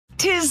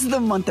'Tis the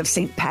month of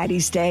St.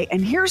 Paddy's Day,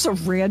 and here's a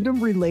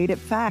random related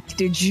fact.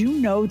 Did you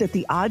know that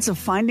the odds of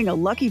finding a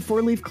lucky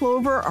four-leaf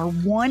clover are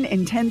 1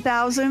 in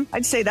 10,000?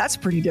 I'd say that's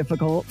pretty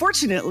difficult.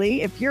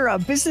 Fortunately, if you're a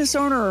business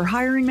owner or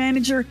hiring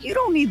manager, you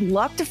don't need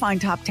luck to find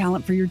top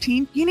talent for your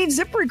team. You need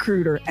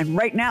ZipRecruiter, and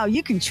right now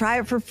you can try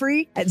it for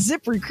free at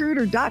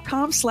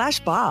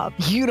ZipRecruiter.com/Bob.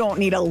 You don't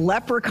need a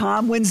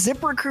leprechaun when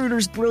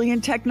ZipRecruiter's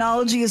brilliant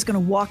technology is going to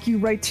walk you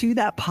right to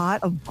that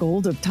pot of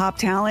gold of top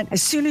talent.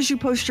 As soon as you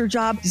post your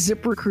job,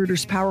 ZipRecruiter's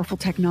powerful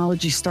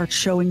technology starts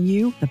showing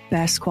you the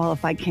best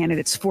qualified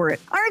candidates for it.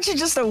 Aren't you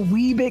just a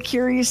wee bit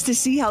curious to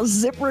see how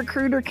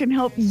ZipRecruiter can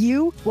help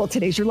you? Well,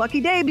 today's your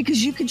lucky day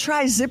because you can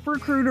try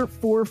ZipRecruiter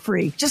for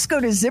free. Just go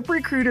to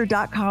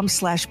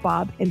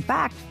ZipRecruiter.com/Bob. In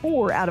fact,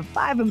 4 out of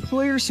 5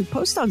 employers who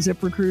post on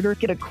ZipRecruiter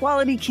get a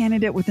quality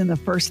candidate within the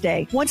first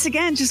day. Once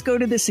again, just go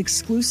to this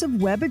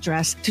exclusive web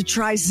address to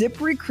try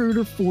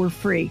ZipRecruiter for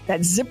free.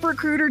 That's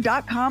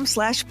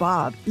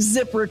ZipRecruiter.com/Bob.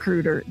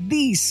 ZipRecruiter,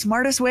 the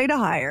smartest way to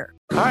hire.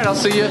 All right, I'll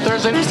see you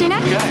Thursday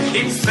night.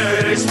 Okay. It's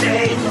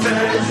Thursday,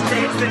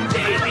 the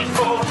day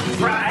before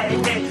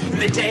Friday,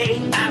 the day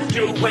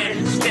after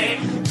Wednesday,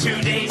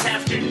 2 days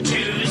after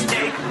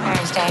Tuesday.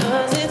 Thursday.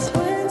 'Cause it's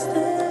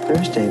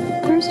Wednesday.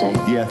 Thursday.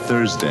 Yeah,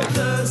 Thursday.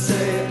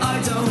 Thursday,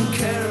 I don't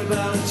care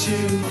about you.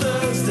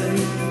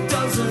 Thursday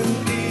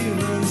doesn't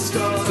even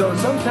start. So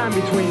sometime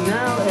between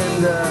now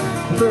and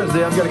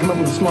Thursday, I've got to come up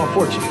with a small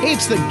fortune.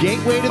 It's the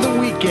gateway to the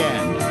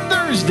weekend.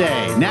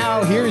 Thursday.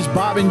 Now here's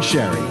Bob and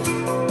Sherry.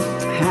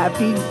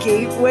 Happy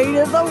gateway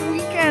to the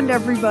weekend,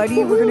 everybody.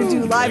 Woo-hoo. We're going to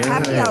do live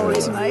happy hour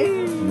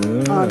tonight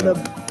on the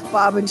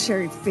Bob and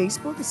Sherry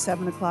Facebook at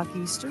 7 o'clock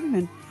Eastern.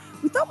 And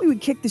we thought we would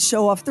kick the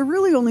show off. There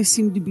really only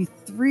seem to be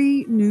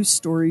 3 news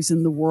stories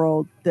in the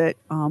world that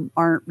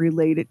aren't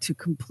related to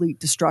complete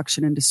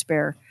destruction and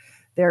despair.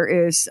 There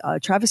is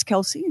Travis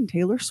Kelce and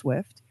Taylor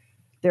Swift.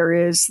 There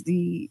is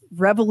the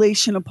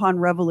revelation upon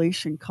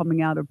revelation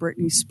coming out of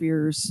Britney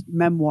Spears'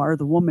 memoir,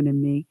 The Woman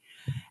in Me.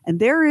 And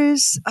there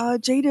is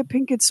Jada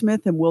Pinkett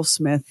Smith and Will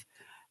Smith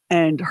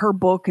and her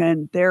book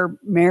and their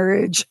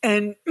marriage.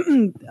 And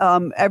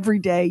every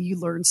day you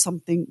learn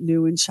something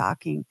new and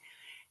shocking.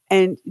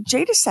 And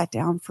Jada sat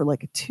down for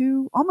like a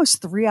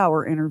almost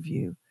 3-hour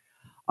interview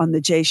on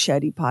the Jay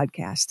Shetty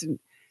podcast and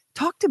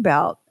talked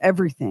about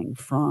everything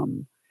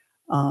from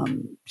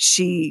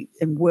she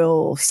and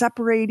Will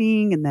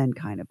separating and then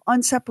kind of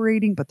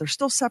unseparating, but they're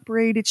still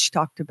separated. She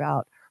talked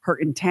about her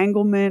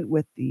entanglement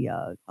with the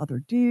other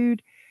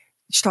dude.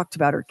 She talked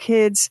about her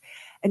kids,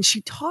 and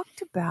she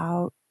talked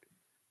about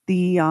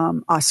the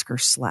Oscar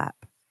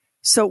slap.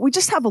 So we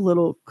just have a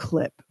little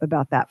clip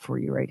about that for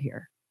you right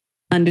here.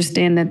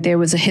 Understand that there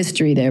was a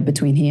history there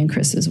between he and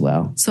Chris as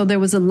well. So there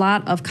was a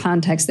lot of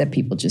context that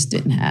people just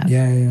didn't have.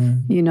 Yeah.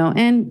 You know,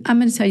 and I'm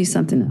going to tell you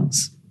something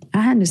else.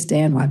 I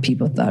understand why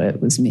people thought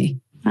it was me.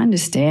 I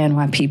understand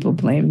why people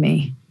blame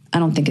me. I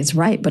don't think it's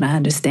right, but I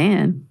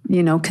understand,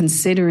 you know,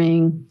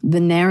 considering the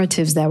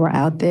narratives that were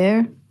out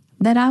there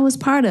that I was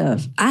part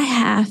of. I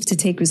have to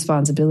take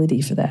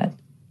responsibility for that.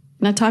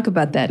 And I talk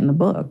about that in the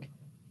book.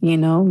 You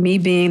know, me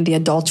being the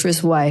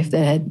adulterous wife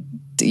that had,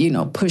 you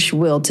know, pushed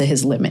Will to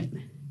his limit.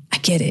 I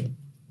get it.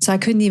 So I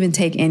couldn't even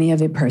take any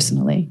of it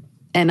personally.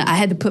 And I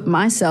had to put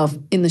myself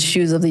in the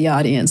shoes of the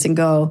audience and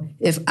go,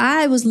 if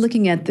I was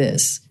looking at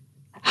this,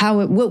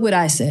 what would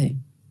I say?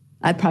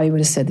 I probably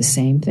would have said the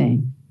same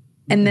thing.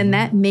 And then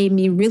that made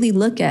me really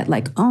look at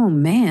like, oh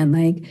man,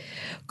 like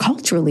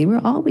culturally,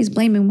 we're always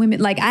blaming women.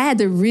 Like I had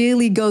to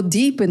really go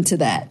deep into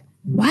that.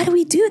 Why do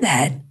we do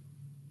that?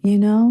 You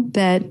know,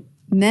 that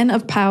men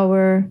of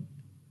power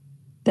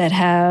that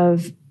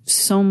have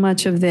so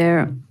much of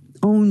their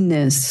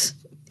ownness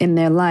in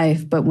their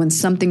life, but when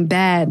something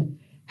bad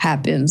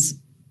happens,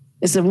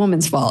 it's a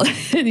woman's fault.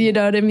 You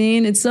know what I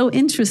mean? It's so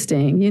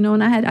interesting, you know,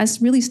 and I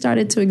really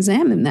started to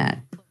examine that.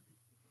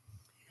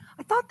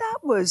 I thought that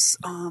was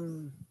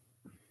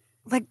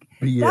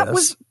that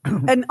was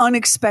an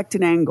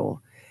unexpected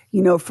angle,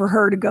 you know, for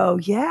her to go,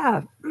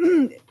 yeah,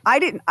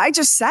 I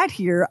just sat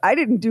here. I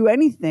didn't do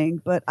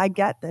anything, but I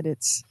get that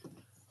it's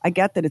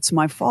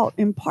my fault,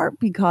 in part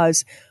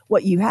because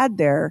what you had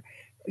there,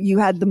 you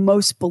had the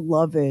most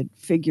beloved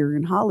figure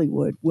in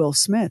Hollywood, Will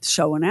Smith,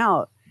 showing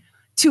out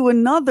to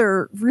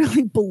another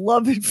really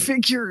beloved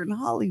figure in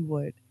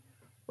Hollywood,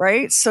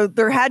 right? So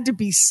there had to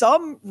be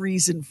some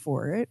reason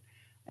for it,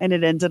 and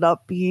it ended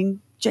up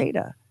being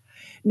Jada.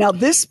 Now,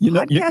 this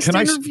podcast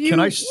interview,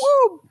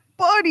 whoa,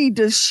 buddy,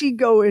 does she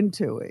go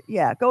into it?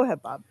 Yeah, go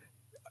ahead, Bob.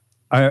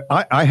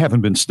 I haven't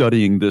been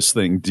studying this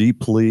thing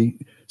deeply,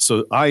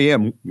 so I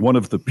am one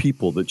of the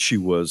people that she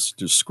was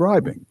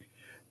describing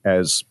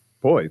as,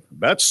 boy,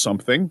 that's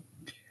something.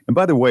 And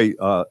by the way,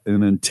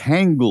 an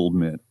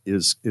entanglement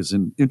is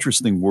an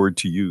interesting word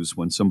to use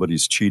when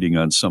somebody's cheating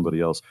on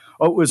somebody else.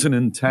 Oh, it was an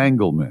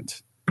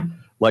entanglement.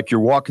 Like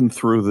you're walking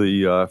through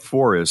the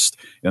forest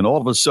and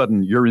all of a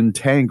sudden you're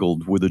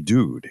entangled with a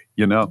dude,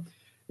 you know?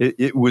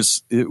 It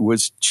was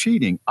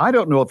cheating. I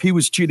don't know if he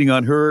was cheating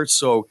on her,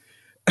 so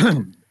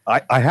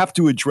I have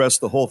to address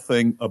the whole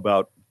thing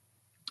about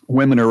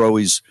women are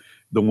always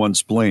the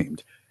ones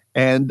blamed.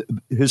 And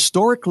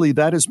historically,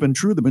 that has been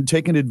true. They've been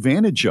taken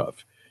advantage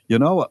of. You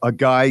know, a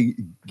guy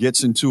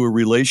gets into a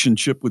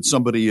relationship with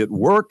somebody at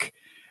work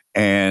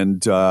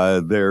and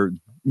they're,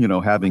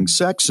 having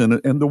sex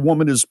and the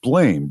woman is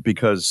blamed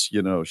because,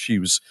 she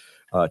was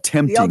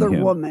tempting the other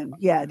him. Woman.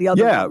 Yeah, the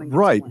other woman. Yeah,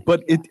 right. Blamed.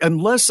 But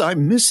unless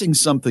I'm missing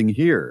something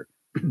here,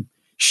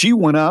 she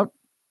went out.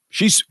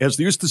 She's, as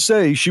they used to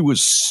say, she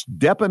was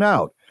stepping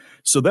out.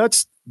 So the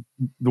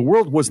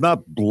world was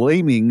not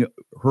blaming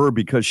her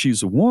because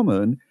she's a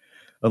woman.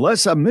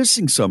 Unless I'm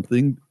missing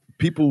something,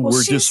 people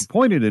were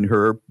disappointed in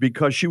her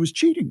because she was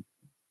cheating.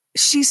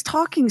 She's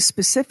talking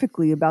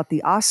specifically about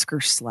the Oscar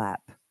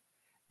slap,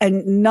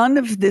 and none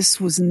of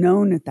this was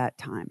known at that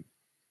time.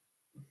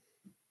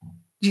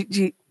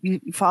 You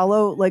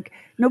follow? Like,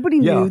 nobody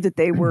knew that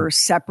they were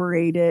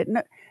separated.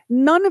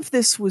 None of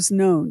this was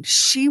known.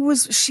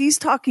 She's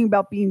talking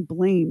about being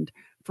blamed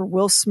for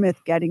Will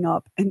Smith getting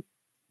up and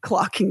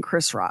clocking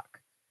Chris Rock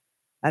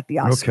at the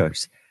Oscars. Okay.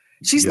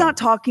 She's not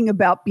talking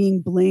about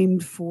being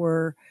blamed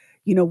for,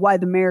 why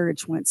the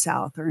marriage went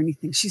south or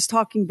anything. She's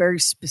talking very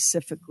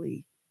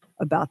specifically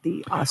about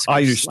the Oscars.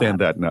 I understand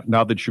that now.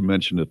 Now that you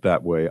mention it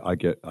that way, I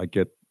get I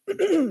get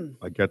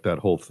that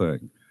whole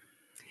thing.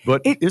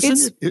 But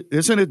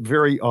isn't it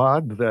very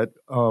odd that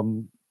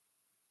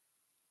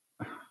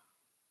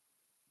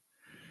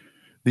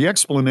the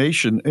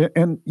explanation,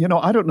 and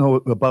I don't know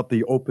about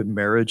the open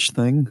marriage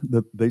thing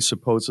that they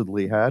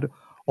supposedly had.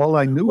 All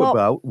I knew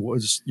about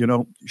was,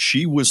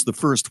 she was the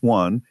first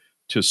one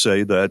to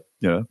say that,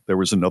 there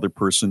was another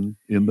person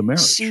in the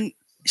marriage.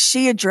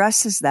 She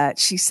addresses that.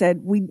 She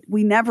said, we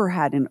never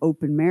had an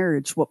open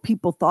marriage. What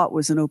people thought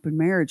was an open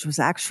marriage was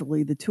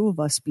actually the two of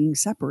us being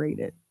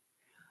separated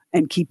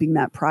and keeping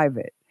that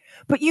private.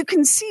 But you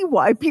can see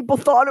why people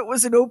thought it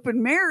was an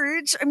open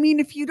marriage. I mean,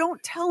 if you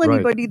don't tell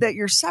anybody that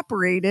you're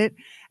separated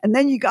and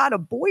then you got a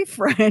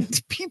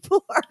boyfriend,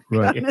 people are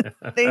going to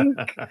think,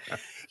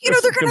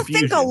 they're going to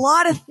think a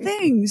lot of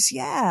things.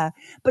 Yeah.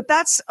 But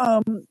that's,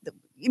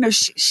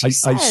 she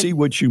said I see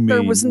what you mean.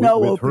 There was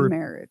no open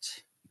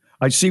marriage.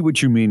 I see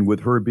what you mean with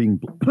her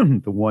being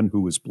the one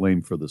who was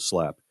blamed for the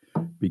slap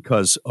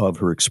because of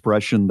her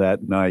expression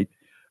that night.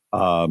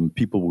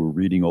 People were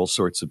reading all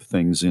sorts of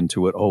things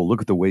into it. Oh,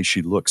 look at the way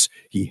she looks.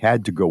 He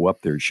had to go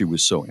up there. She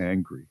was so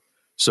angry.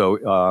 So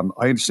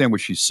I understand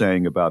what she's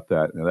saying about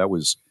that. And that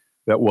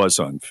was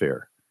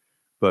unfair.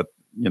 But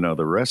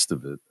the rest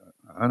of it,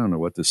 I don't know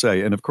what to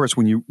say. And of course,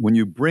 when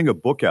you bring a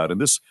book out,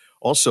 and this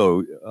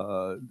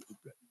also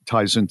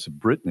ties into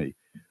Britney,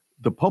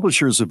 the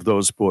publishers of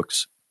those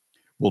books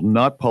will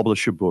not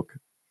publish a book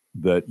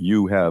that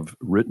you have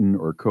written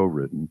or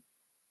co-written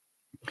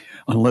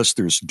unless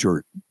there's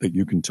dirt that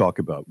you can talk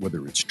about,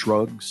 whether it's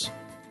drugs,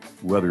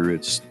 whether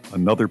it's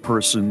another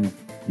person,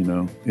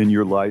 in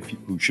your life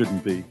who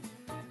shouldn't be.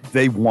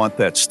 They want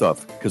that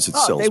stuff because it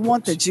sells. They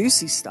want the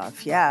juicy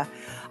stuff. Yeah.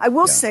 I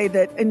will say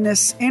that in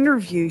this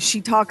interview,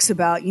 she talks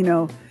about,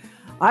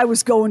 I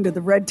was going to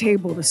the red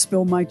table to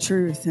spill my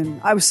truth.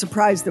 And I was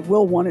surprised that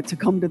Will wanted to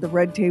come to the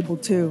red table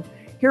too.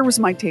 Here was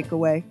my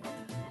takeaway.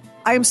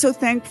 I am so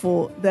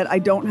thankful that I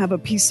don't have a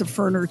piece of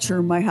furniture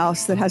in my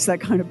house that has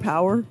that kind of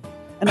power.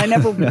 And I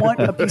never want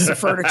a piece of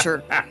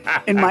furniture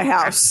in my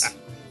house.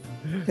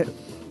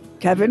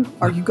 Kevin,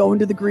 are you going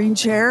to the green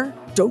chair?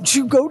 Don't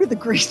you go to the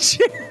green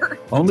chair.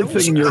 Only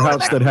thing in your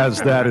house that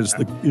has that is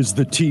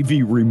the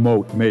TV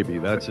remote, maybe.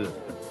 That's it.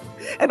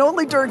 And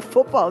only during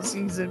football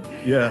season.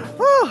 Yeah.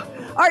 Oh,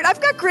 all right,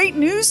 I've got great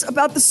news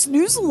about the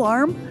snooze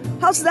alarm.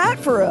 How's that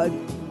for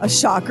a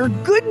shocker?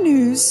 Good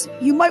news.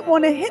 You might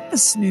want to hit the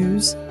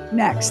snooze.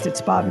 Next,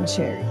 it's Bob and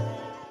Sherry.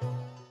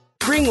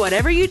 Bring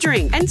whatever you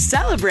drink and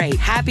celebrate.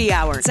 Happy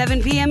Hour,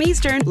 7 p.m.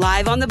 Eastern,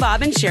 live on the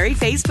Bob and Sherry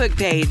Facebook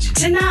page.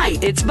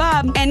 Tonight, it's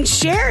Bob and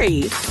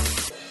Sherry.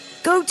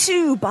 Go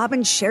to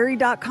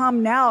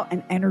bobandsherry.com now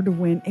and enter to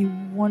win a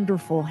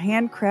wonderful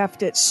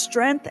handcrafted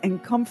strength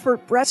and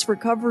comfort breast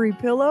recovery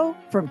pillow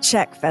from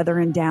Check Feather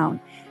and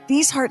Down.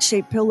 These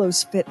heart-shaped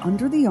pillows fit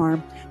under the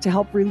arm to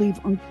help relieve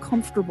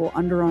uncomfortable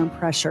underarm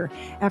pressure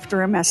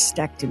after a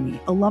mastectomy,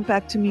 a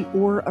lumpectomy,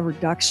 or a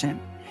reduction.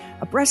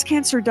 A breast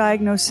cancer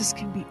diagnosis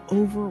can be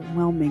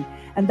overwhelming,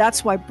 and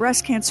that's why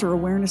Breast Cancer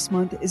Awareness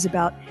Month is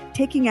about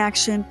taking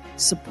action,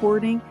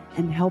 supporting,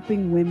 and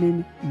helping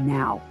women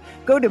now.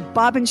 Go to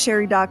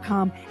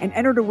bobandsherry.com and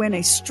enter to win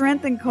a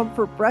Strength and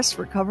Comfort breast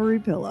recovery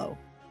pillow.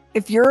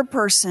 If you're a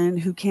person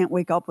who can't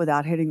wake up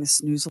without hitting the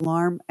snooze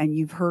alarm and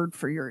you've heard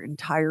for your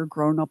entire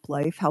grown-up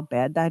life how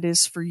bad that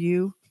is for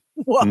you,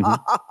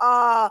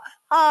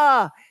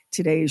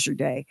 today is your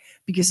day,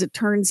 because it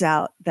turns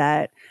out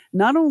that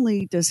not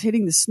only does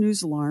hitting the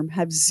snooze alarm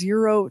have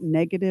zero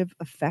negative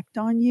effect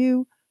on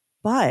you,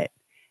 but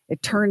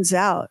it turns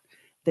out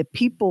that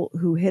people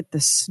who hit the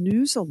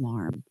snooze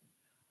alarm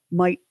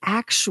might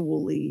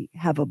actually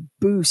have a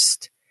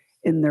boost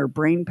in their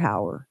brain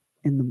power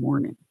in the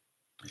morning.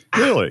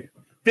 Really?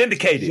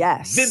 Vindicated.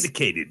 Yes.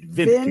 Vindicated.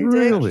 Vindicated.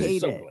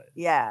 Really?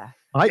 Yeah.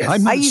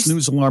 I'm not a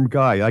snooze alarm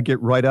guy. I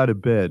get right out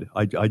of bed.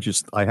 I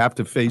have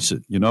to face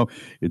it.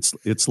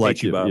 It's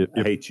like I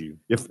hate you.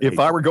 If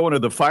I were going to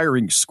the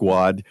firing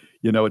squad,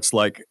 it's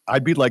like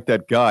I'd be like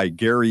that guy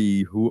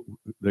Gary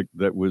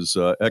that was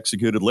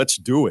executed. Let's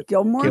do it,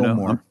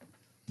 Gilmore,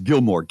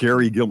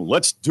 Gary Gilmore.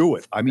 Let's do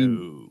it. I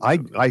mean,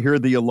 I hear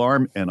the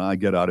alarm and I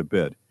get out of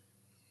bed.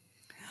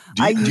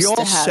 Do you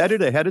all set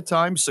it ahead of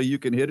time so you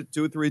can hit it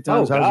 2 or 3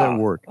 times? How does that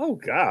work? Oh,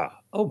 God.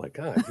 Oh, my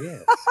God.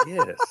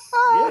 Yes.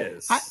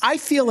 I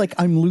feel like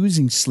I'm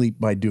losing sleep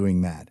by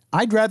doing that.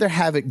 I'd rather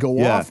have it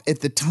go off at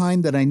the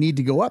time that I need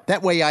to go up.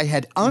 That way I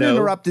had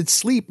uninterrupted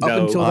sleep up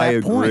until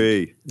that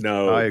point.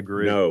 No, I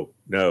agree. No.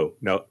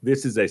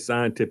 This is a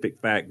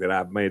scientific fact that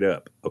I've made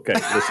up. Okay,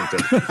 listen to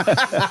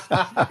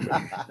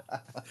me.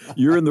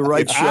 You're in the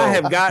right show.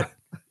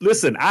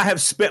 I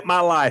have spent my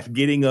life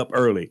getting up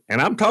early,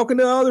 and I'm talking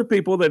to other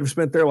people that have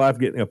spent their life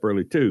getting up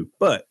early too.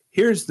 But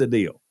here's the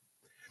deal.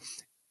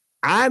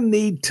 I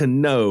need to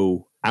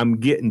know I'm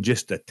getting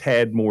just a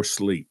tad more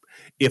sleep.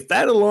 If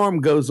that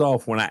alarm goes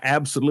off when I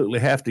absolutely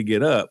have to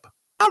get up,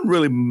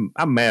 I'm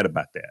mad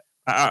about that.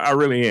 I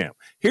really am.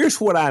 Here's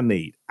what I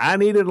need. I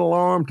need an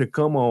alarm to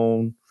come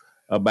on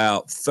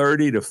about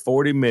 30 to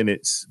 40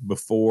 minutes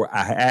before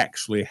I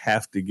actually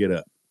have to get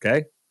up.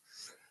 Okay.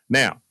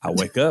 Now, I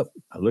wake up,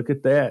 I look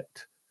at that,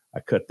 I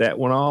cut that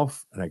one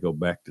off, and I go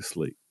back to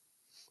sleep.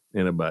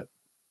 In about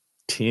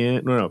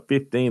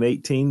 15,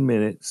 18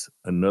 minutes,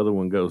 another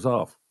one goes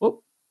off.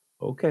 Oh,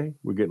 okay,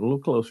 we're getting a little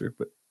closer,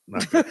 but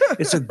not good.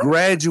 It's a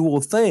gradual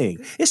thing.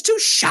 It's too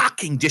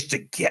shocking just to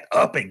get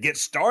up and get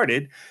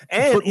started.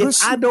 And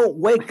I don't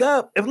wake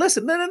up,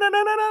 listen,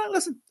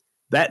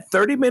 that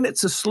 30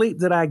 minutes of sleep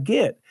that I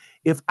get,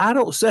 if I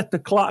don't set the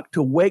clock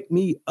to wake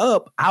me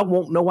up, I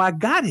won't know I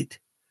got it.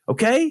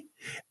 Okay?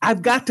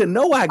 I've got to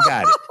know I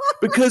got it,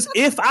 because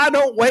if I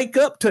don't wake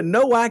up to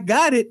know I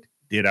got it,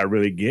 did I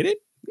really get it?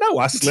 No,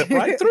 I slipped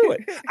right through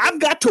it. I've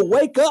got to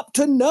wake up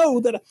to know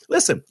that.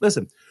 Listen.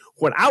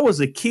 When I was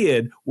a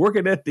kid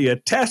working at the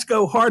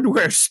Atasco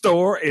hardware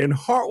store in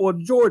Hartwell,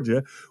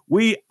 Georgia,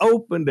 we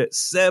opened at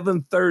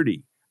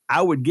 7:30.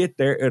 I would get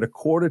there at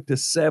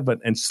 6:45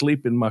 and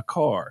sleep in my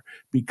car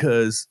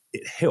because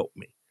it helped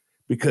me.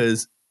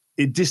 Because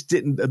it just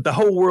didn't, the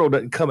whole world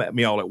doesn't come at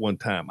me all at one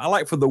time. I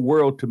like for the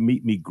world to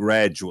meet me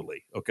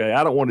gradually. Okay.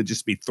 I don't want to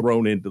just be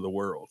thrown into the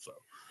world. So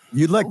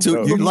you'd like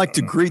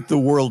to greet the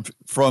world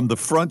from the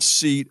front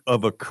seat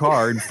of a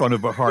car in front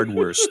of a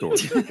hardware store.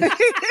 Is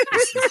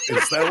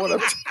that what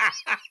I'm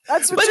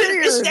That's what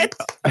you're hearing.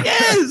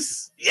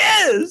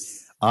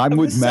 Yes. I'm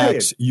with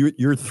Max.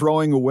 You're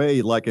throwing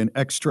away like an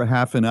extra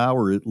half an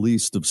hour at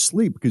least of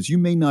sleep because you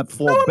may not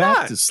fall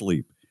back to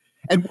sleep.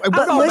 And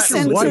but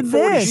listen to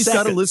this. She's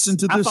got to listen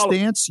to this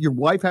dance. Your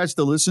wife has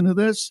to listen to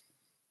this.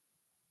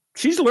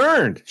 She's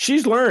learned. She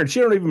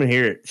don't even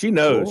hear it. She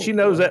knows. She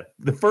knows that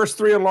the first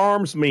 3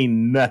 alarms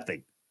mean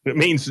nothing. It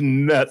means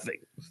nothing.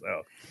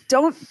 So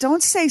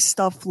don't say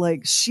stuff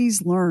like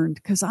she's learned,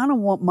 because I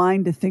don't want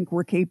mine to think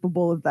we're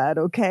capable of that.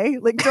 Okay,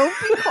 like don't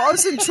be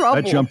causing trouble.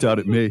 That jumped out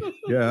at me.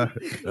 Yeah,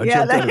 that jumped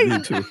out at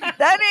me too.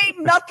 That ain't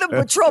nothing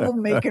but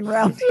troublemaking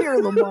around here,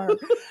 Lamar.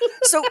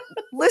 So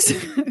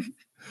listen.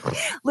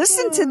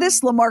 Listen to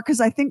this, Lamar, because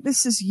I think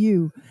this is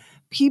you.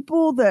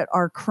 People that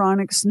are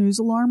chronic snooze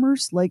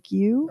alarmers like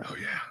you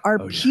are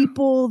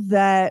people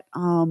that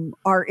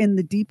are in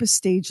the deepest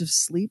stage of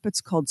sleep.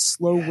 It's called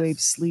slow wave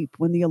sleep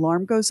when the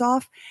alarm goes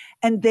off,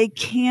 and they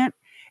can't,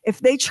 if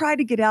they try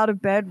to get out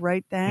of bed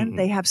right then,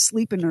 they have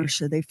sleep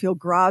inertia. They feel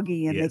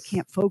groggy and they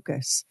can't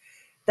focus.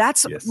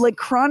 That's like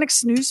chronic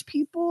snooze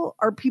people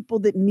are people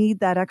that need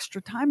that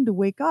extra time to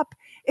wake up.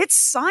 It's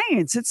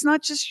science. It's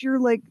not just your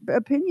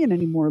opinion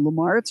anymore,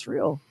 Lamar. It's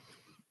real.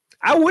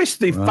 I wish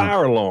the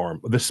fire alarm,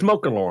 the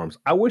smoke alarms,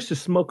 I wish the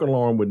smoke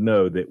alarm would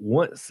know that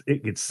once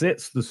it could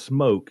sense the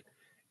smoke,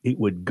 it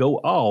would go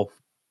off,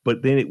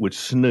 but then it would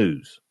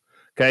snooze.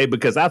 Okay.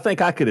 Because I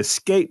think I could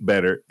escape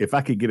better if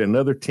I could get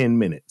another 10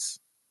 minutes.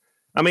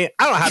 I mean,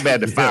 I don't know how bad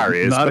the fire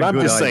is, but I'm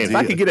just saying, if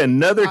I could get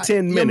another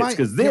 10 minutes,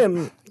 because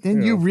then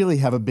you really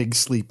have a big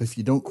sleep if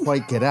you don't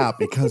quite get out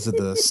because of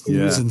the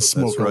snooze and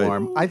smoke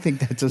alarm. I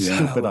think that's a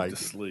stupid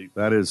idea.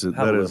 That is a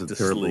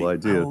terrible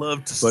idea.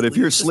 But if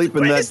you're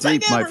sleeping that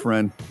deep, my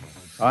friend,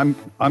 I'm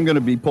going to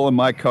be pulling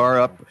my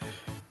car up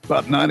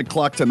about 9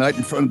 o'clock tonight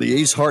in front of the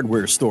Ace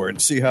Hardware store and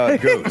see how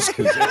it goes.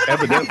 Because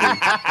evidently,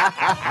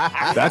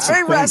 that's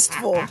very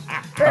restful. All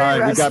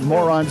right, we got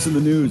morons in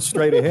the news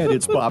straight ahead.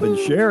 It's Bob and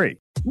Sherry.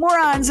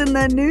 Morons in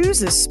the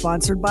News is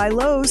sponsored by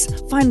Lowe's.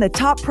 Find the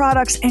top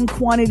products and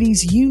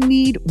quantities you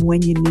need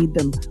when you need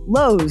them.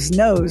 Lowe's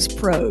knows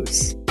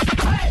pros.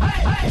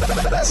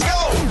 Let's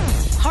go!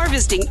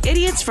 Harvesting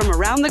idiots from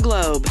around the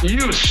globe.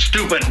 You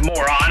stupid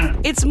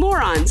moron! It's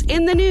Morons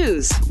in the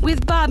News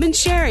with Bob and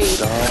Sherry.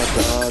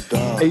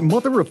 A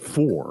mother of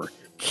 4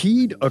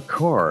 keyed a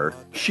car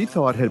she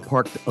thought had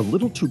parked a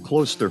little too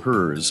close to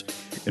hers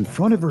in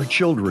front of her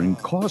children,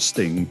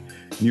 costing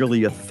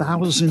nearly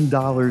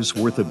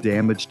 $1,000 worth of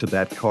damage to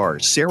that car.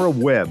 Sarah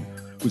Webb,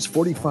 who's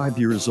 45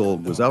 years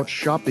old, was out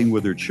shopping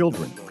with her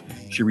children.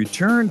 She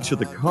returned to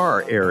the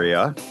car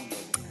area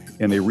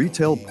in a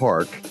retail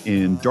park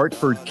in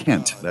Dartford,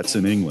 Kent. That's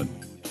in England.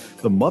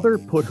 The mother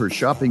put her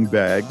shopping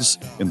bags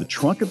in the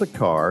trunk of the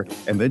car,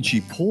 and then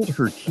she pulled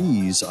her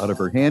keys out of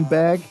her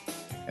handbag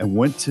and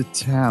went to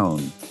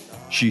town.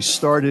 She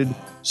started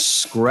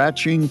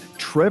scratching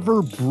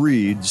Trevor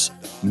Breed's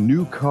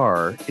new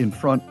car in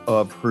front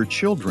of her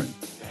children.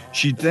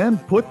 She then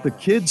put the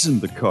kids in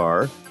the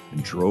car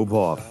and drove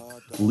off,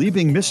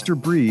 leaving Mr.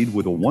 Breed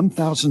with a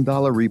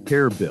 $1,000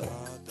 repair bill.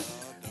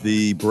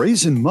 The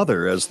brazen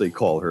mother, as they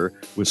call her,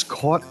 was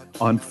caught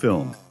on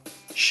film.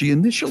 She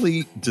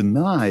initially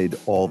denied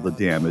all the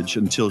damage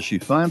until she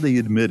finally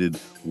admitted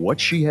what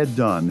she had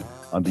done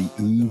on the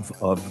eve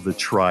of the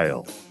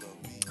trial.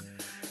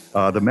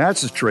 The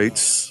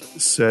magistrates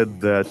said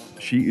that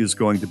she is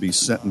going to be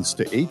sentenced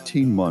to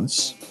 18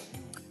 months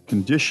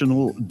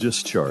conditional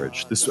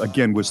discharge. This,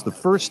 again, was the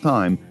first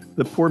time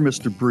that poor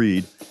Mr.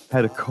 Breed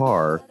had a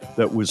car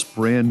that was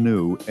brand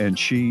new, and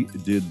she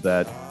did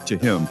that to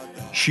him.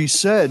 She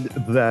said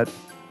that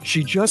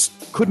she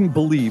just couldn't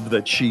believe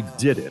that she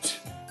did it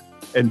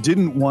and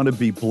didn't want to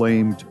be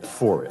blamed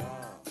for it.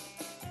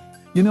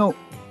 You know,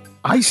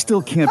 I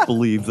still can't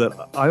believe that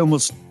I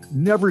almost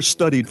never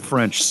studied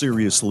French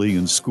seriously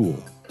in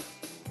school.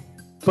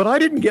 But I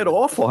didn't get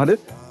off on it.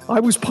 I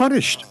was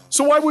punished.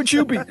 So why would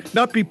you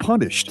not be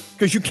punished?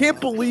 Because you can't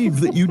believe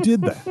that you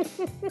did that.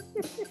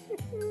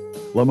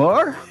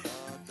 Lamar?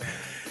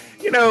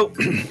 You know,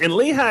 in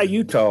Lehi,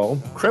 Utah,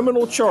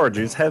 criminal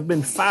charges have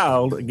been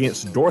filed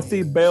against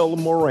Dorothy Bell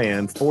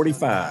Moran,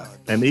 45,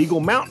 an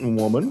Eagle Mountain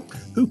woman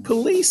who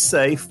police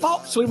say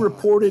falsely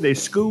reported a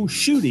school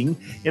shooting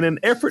in an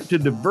effort to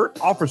divert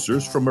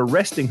officers from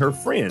arresting her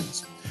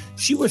friends.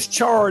 She was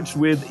charged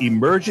with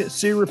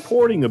emergency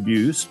reporting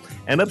abuse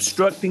and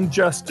obstructing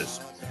justice,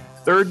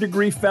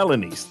 third-degree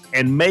felonies,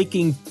 and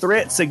making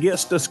threats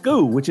against a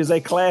school, which is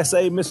a Class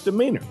A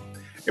misdemeanor.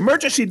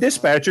 Emergency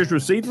dispatchers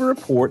received a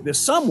report that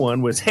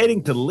someone was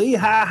heading to Lehi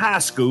High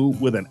School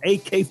with an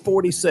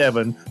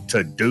AK-47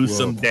 to do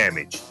some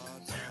damage.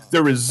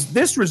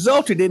 This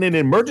resulted in an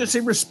emergency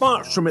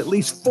response from at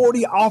least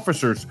 40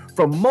 officers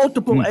from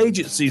multiple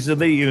agencies,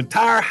 and the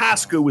entire high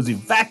school was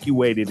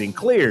evacuated and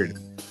cleared.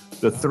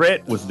 The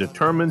threat was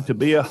determined to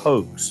be a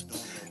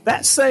hoax.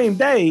 That same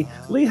day,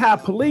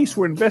 Lehi police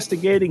were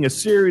investigating a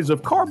series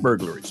of car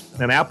burglaries.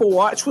 An Apple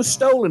Watch was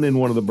stolen in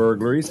one of the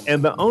burglaries,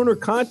 and the owner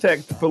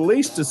contacted the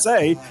police to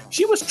say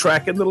she was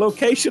tracking the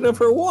location of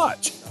her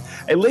watch.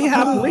 A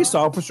Lehi police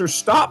officer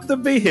stopped the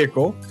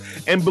vehicle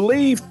and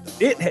believed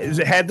it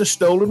had the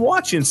stolen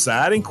watch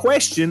inside and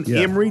questioned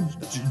Emery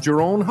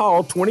Jerome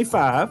Hall,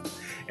 25,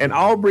 and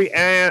Aubrey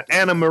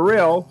Anna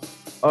Morell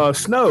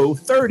Snow,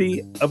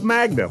 30, of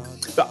Magna.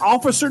 The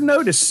officer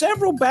noticed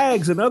several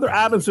bags and other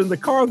items in the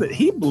car that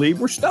he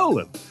believed were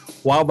stolen.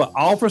 While the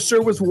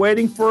officer was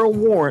waiting for a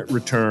warrant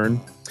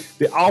return,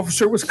 the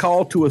officer was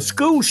called to a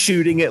school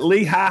shooting at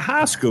Lehi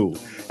High School.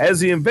 As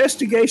the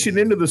investigation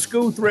into the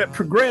school threat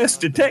progressed,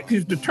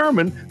 detectives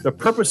determined the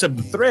purpose of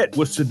the threat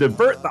was to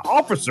divert the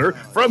officer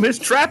from his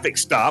traffic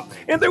stop,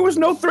 and there was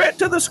no threat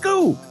to the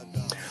school.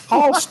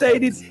 Hall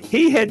stated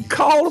he had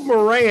called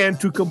Moran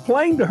to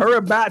complain to her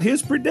about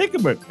his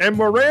predicament, and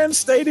Moran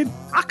stated,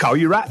 "I'll call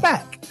you right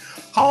back."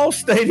 Hall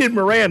stated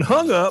Moran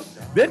hung up,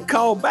 then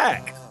called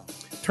back.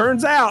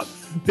 Turns out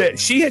that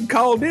she had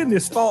called in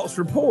this false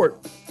report,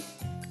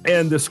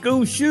 and the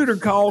school shooter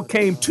call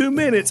came 2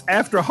 minutes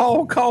after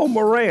Hall called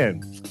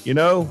Moran. You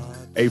know,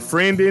 a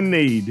friend in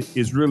need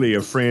is really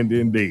a friend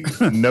indeed.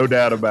 No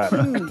doubt about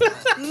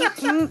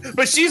it.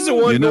 But she's the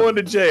one going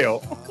to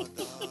jail.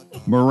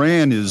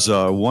 Moran is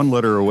one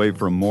letter away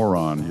from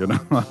moron, you know.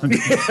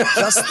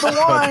 Just the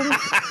one.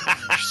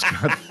 She's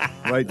got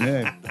the right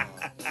name.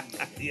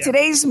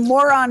 Today's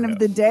moron of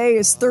the day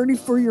is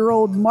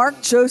 34-year-old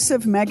Mark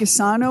Joseph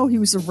Magasano. He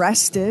was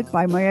arrested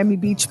by Miami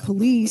Beach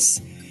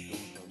police.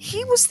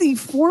 He was the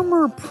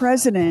former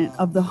president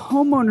of the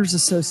Homeowners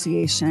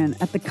Association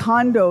at the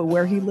condo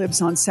where he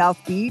lives on South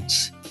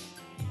Beach.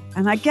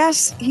 And I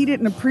guess he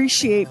didn't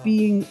appreciate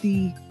being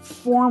the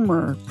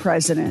former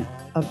president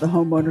of the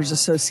Homeowners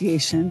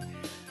Association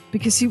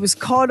because he was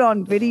caught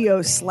on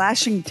video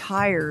slashing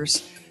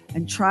tires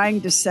and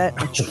trying to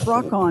set a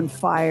truck on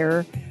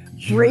fire,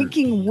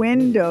 breaking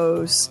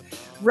windows.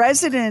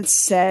 Residents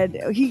said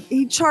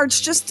he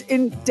charged just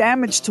in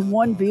damage to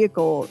one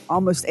vehicle,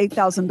 almost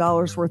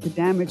 $8,000 worth of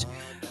damage.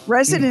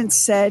 Residents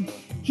said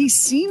he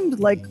seemed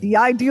like the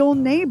ideal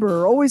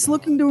neighbor, always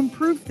looking to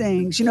improve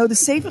things, you know, the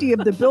safety of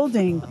the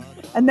building.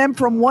 And then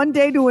from one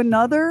day to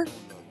another,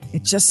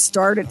 it just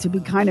started to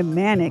be kind of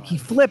manic. He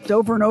flipped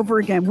over and over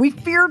again. We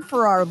feared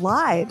for our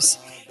lives.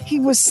 He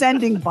was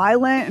sending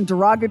violent and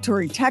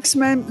derogatory text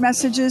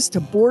messages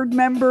to board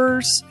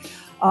members,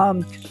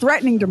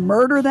 threatening to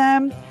murder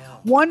them.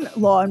 One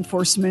law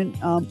enforcement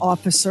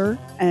officer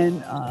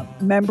and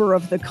member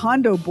of the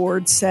condo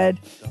board said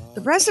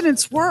the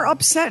residents were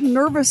upset and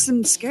nervous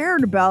and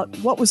scared about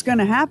what was going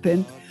to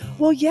happen.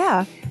 Well,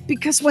 yeah,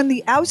 Because when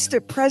the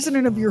ousted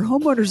president of your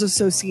homeowners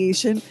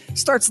association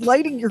starts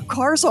lighting your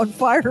cars on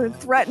fire and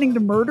threatening to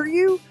murder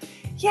you,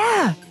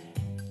 yeah,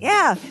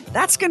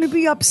 that's going to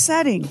be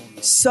upsetting.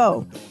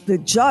 So the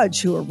judge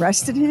who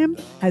arrested him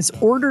has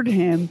ordered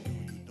him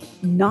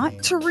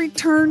not to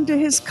return to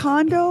his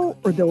condo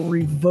or they'll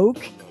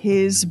revoke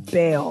his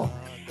bail.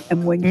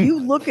 And when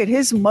you look at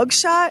his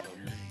mugshot,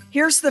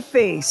 here's the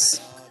face.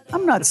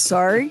 I'm not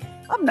sorry.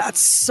 I'm not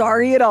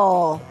sorry at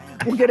all.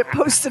 We'll get it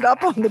posted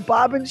up on the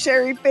Bob and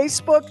Sherry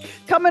Facebook.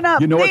 Coming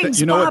up. You know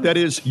Thanks, what that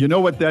is? You know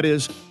what that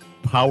is?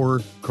 Power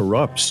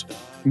corrupts.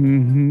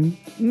 He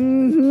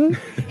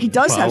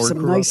does have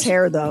some nice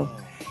hair, though.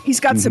 He's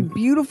got some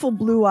beautiful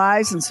blue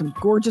eyes and some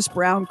gorgeous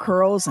brown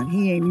curls, and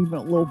he ain't even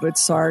a little bit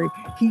sorry.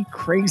 He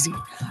crazy.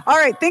 All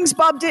right, things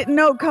Bob didn't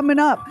know coming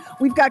up.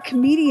 We've got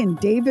comedian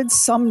David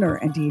Sumner.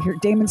 And do you hear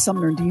Damon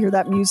Sumner? And do you hear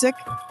that music?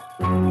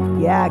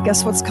 Yeah,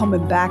 guess what's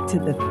coming back to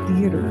the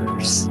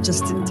theaters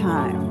just in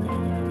time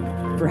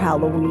for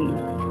Halloween?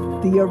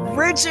 The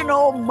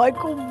original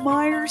Michael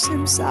Myers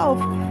himself.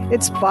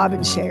 It's Bob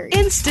and Sherry.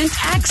 Instant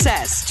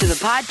access to the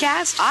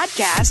podcast,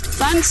 podcast,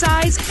 fun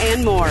size,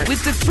 and more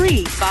with the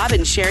free Bob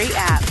and Sherry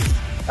app.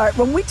 All right,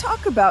 when we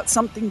talk about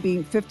something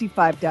being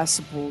 55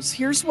 decibels,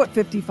 here's what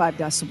 55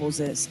 decibels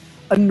is.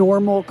 A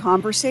normal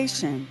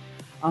conversation,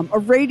 a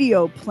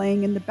radio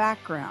playing in the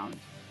background,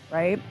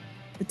 right?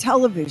 The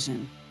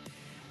television,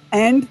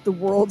 and the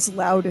world's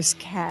loudest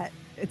cat.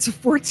 It's a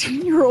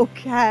 14-year-old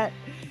cat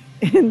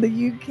in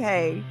the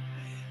UK.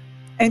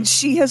 And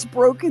she has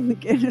broken the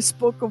Guinness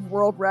Book of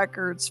World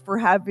Records for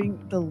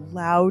having the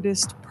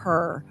loudest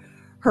purr.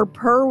 Her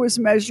purr was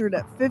measured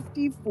at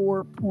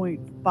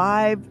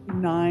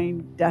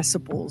 54.59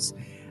 decibels.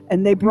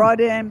 And they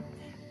brought in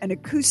an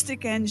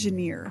acoustic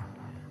engineer.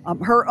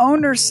 Her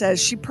owner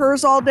says she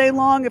purrs all day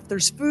long. If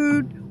there's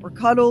food or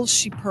cuddles,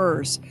 she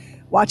purrs.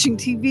 Watching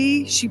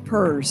TV, she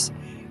purrs.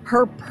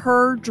 Her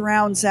purr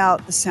drowns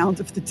out the sound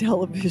of the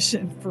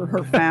television for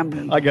her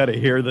family. I got to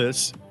hear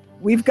this.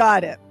 We've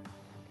got it.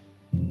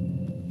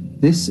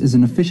 This is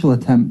an official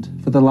attempt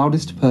for the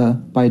loudest purr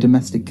by a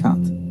domestic cat.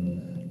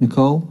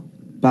 Nicole,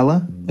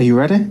 Bella, are you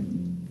ready?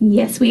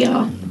 Yes, we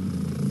are.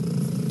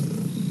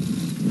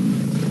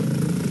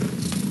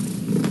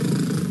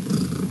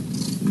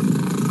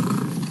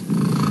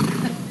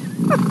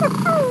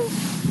 Oh,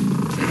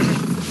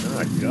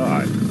 my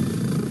God.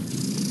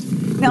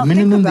 Now, the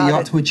minimum that you it.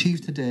 ought to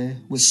achieve today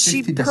was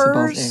 50 purrs,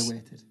 decibels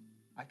air-weighted.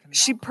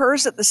 She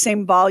purrs at the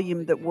same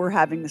volume that we're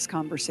having this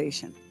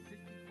conversation.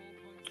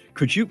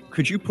 Could you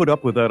put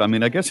up with that? I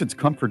mean, I guess it's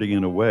comforting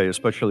in a way,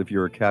 especially if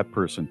you're a cat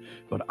person.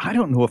 But I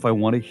don't know if I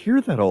want to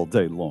hear that all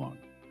day long.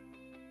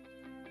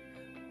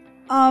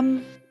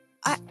 I'd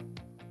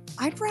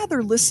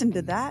rather listen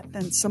to that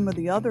than some of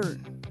the other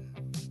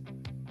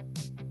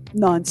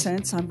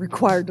nonsense I'm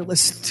required to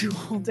listen to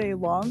all day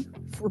long,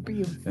 if we're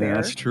being fair. Yeah,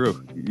 that's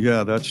true.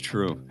 Yeah, that's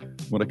true.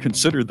 When I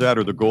consider that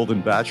or the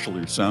Golden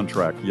Bachelor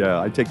soundtrack, yeah,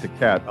 I take the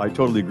cat. I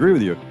totally agree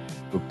with you.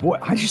 But boy,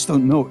 I just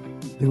don't know.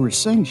 They were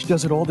saying she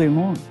does it all day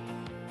long,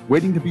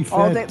 waiting to be fed.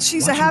 All day.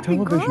 She's a happy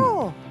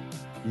girl.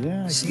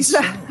 Yeah, she's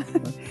a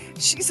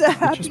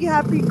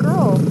happy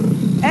girl.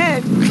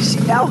 And she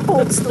now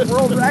holds the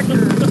world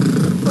record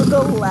for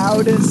the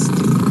loudest.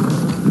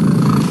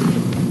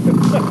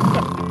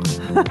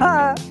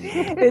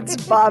 It's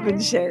Bob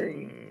and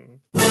Sherry.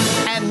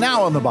 And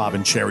now on the Bob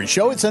and Sherry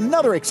Show, it's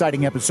another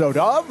exciting episode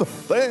of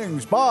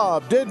Things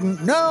Bob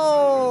Didn't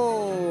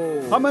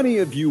Know. How many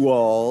of you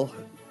all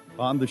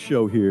on the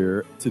show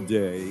here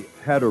today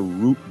had a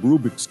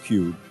Rubik's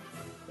Cube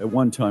at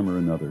one time or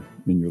another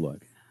in your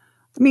life?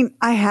 I mean,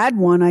 I had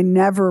one. I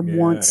never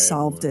once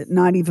solved it.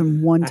 Not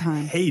even one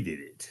time. I hated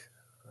it.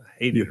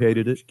 You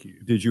hated it?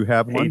 Did you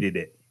have one? Hated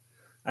it.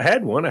 I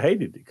had one. I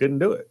hated it. Couldn't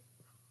do it.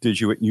 Did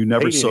you? You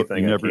never solved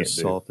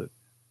it.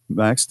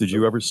 Max, did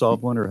you ever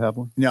solve one or have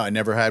one? No, I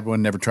never had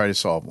one. Never tried to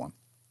solve one.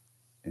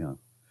 Yeah.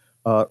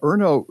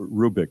 Erno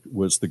Rubik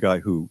was the guy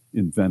who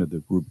invented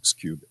the Rubik's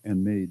Cube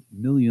and made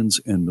millions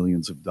and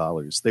millions of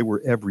dollars. They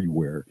were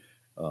everywhere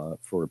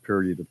for a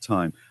period of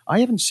time.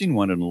 I haven't seen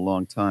one in a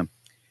long time.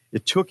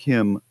 It took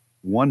him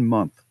 1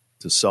 month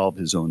to solve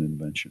his own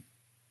invention.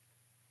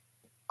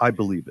 I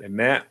believe it. And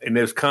now in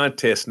those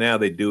contests now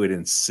they do it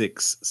in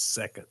 6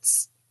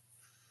 seconds.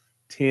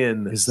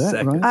 10 Is that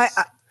seconds. right?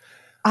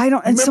 I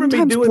don't, and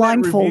sometimes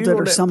blindfolded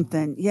or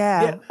something.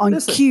 Yeah, on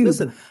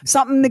Cube.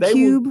 Something in the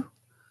Cube.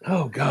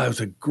 Oh, God, it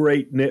was a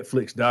great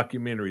Netflix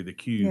documentary, The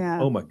Cube.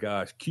 Yeah. Oh, my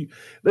gosh. Cube.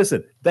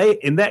 Listen,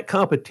 in that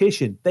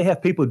competition, they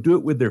have people do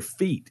it with their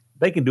feet.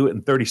 They can do it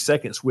in 30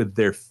 seconds with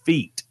their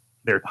feet.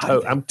 Their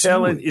toe. I'm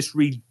telling you, it's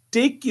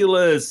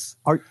ridiculous.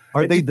 Are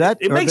they that?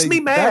 It makes me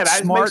mad.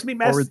 It makes me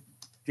mad.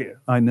 Yeah.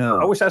 I know.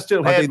 I wish I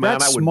still had mine.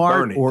 I would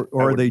smart, burn it. Or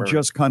are they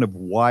just kind of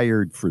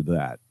wired for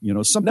that? You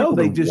know, some people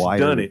they are just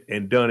wired. done it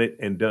and done it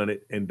and done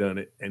it and done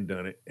it and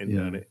done it and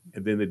done it,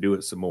 and then they do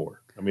it some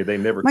more. I mean, they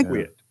never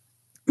quit.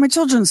 My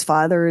children's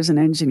father is an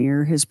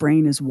engineer. His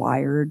brain is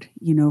wired,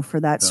 for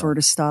that sort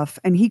of stuff.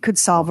 And he could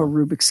solve a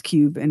Rubik's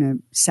Cube in a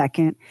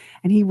second.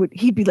 And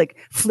he'd be like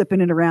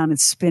flipping it around and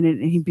spinning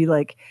it. And he'd be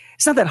like,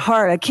 it's not that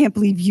hard. I can't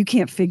believe you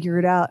can't figure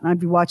it out. And I'd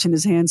be watching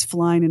his hands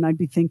flying and I'd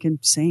be thinking,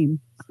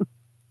 same.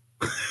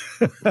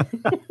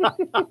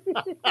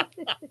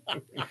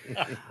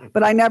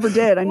 But I never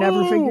did. I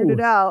never figured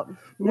it out.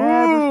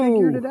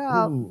 Figured it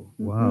out.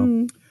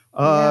 Wow.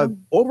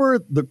 Over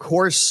the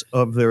course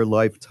of their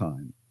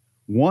lifetime,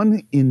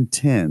 1 in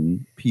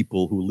 10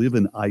 people who live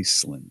in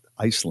Iceland,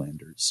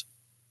 Icelanders,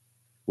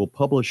 will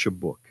publish a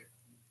book.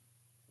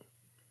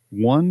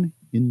 1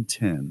 in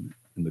 10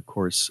 in the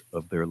course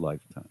of their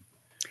lifetime.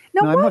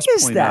 Now why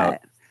is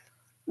that?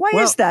 Why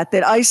is that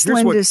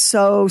Iceland is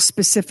so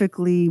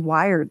specifically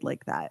wired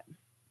like that?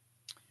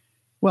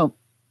 Well,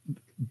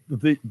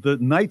 the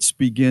nights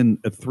begin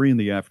at 3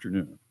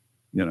 p.m,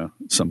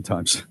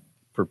 sometimes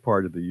for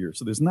part of the year.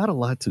 So there's not a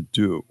lot to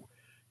do.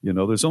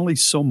 There's only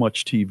so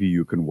much TV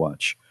you can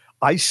watch.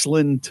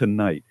 Iceland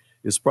tonight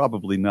is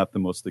probably not the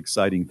most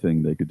exciting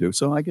thing they could do.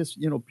 So I guess,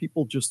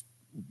 people just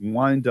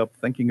wind up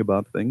thinking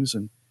about things,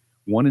 and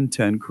 1 in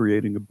 10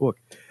 creating a book.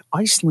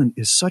 Iceland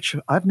is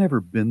I've never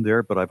been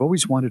there, but I've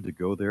always wanted to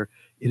go there.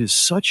 It is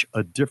such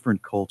a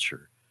different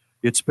culture.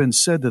 It's been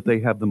said that they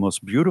have the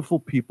most beautiful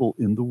people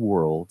in the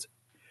world.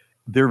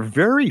 They're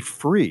very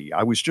free.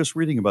 I was just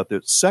reading about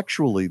that.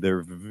 Sexually,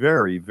 they're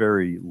very,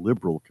 very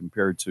liberal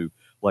compared to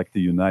like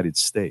the United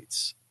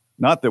States.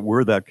 Not that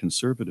we're that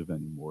conservative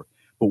anymore.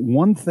 But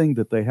one thing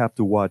that they have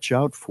to watch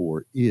out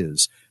for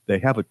is they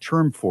have a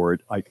term for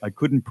it. I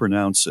couldn't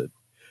pronounce it.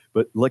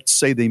 But let's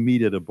say they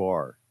meet at a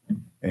bar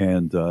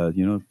and,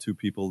 2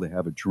 people, they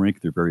have a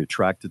drink. They're very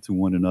attracted to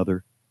one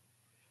another.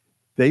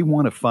 They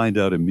want to find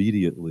out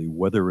immediately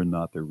whether or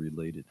not they're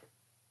related.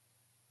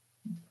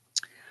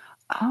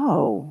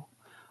 Oh,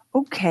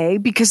 okay.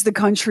 Because the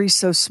country's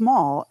so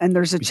small and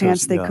there's a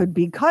chance they could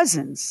be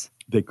cousins.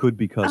 They could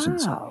be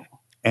cousins. Oh.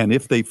 And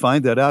if they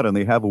find that out and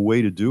they have a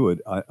way to do it,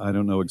 I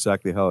don't know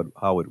exactly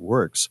how it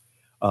works.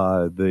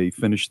 They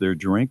finish their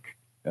drink,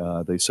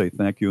 they say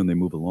thank you, and they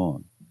move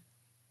along.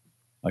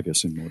 I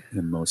guess in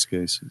most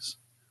cases.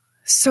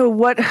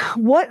 So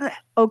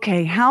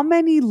okay, how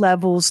many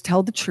levels,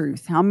 tell the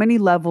truth, how many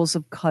levels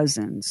of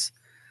cousins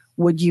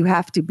would you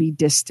have to be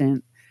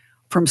distant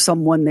from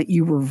someone that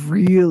you were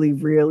really,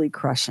 really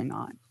crushing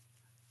on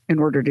in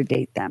order to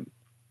date them?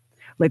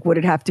 Like, would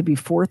it have to be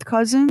 4th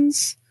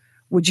cousins?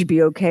 Would you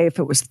be okay if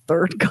it was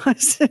 3rd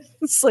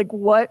cousins? Like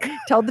what?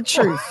 Tell the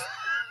truth.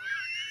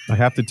 I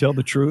have to tell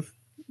the truth?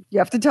 You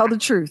have to tell the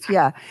truth,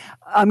 yeah.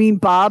 I mean,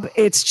 Bob,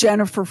 it's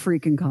Jennifer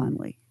freaking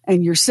Conley.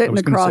 And you're sitting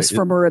across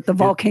from her at the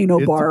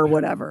Volcano Bar or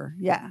whatever.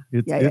 Yeah.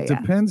 It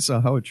depends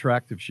on how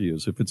attractive she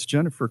is. If it's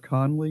Jennifer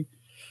Connelly.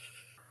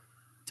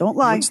 Don't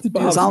lie.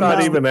 Bob's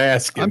not even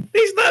asking.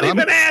 He's not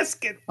even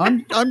asking.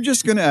 I'm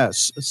just going to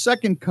ask.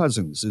 2nd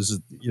cousins,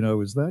 is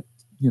that,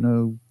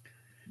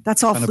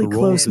 That's awfully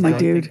close, my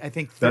dude. I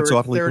think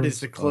third is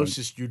the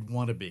closest you'd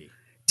want to be.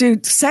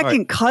 Dude,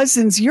 2nd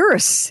cousins, you're a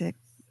sick.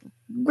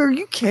 Were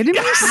you kidding me?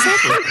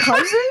 2nd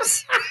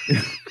cousins?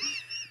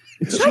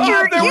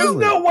 There was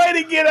no way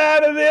to get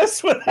out of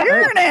this.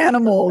 You're an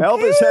animal.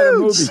 Elvis had a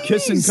movie,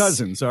 Kissing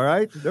Cousins, all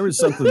right? There was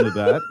something to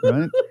that,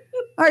 right?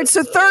 All right,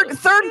 so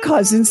third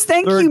cousins.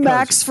 Thank you,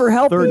 Max, for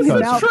helping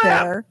him out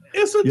there.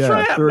 It's a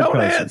trap. Don't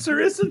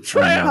answer. It's a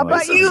trap. How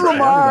about you,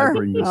 Lamar?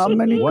 How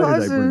many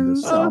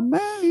cousins? How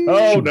many?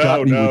 Oh,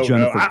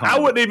 no. I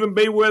wouldn't even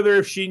be with her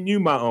if she knew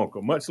my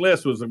uncle, much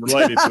less was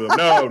related to him.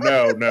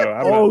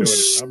 No.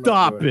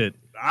 Stop it.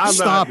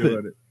 Stop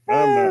it.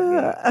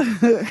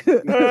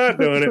 I'm not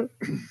doing it.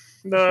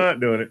 Not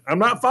doing it. I'm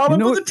not falling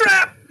for the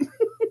trap.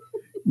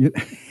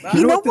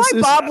 You know why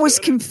Bob was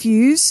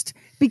confused?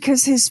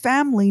 Because his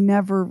family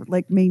never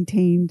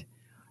maintained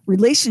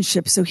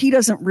relationships, so he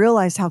doesn't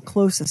realize how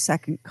close a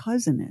 2nd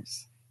cousin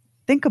is.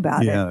 Think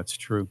about it. Yeah, that's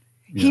true.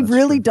 He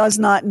really does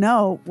not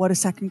know what a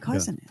 2nd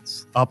cousin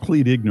is. I'll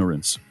plead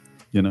ignorance.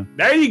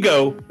 There you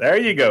go.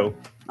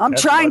 I'm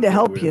trying to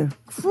help you.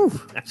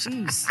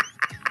 Jeez,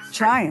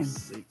 trying.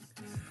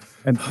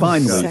 And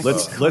finally,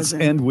 let's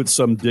end with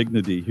some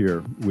dignity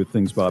here with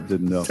things Bob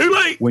didn't know. Too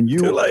late.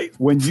 Too late.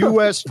 When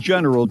U.S.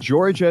 General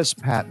George S.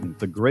 Patton,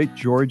 the great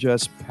George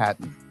S.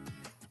 Patton,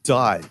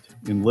 died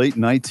in late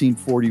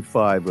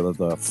 1945 with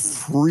a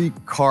freak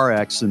car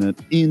accident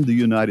in the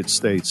United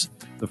States,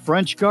 the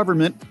French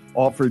government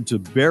offered to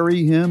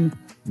bury him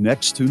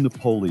next to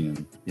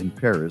Napoleon in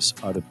Paris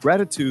out of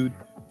gratitude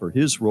for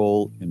his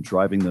role in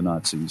driving the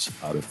Nazis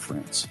out of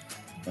France.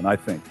 And I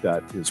think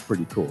that is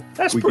pretty cool.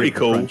 That's pretty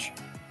cool.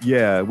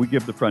 Yeah, we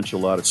give the French a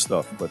lot of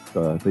stuff, but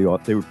they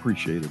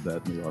appreciated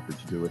that and they offered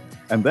to do it.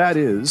 And that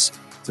is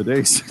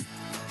today's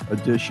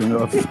edition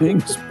of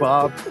Things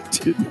Bob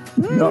Didn't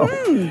Know.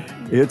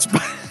 It's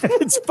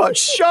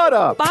Shut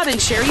up. Bob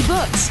and Sherry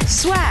books,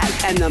 swag,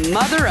 and the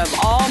mother of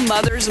all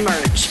mothers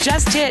merch.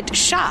 Just hit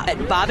shop at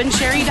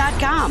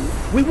bobandcherry.com.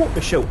 We want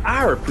to show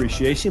our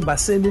appreciation by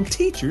sending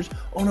teachers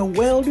on a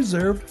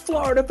well-deserved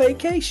Florida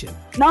vacation.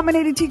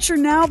 Nominate a teacher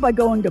now by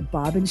going to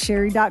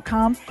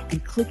bobandcherry.com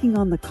and clicking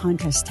on the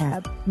contest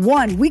tab.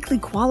 One weekly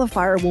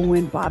qualifier will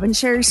win Bob and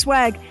Sherry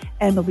swag,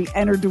 and they'll be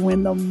entered to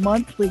win the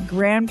monthly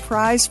grand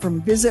prize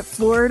from Visit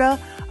Florida,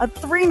 a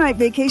 3-night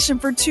vacation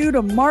for 2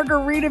 to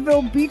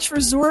Margaritaville Beach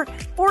Resort,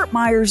 Fort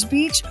Myers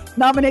Beach.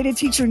 Nominate a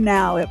teacher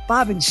now at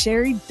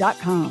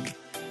bobandcherry.com.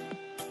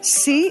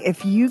 See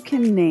if you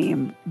can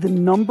name the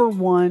number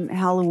one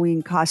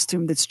Halloween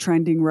costume that's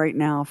trending right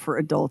now for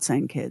adults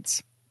and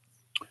kids.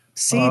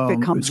 See if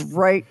it comes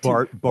right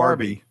to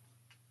Barbie.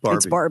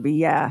 It's Barbie,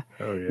 yeah.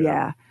 Oh,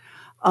 yeah.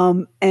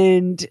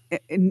 And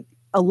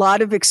a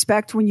lot of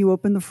expect when you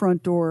open the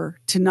front door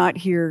to not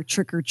hear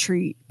trick or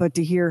treat, but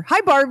to hear, hi,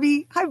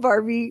 Barbie, hi,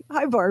 Barbie,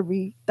 hi,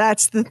 Barbie.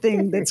 That's the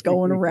thing that's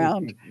going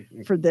around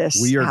for this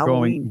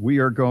Halloween. We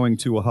are going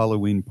to a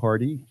Halloween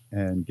party,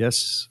 and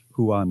guess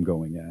who I'm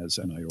going as,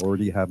 and I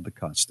already have the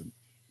costume.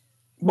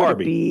 Barbie.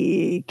 Would it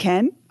be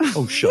Ken?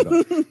 Oh, shut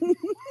up.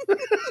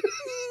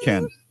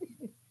 Ken.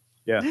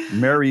 Yeah,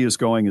 Mary is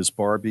going as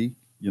Barbie,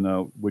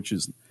 which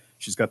is,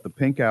 she's got the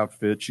pink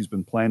outfit. She's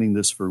been planning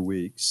this for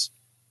weeks.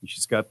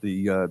 She's got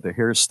the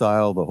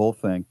hairstyle, the whole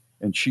thing.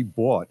 And she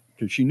bought,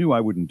 because she knew I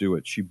wouldn't do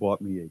it, she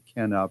bought me a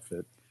Ken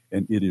outfit,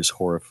 and it is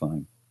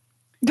horrifying.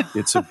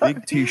 It's a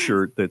big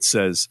T-shirt that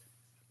says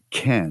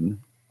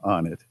Ken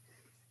on it.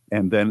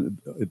 And then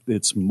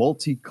it's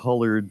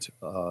multicolored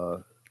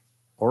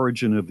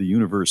Origin of the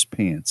Universe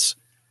pants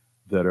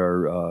that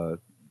are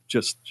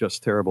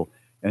just terrible.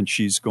 And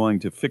she's going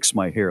to fix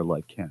my hair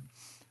like Ken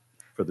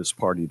for this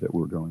party that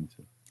we're going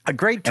to. A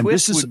great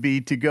twist would be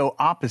to go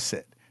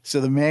opposite. So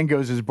the man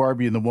goes as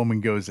Barbie and the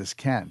woman goes as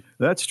Ken.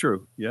 That's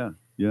true. Yeah,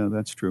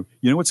 that's true.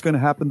 You know what's going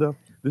to happen, though?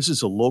 This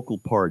is a local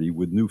party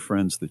with new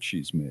friends that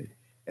she's made.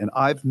 And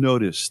I've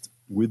noticed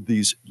with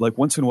these, like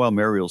once in a while,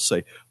 Mary will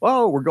say,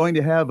 oh, we're going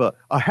to have a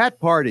hat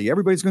party.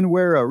 Everybody's going to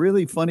wear a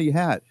really funny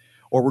hat.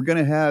 Or we're going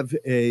to have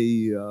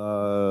a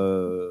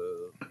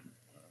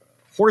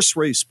horse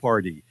race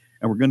party.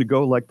 And we're going to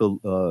go like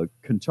the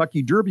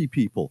Kentucky Derby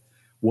people.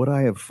 What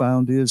I have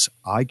found is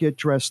I get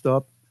dressed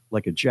up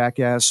like a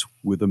jackass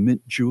with a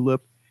mint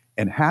julep.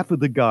 And half of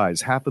the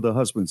guys, half of the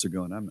husbands are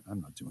going, I'm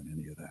not doing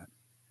any of that.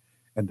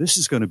 And this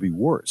is going to be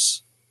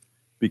worse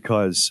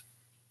because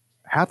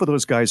half of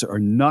those guys are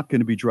not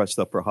going to be dressed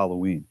up for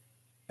Halloween.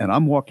 And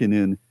I'm walking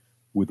in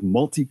with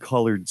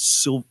multicolored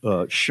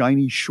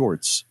shiny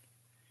shorts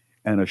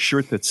and a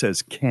shirt that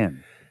says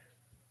Ken.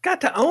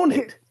 Got to own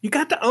it. You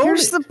got to own it.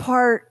 Here's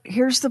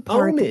the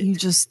part that you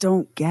just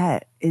don't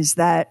get is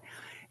that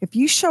if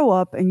you show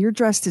up and you're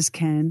dressed as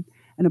Ken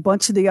and a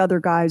bunch of the other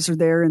guys are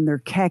there in their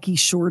khaki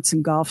shorts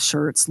and golf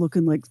shirts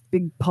looking like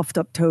big puffed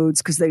up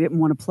toads because they didn't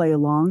want to play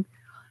along,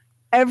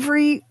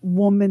 every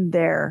woman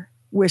there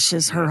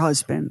wishes her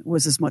husband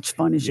was as much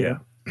fun as you.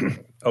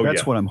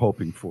 That's what I'm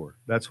hoping for.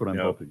 That's what I'm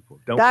hoping for.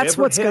 That's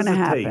what's going to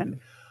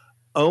happen.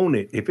 Own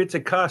it. If it's a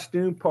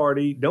costume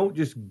party, don't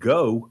just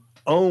go.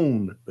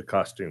 Own the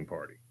costume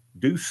party.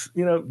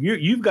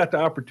 You've got the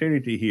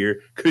opportunity here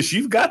because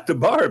you've got the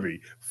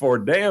Barbie for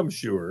damn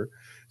sure.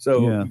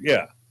 So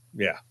yeah.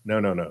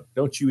 No.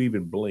 Don't you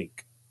even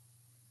blink.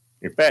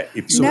 In fact,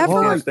 if you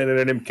were standing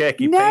in them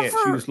khaki pants,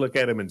 you just look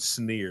at them and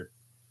sneer.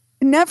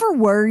 Never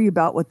worry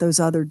about what those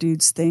other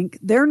dudes think.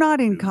 They're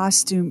not in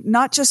costume,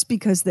 not just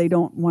because they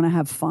don't want to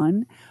have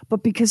fun,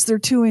 but because they're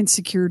too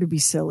insecure to be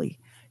silly.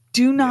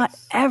 Do not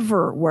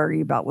ever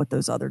worry about what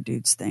those other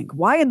dudes think.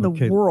 Why in the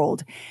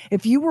world,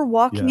 if you were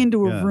walking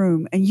into a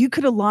room and you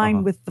could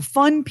align with the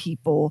fun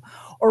people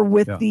or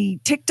with the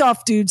ticked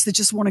off dudes that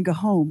just want to go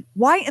home,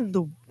 why in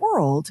the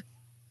world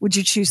would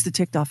you choose the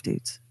ticked off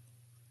dudes?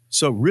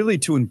 So really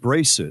to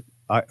embrace it,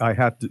 I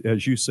have to,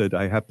 as you said,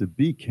 I have to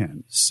be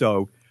Ken.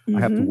 So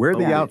I have to wear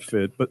the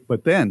outfit,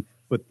 but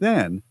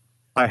then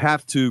I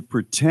have to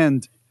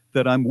pretend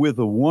that I'm with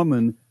a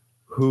woman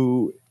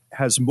who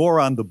has more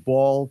on the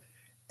ball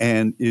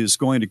and is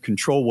going to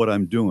control what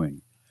I'm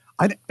doing.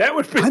 That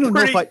would be I don't know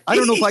if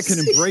I can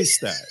embrace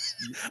that.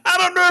 I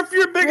don't know if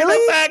you're a big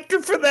enough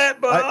actor for that,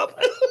 Bob.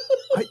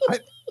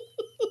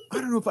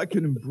 I don't know if I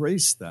can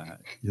embrace that,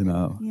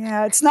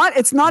 Yeah, it's not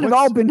at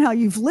all been how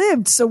you've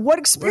lived. So what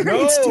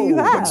experience do you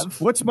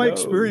have? What's my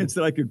experience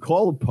that I could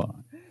call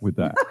upon with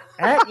that?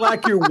 Act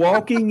like you're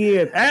walking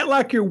in. Act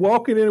like you're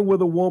walking in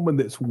with a woman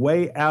that's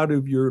way out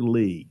of your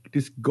league.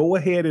 Just go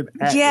ahead and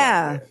act like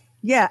that.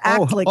 Yeah,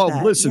 act like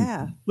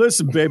that.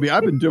 Listen, baby,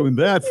 I've been doing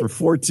that for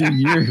 14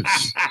 years.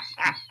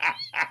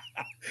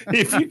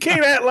 If you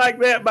can't act like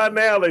that by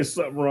now, there's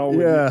something wrong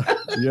with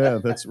you. Yeah,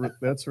 that's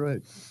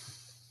right.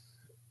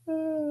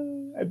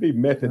 That'd be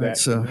method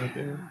acting right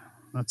there.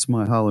 That's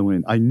my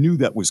Halloween. I knew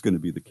that was going to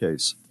be the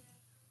case.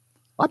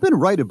 I've been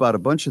right about a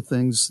bunch of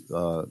things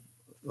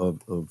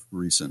of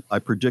recent. I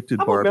predicted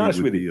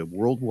Barbie would be a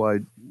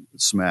worldwide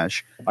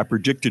smash. I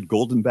predicted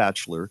Golden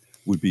Bachelor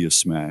would be a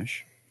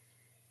smash.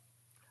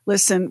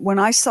 Listen, when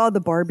I saw the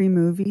Barbie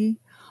movie,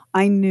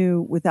 I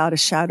knew without a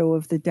shadow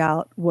of the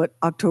doubt what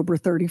October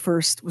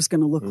 31st was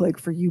going to look like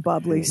for you,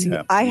 Bob Lacey.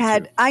 Yeah,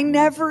 The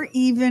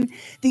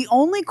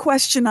only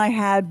question I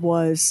had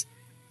was,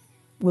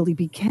 will he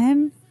be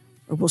Ken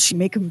or will she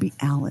make him be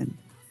Alan?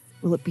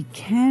 Will it be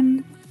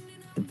Ken,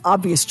 the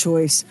obvious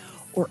choice,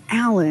 or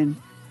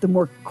Alan, the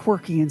more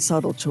quirky and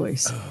subtle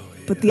choice?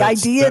 But the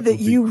idea that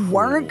you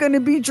weren't going to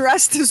be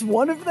dressed as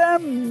one of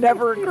them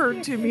never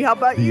occurred to me. How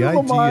about you,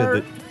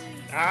 Lamar?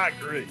 I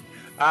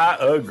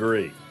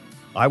agree.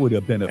 I would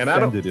have been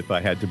offended if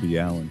I had to be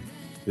Alan.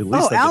 At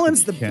least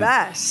Alan's the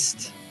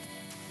best.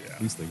 Yeah.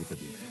 At least they get to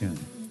be Ken.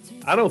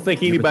 I don't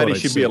think anybody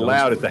should be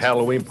allowed at the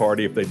Halloween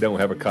party if they don't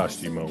have a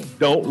costume on.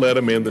 Don't let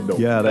them in the door.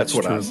 Yeah, that's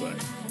what true. I say.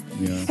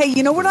 Yeah. Hey,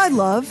 you know what I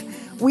love?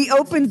 We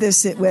opened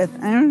this with,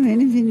 I don't know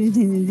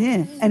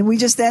anything, and we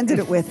just ended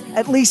it with,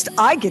 at least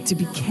I get to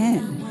be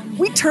Ken.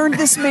 We turned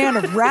this man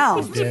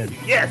around.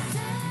 Yes.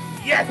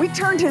 We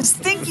turned his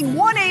thinking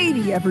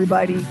 180,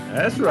 everybody.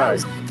 That's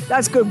right.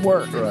 That's good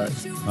work.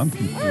 That's right. I'm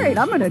confused. All right,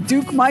 I'm going to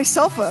duke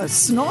myself a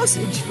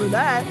sausage for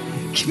that.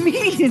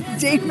 Comedian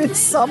Damon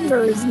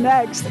Sumner is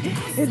next.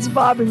 It's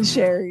Bob and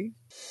Sherry.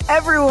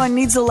 Everyone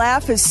Needs a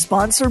Laugh is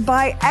sponsored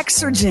by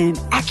Exergen.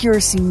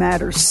 Accuracy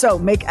matters, so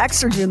make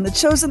Exergen the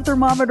chosen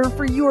thermometer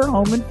for your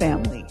home and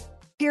family.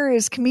 Here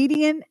is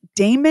comedian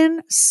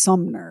Damon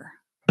Sumner.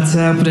 What's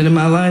happening in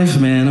my life,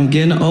 man? I'm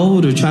getting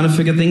older, trying to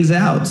figure things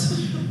out.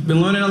 Been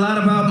learning a lot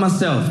about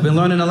myself.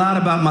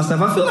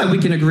 I feel like we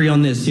can agree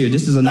on this here.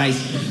 This is a nice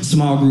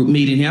small group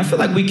meeting here. I feel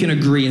like we can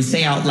agree and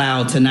say out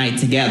loud tonight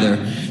together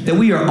that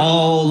we are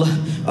all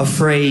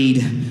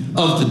afraid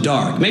of the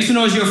dark. Make some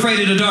noise, you're afraid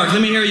of the dark.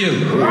 Let me hear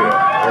you.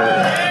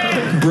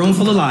 Room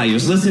full of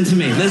liars. Listen to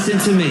me.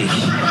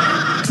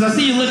 So I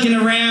see you looking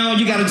around.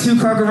 You got a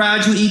 2-car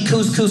garage. You eat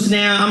couscous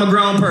now. I'm a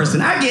grown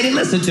person. I get it.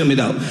 Listen to me,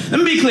 though. Let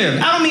me be clear.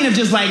 I don't mean if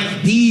just like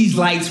these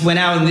lights went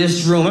out in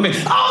this room. I mean,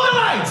 all the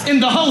lights in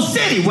the whole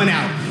city went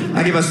out.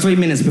 I give us 3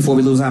 minutes before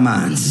we lose our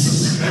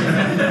minds.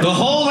 The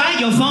whole light,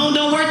 your phone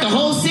don't work, the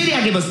whole city,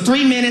 I give us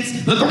 3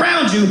 minutes. Look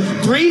around you.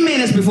 3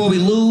 minutes before we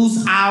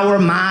lose our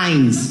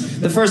minds.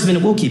 The first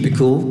minute, we'll keep it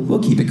cool. I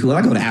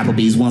go to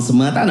Applebee's once a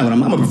month. I know what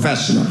I'm a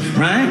professional,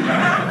 right?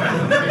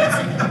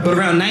 But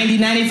around 90,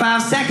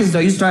 95 seconds, though,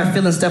 you start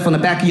feeling stuff on the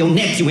back of your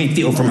neck you ain't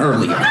feel from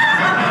earlier.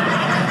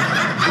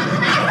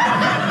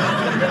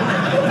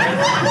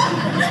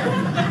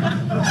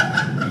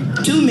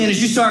 2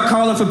 minutes, you start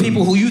calling for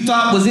people who you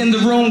thought was in the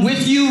room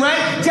with you,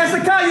 right?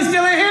 Jessica, you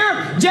still in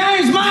here?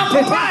 James, Mom,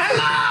 Papa,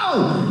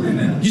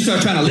 hello! You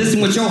start trying to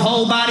listen with your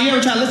whole body. You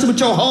ever try to listen with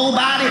your whole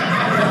body?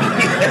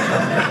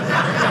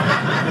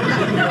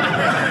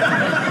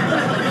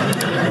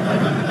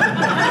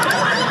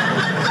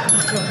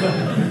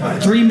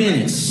 3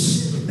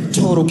 minutes,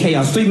 total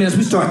chaos. 3 minutes,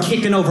 we start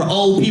kicking over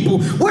old people.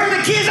 Where are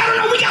the kids? I don't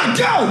know, we gotta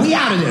go. We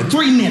out of there,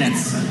 3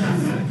 minutes.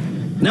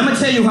 Now I'm gonna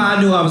tell you how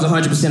I knew I was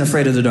 100%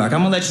 afraid of the dark.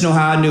 I'm gonna let you know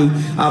how I knew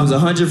I was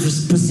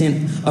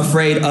 100%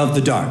 afraid of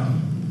the dark.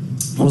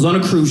 I was on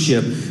a cruise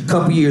ship a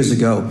couple years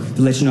ago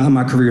to let you know how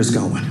my career's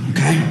going,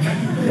 okay?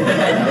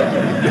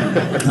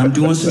 I'm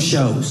doing some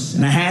shows,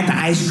 and I had the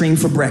ice cream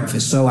for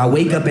breakfast, so I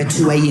wake up at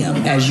 2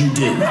 a.m., as you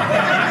do.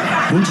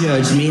 Don't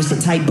judge me, it's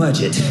a tight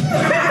budget.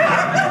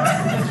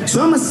 So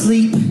I'm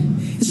asleep.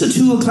 It's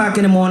 2 o'clock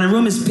in the morning, the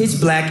room is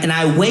pitch black, and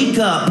I wake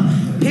up,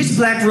 pitch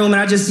black room,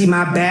 and I just see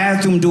my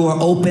bathroom door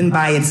open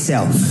by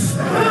itself.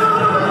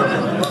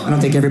 I don't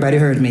think everybody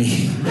heard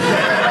me.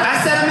 I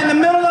said I'm in the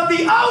middle of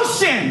the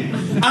ocean.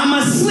 I'm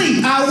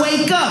asleep. I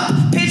wake up.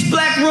 Pitch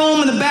black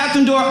room and the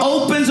bathroom door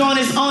opens on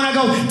its own. I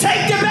go,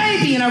 take the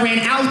baby, and I ran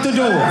out the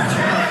door.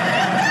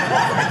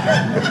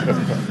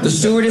 The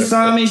stewardess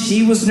saw me.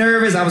 She was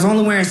nervous. I was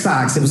only wearing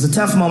socks. It was a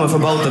tough moment for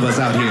both of us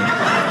out here.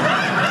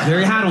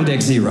 Very hot on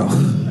deck 0.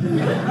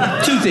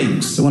 2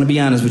 things. I want to be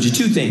honest with you.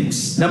 2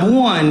 things. Number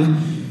 1,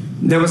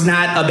 there was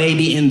not a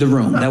baby in the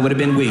room. That would have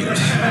been weird.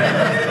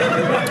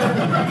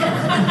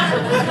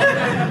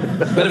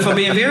 But if I'm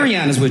being very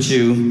honest with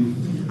you,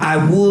 I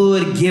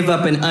would give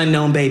up an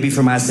unknown baby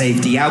for my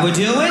safety. I would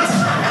do it.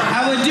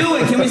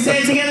 Can we say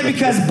it together?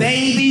 Because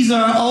babies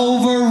are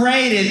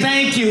overrated.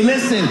 Thank you.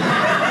 Listen,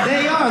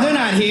 they are. They're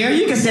not here.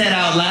 You can say it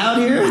out loud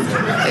here.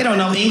 They don't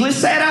know English.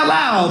 Say it out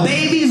loud.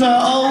 Babies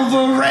are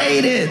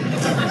overrated.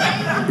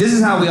 This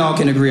is how we all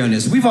can agree on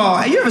this.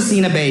 Have you ever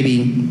seen a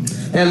baby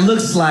that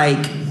looks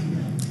like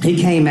it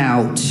came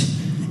out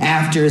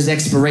after his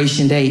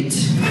expiration date?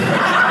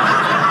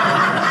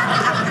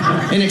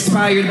 An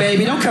expired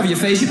baby. Don't cover your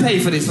face. You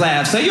paid for this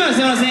laugh. So you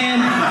understand what I'm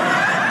saying?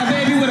 A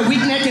baby with a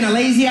weak neck and a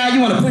lazy eye.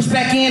 You want to push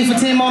back in for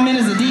 10 more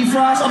minutes to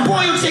defrost? A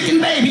boiled chicken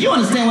baby. You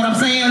understand what I'm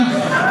saying?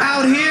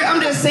 Out here, I'm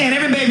just saying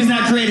every baby's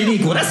not created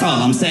equal. That's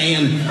all I'm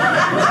saying.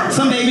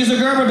 Some babies are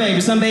Gerber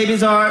babies. Some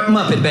babies are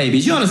Muppet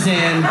babies. You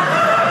understand?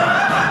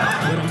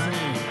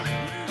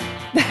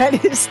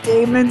 That is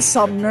Damon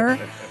Sumner.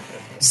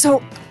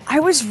 So I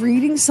was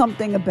reading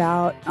something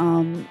about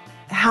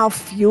how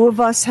few of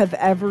us have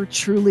ever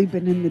truly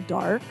been in the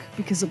dark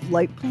because of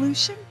light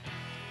pollution.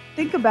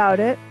 Think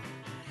about it.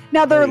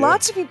 Now, there are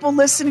lots of people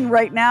listening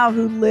right now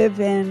who live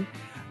in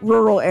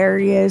rural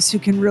areas who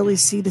can really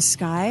see the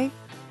sky,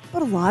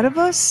 but a lot of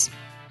us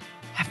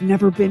have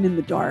never been in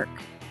the dark.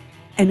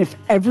 And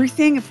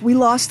if we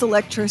lost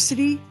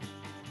electricity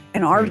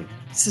and our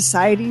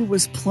society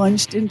was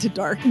plunged into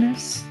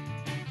darkness,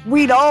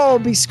 we'd all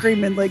be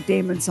screaming like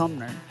Damon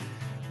Sumner.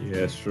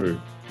 Yeah, that's true.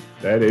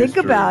 That is Think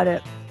true. about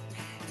it.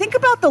 Think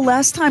about the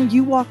last time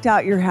you walked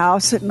out your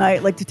house at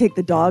night, like to take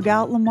the dog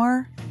out,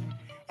 Lamar.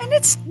 And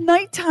it's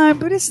nighttime,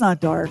 but it's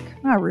not dark.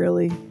 Not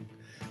really.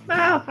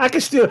 No, I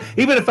could still,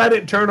 even if I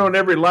didn't turn on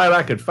every light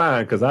I could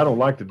find, because I don't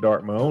like the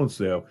dark my own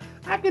self,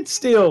 I could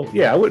still,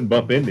 I wouldn't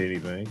bump into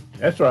anything.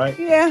 That's right.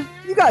 Yeah,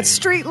 you got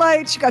street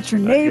lights, you got your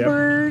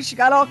neighbors, you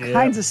got all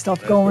kinds of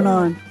stuff going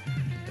on.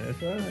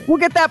 That's right. We'll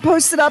get that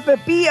posted up at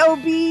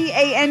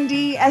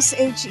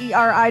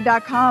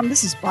BOBANDSHERI.com.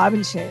 This is Bob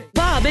and Sherry.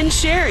 Bob and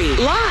Sherry,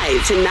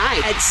 live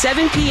tonight at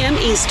 7 p.m.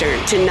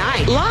 Eastern.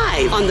 Tonight,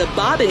 live on the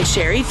Bob and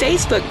Sherry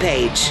Facebook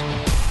page.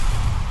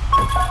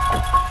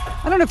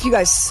 I don't know if you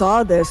guys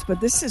saw this,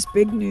 but this is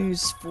big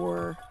news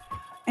for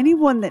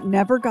anyone that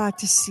never got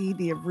to see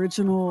the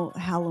original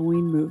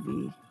Halloween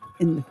movie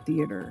in the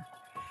theater.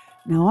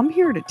 Now, I'm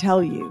here to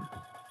tell you,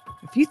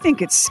 if you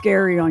think it's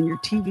scary on your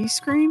TV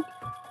screen,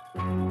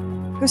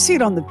 go see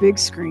it on the big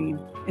screen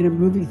in a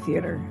movie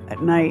theater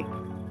at night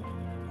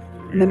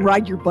and then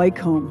ride your bike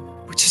home,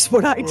 which is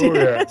what I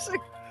did.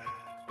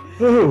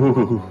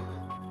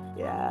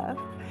 Yeah.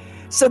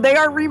 So they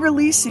are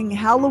re-releasing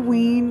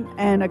Halloween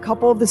and a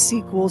couple of the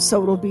sequels.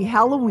 So it'll be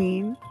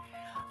Halloween,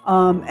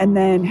 and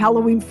then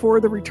Halloween 4,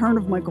 The Return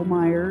of Michael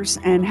Myers,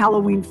 and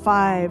Halloween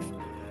 5,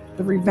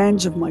 The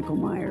Revenge of Michael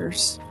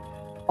Myers.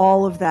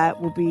 All of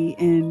that will be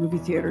in movie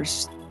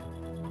theaters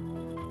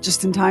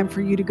just in time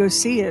for you to go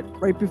see it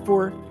right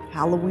before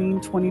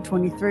Halloween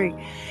 2023.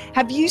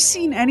 Have you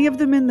seen any of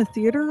them in the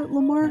theater,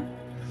 Lamar?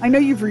 I know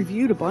you've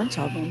reviewed a bunch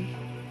of them.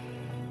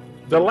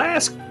 The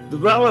last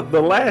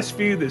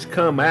few that's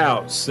come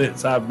out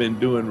since I've been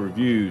doing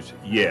reviews,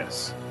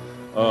 yes.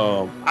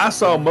 I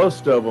saw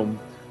most of them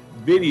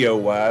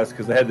video-wise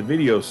because I had the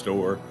video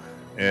store,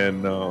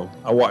 and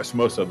I watched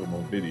most of them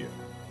on video.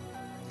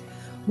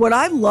 What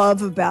I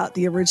love about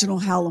the original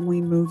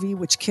Halloween movie,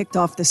 which kicked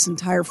off this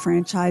entire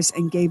franchise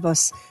and gave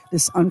us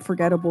this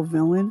unforgettable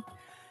villain,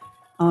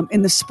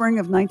 in the spring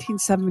of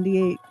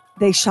 1978,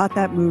 they shot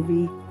that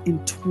movie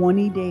in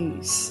 20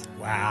 days.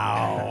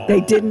 Wow.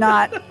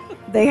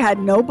 They had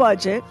no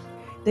budget.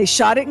 They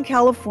shot it in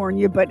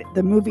California, but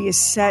the movie is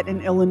set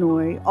in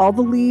Illinois. All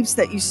the leaves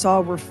that you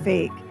saw were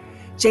fake.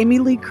 Jamie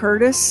Lee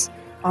Curtis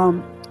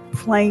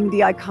playing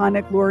the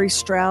iconic Laurie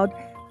Strode,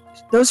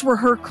 those were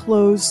her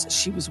clothes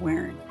she was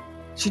wearing.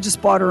 She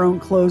just bought her own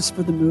clothes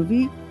for the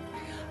movie.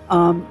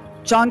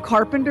 John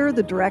Carpenter,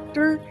 the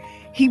director,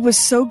 he was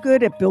so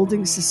good at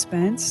building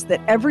suspense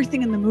that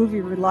everything in the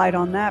movie relied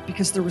on that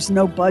because there was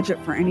no budget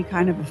for any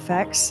kind of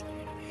effects.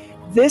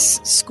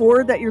 This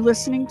score that you're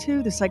listening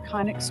to, this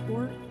iconic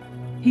score,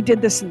 he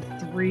did this in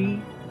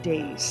 3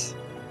 days.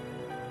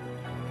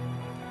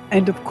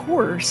 And of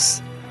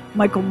course,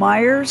 Michael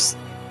Myers,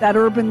 that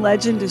urban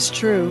legend is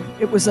true.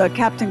 It was a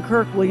Captain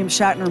Kirk, William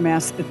Shatner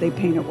mask that they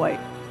painted white.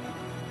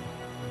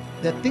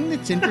 The thing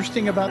that's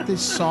interesting about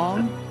this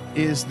song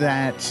is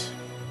that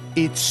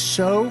it's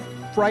so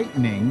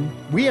frightening.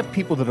 We have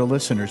people that are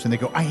listeners and they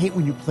go, I hate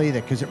when you play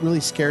that because it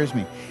really scares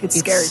me. It's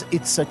scary.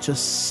 It's such a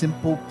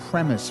simple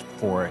premise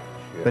for it,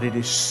 but it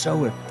is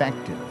so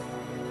effective.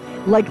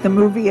 Like the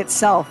movie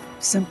itself,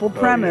 simple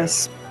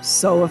premise,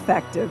 so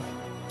effective.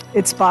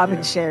 It's Bob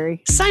and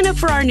Sherry. Sign up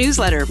for our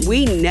newsletter.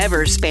 We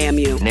never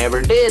spam you.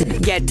 Never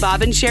did. Get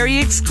Bob and Sherry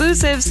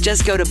exclusives.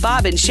 Just go to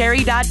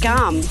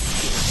bobandsherry.com.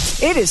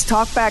 It is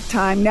talkback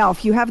time. Now,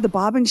 if you have the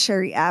Bob and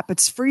Sherry app,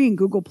 it's free in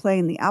Google Play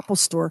and the Apple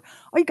Store.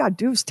 All you got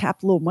to do is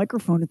tap the little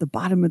microphone at the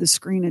bottom of the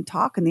screen and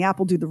talk, and the app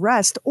will do the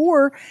rest.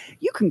 Or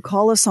you can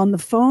call us on the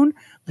phone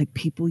like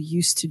people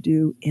used to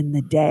do in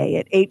the day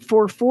at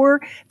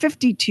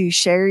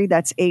 844-52-SHERRY.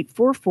 That's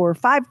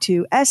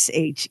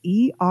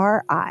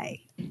 844-52-SHERI.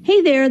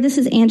 Hey there, this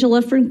is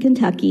Angela from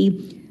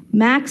Kentucky.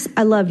 Max,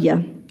 I love you,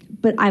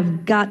 but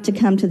I've got to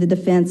come to the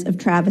defense of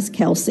Travis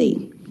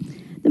Kelce.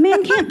 The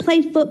man can't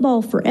play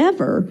football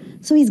forever,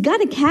 so he's got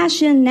to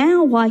cash in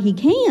now while he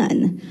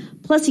can.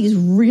 Plus, he's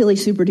really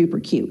super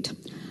duper cute.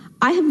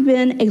 I have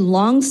been a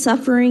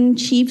long-suffering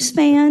Chiefs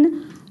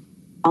fan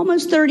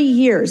almost 30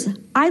 years.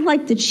 I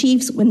liked the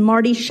Chiefs when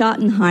Marty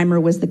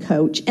Schottenheimer was the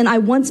coach, and I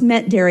once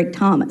met Derek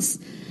Thomas.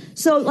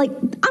 So,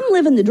 I'm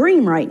living the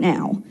dream right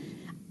now.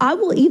 I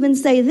will even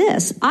say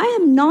this. I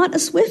am not a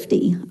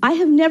Swiftie. I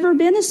have never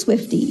been a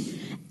Swiftie.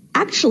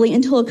 Actually,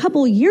 until a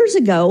couple of years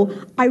ago,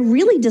 I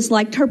really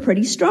disliked her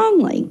pretty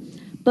strongly.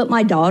 But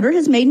my daughter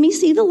has made me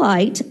see the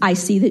light. I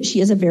see that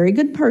she is a very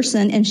good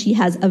person and she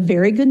has a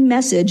very good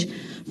message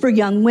for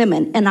young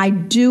women. And I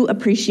do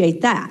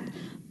appreciate that.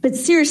 But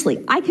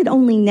seriously, I could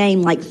only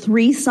name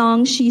 3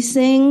 songs she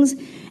sings.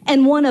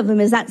 And one of them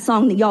is that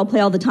song that y'all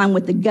play all the time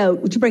with the goat,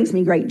 which brings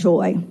me great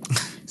joy.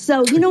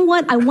 So you know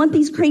what? I want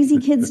these crazy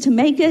kids to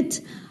make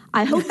it.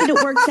 I hope that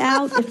it works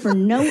out. If for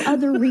no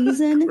other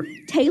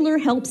reason, Taylor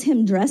helps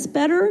him dress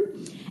better.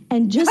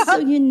 And just so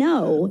you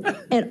know,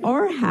 at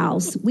our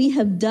house, we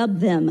have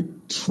dubbed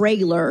them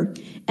trailer,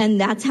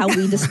 and that's how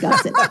we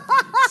discuss it.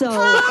 So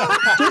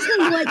just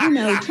wanted to let you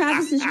know,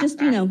 Travis is just,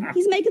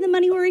 he's making the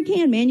money where he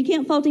can, man. You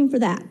can't fault him for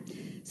that.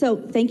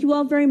 So thank you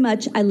all very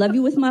much. I love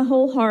you with my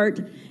whole heart.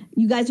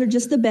 You guys are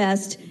just the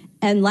best.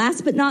 And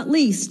last but not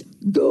least,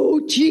 go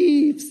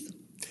Chiefs.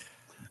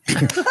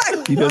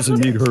 He doesn't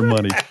need her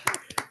money.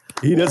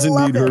 He doesn't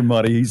need her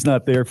money. He's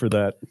not there for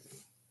that.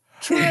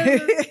 Can I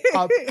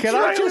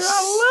just?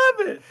 I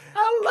love it.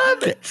 I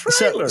love it.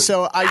 Trailer.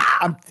 So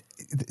I'm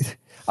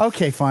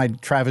okay. Fine,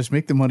 Travis,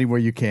 make the money where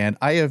you can.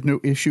 I have no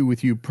issue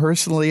with you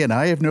personally, and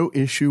I have no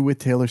issue with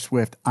Taylor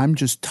Swift. I'm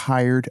just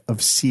tired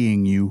of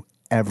seeing you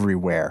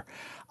everywhere.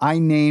 I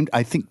named,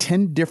 I think,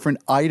 10 different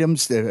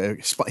items,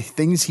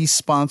 things he's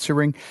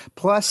sponsoring.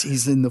 Plus,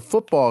 he's in the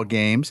football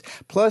games.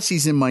 Plus,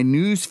 he's in my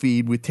news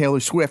feed with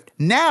Taylor Swift.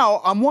 Now,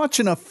 I'm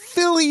watching a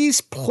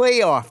Phillies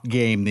playoff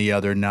game the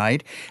other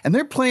night, and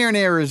they're playing in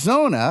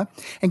Arizona.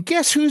 And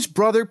guess whose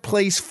brother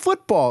plays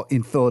football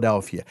in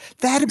Philadelphia?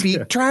 That'd be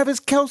Travis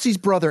Kelce's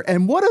brother.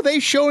 And what are they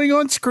showing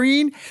on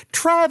screen?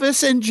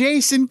 Travis and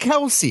Jason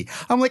Kelce.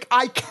 I'm like,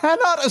 I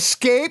cannot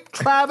escape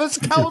Travis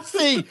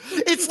Kelce.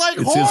 It's like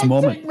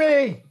haunting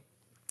me.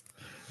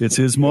 It's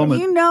his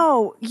moment. You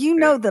know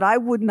that I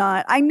would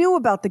not. I knew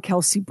about the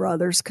Kelce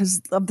brothers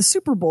because of the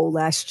Super Bowl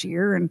last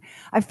year, and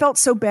I felt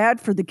so bad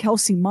for the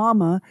Kelce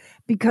mama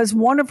because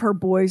one of her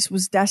boys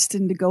was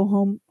destined to go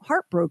home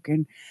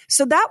heartbroken.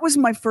 So that was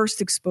my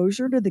first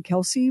exposure to the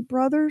Kelce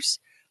brothers.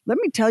 Let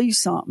me tell you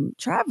something.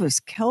 Travis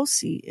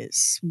Kelce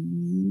is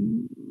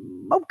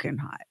smoking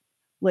hot.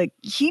 Like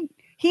he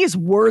is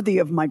worthy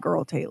of my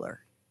girl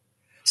Taylor.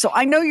 So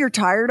I know you're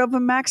tired of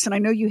him, Max, and I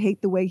know you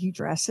hate the way he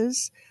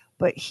dresses.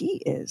 But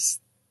he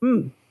is.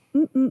 I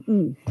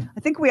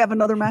think we have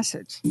another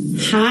message.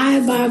 Hi,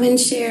 Bob and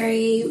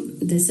Sherry.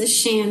 This is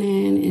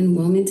Shannon in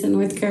Wilmington,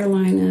 North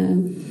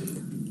Carolina.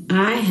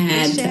 I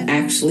had to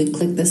actually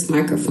click this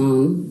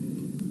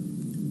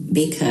microphone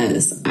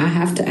because I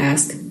have to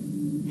ask,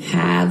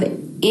 have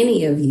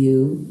any of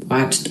you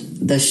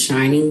watched the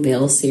Shining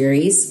Veil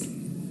series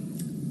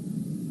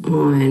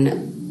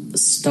on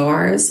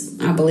Stars?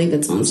 I believe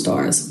it's on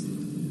Stars.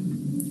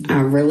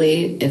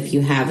 If you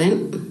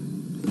haven't,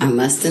 I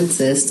must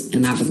insist,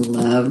 and I would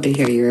love to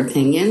hear your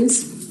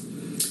opinions.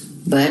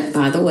 But,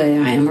 by the way,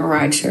 I am a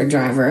rideshare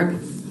driver.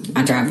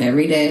 I drive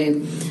every day.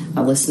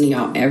 I listen to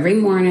y'all every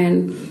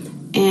morning.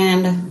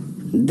 And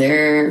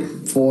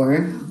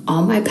therefore,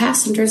 all my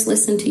passengers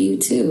listen to you,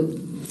 too.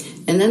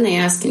 And then they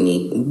ask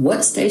me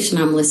what station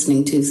I'm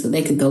listening to so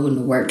they could go into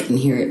work and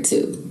hear it,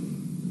 too.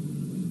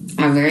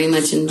 I very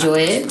much enjoy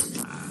it.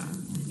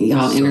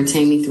 Y'all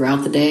entertain me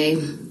throughout the day.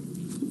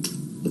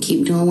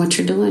 Keep doing what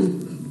you're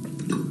doing.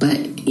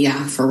 But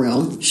yeah, for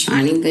real,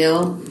 Shining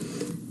Veil,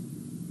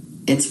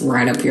 it's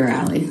right up your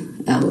alley.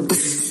 Have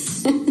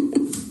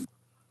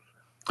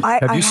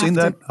you seen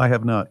that? I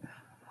have not.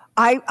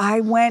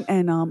 I went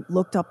and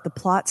looked up the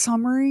plot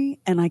summary,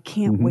 and I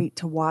can't wait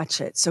to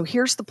watch it. So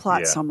here's the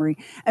plot summary.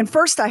 And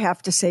first, I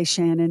have to say,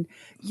 Shannon,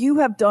 you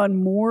have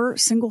done more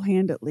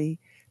single-handedly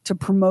to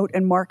promote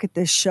and market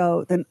this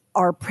show than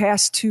our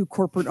past two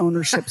corporate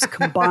ownerships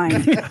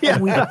combined.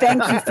 And we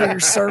thank you for your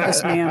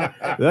service, ma'am.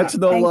 That's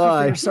no thank lie.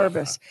 You for your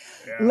service.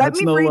 Let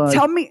me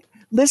read.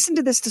 Listen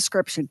to this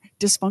description.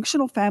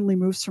 Dysfunctional family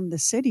moves from the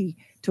city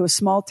to a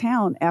small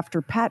town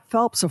after Pat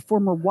Phelps, a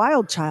former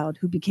wild child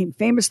who became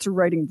famous through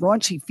writing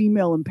raunchy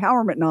female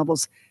empowerment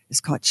novels,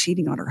 is caught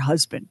cheating on her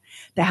husband.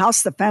 The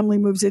house the family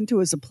moves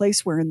into is a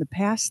place where in the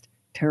past,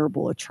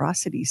 terrible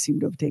atrocities seem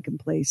to have taken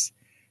place.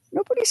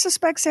 Nobody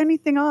suspects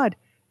anything odd,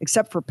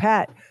 except for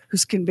Pat,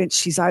 who's convinced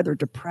she's either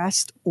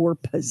depressed or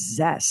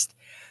possessed.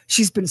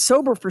 She's been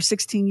sober for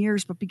 16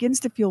 years, but begins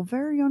to feel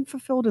very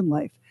unfulfilled in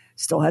life.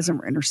 Still hasn't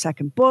written her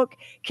second book,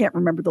 can't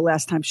remember the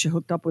last time she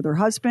hooked up with her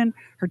husband.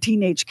 Her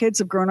teenage kids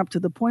have grown up to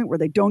the point where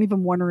they don't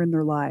even want her in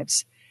their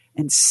lives.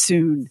 And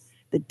soon,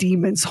 the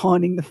demons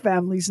haunting the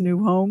family's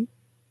new home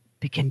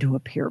begin to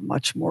appear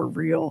much more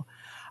real.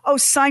 Oh,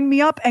 sign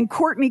me up. And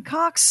Courtney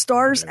Cox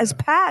stars as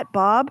Pat,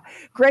 Bob.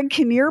 Greg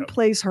Kinnear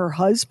plays her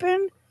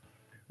husband.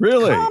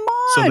 Really? Come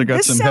on. So they got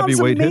this some sounds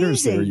heavyweight amazing.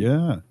 hitters there.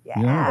 Yeah.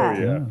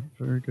 Yeah.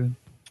 Very good.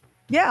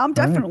 Yeah, I'm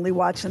definitely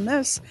watching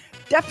this.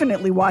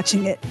 Definitely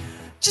watching it.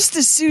 Just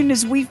as soon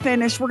as we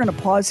finish, we're going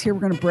to pause here.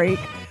 We're going to break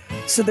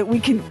so that we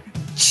can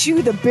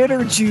chew the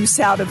bitter juice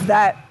out of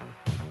that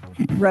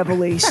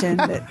revelation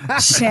that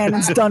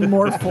Shannon's done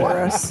more for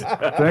us.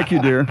 Thank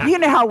you, dear. You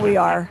know how we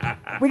are.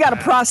 We got to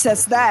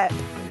process that.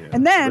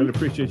 And then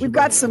really we've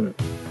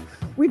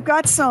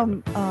got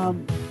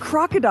some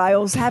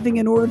crocodiles having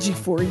an orgy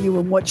for you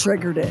and what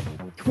triggered it.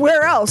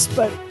 Where else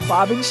but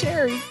Bob and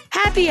Sherry?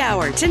 Happy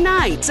Hour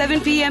tonight,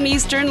 7 p.m.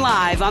 Eastern,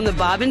 live on the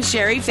Bob and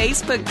Sherry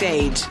Facebook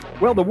page.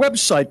 Well, the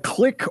website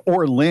Click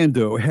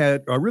Orlando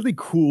had a really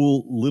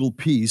cool little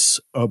piece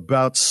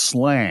about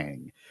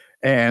slang.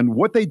 And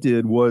what they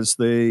did was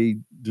they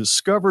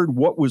discovered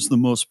what was the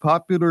most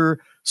popular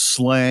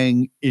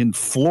slang in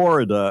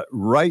Florida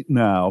right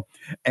now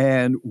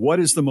and what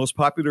is the most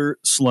popular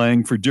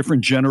slang for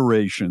different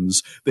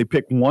generations. They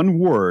pick one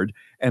word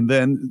and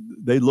then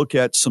they look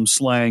at some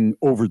slang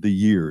over the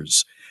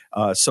years.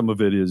 Some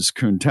of it is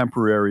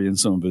contemporary and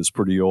some of it is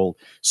pretty old.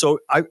 So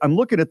I'm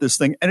looking at this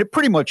thing and it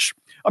pretty much,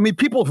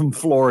 people from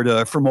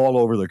Florida, from all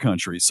over the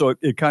country. So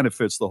it kind of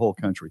fits the whole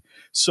country.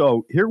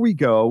 So here we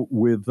go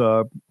with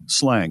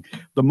slang.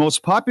 The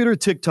most popular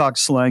TikTok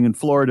slang in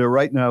Florida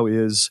right now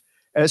is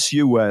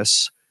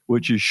SUS,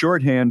 which is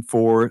shorthand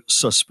for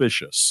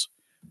suspicious.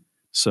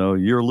 So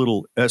you're a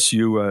little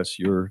SUS,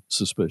 you're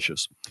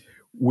suspicious.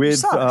 With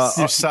sus.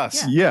 You're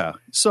sus. Yeah,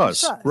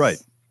 sus. Right.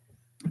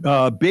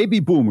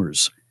 Baby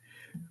boomers.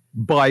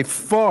 By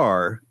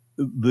far,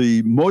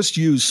 the most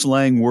used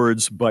slang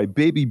words by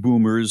baby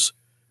boomers,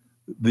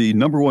 the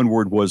number one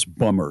word was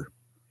bummer.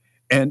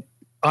 And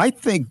I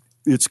think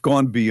it's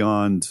gone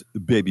beyond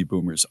baby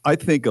boomers. I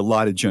think a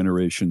lot of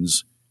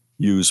generations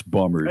use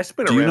bummer. That's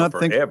been Do you around not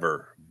think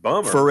forever.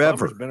 Bummer.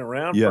 Forever. Bummer's been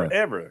around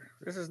forever.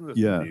 This isn't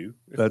new.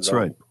 That's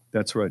right.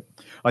 That's right.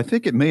 I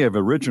think it may have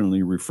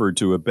originally referred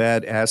to a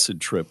bad acid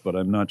trip, but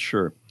I'm not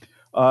sure.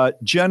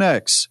 Gen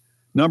X,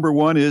 number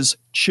one is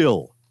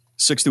chill.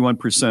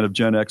 61% of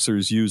Gen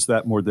Xers use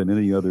that more than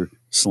any other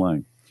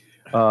slang.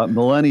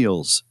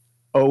 Millennials,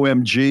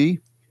 OMG,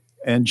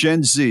 and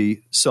Gen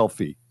Z,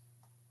 selfie.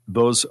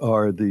 Those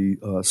are the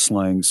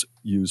slangs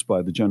used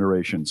by the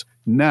generations.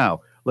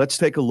 Now, let's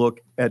take a look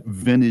at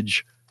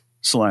vintage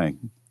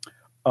slang.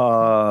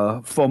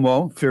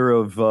 FOMO, fear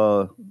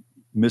of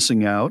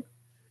missing out,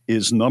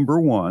 is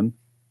number one.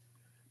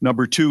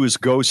 Number two is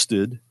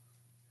ghosted.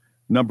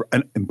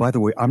 And by the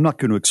way, I'm not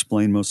going to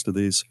explain most of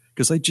these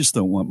because I just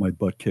don't want my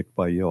butt kicked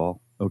by y'all,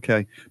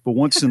 okay? But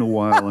once in a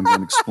while, I'm going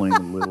to explain a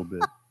little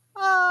bit.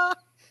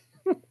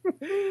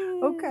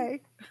 Okay.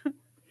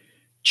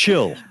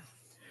 Chill.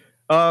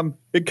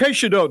 In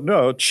case you don't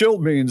know, chill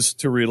means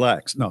to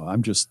relax. No,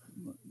 I'm just...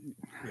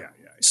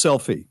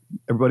 Selfie.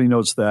 Everybody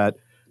knows that.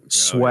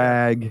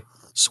 Swag. Yeah.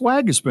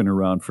 Swag has been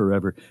around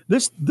forever.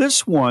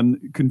 This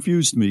one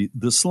confused me.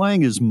 The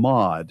slang is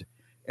mod,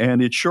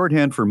 and it's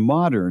shorthand for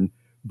modern,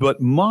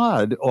 but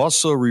mod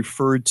also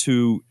referred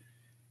to,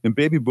 in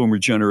baby boomer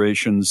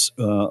generations,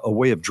 a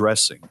way of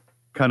dressing,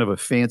 kind of a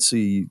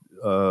fancy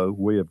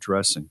way of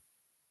dressing.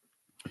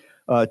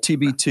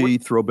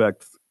 TBT, throwback.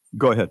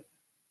 Go ahead.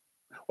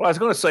 Well, I was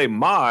going to say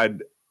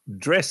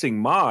dressing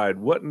mod.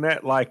 Wasn't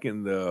that like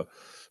in the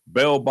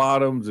bell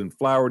bottoms and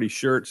flowery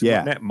shirts? Yeah.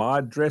 Wasn't that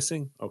mod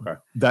dressing? Okay.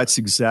 That's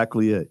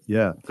exactly it.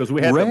 Yeah. Because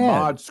we had the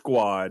mod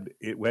squad.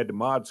 We had the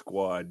mod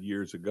squad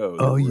years ago.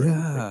 Oh,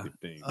 yeah.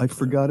 I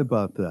forgot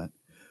about that.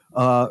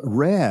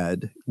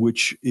 Rad,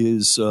 which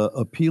is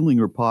appealing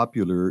or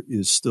popular,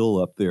 is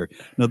still up there.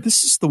 Now,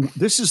 this is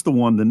the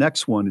one. The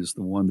next one is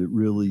the one that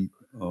really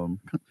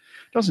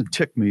doesn't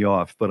tick me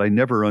off, but I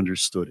never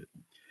understood it,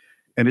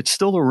 and it's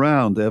still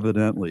around,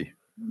 evidently.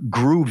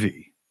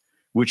 Groovy,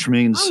 which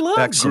means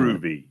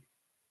excellent. Groovy.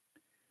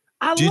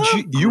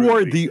 You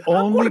are the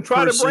only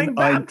person.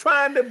 I'm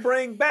trying to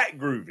bring back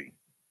groovy.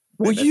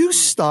 Will you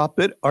stop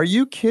it? Are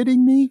you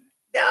kidding me?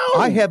 No,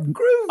 groovy.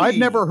 I've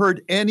never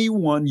heard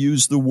anyone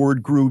use the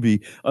word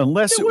groovy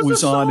unless it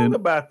was a on song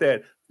about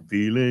that.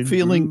 Feeling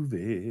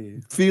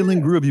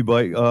groovy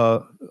by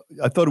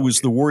I thought it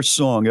was the worst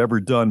song ever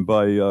done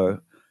by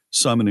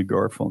Simon and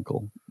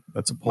Garfunkel.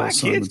 That's a Paul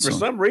Simon kids, song. for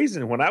some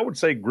reason, when I would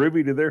say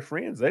groovy to their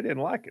friends, they didn't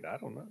like it. I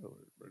don't know.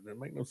 It didn't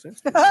make no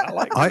sense to me. I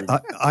like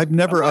groovy. I've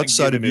never,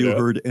 outside of you,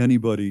 heard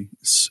anybody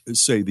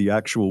say the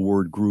actual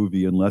word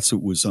groovy unless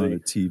it was on a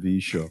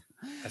TV show.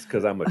 That's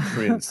because I'm a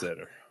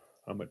trendsetter.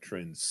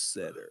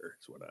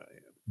 That's what I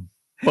am.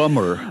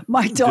 Bummer.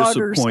 My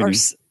daughters are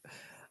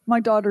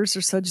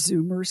such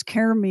Zoomers.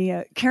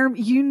 Karamia,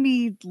 you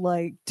need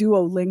like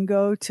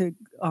Duolingo to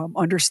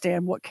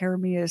understand what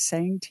Karamia is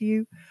saying to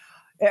you.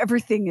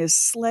 Everything is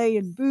sleigh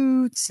and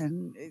boots,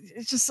 and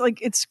it's just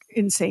like, it's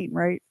insane,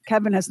 right?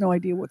 Kevin has no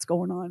idea what's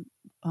going on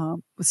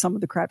with some of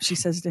the crap she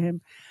says to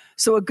him.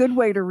 So a good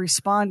way to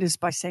respond is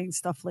by saying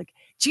stuff like,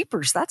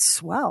 "Jeepers, that's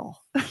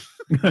swell."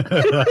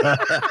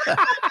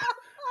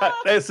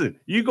 Listen,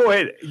 you go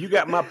ahead. You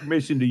got my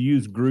permission to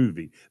use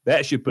groovy.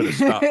 That should put a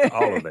stop to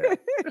all of that.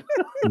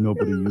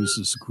 Nobody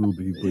uses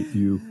groovy but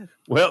you.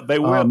 Well, they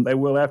will. They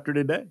will after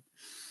today.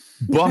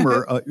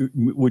 Bummer,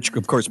 which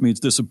of course means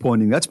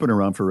disappointing. That's been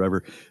around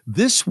forever.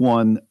 This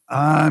one,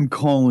 I'm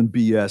calling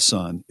BS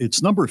on.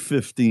 It's number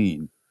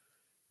 15.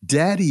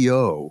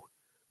 Daddy-o,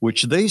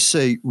 which they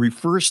say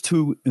refers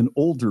to an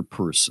older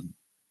person.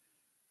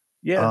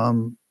 Yeah.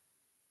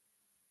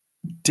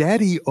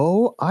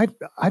 Daddy-o?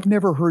 I've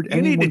never heard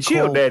anyone You need to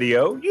chill, call...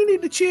 Daddy-o. You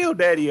need to chill,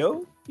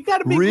 Daddy-o. You got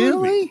to be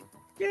really? Groovy.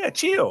 Yeah,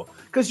 chill.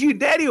 Because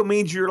Daddy-o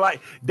means you're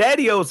like,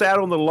 Daddy-o's out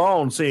on the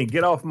lawn saying,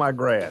 "Get off my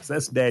grass."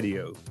 That's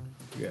Daddy-o.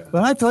 Yeah.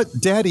 But I thought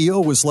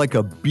Daddy-O was like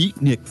a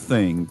beatnik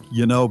thing,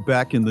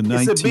 back in the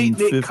 1950s. It's a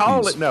beatnik.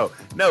 Call it.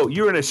 No,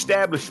 you're an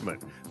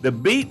establishment. The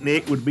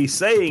beatnik would be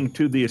saying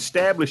to the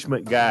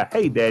establishment guy,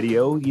 hey,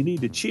 Daddy-O, you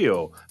need to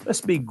chill.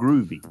 Let's be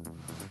groovy.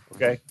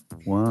 Okay?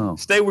 Wow.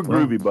 Stay with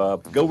groovy,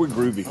 Bob. Go with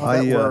groovy.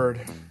 That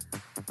word.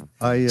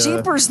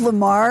 Jeepers,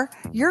 Lamar,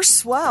 you're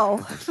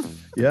swell.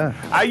 Yeah.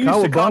 I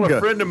used to call a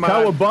friend of mine.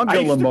 Cowabunga, I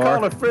used Lamar. to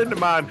call a friend of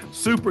mine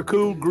super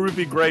cool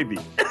groovy gravy.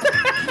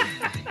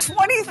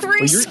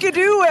 23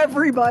 skidoo,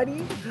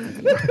 everybody.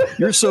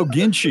 You're so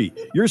ginchy.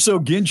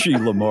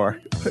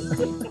 Lamar.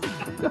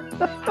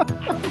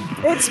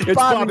 It's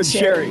Bob and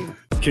Sherry.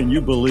 Can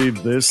you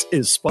believe this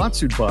is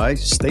sponsored by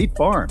State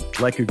Farm?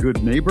 Like a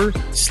good neighbor,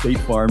 State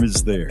Farm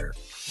is there.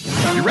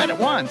 You read it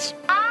once.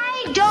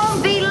 I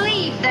don't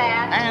believe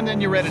that. And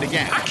then you read it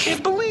again. I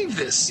can't believe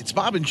this. It's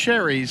Bob and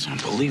Sherry's. I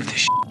don't believe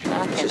this.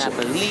 I cannot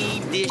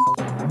believe this.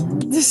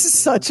 This is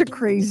such a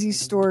crazy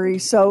story.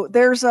 So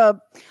there's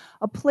a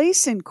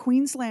place in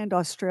Queensland,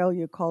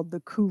 Australia called the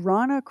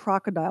Kurana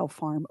Crocodile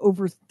Farm.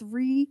 Over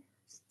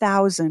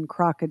 3,000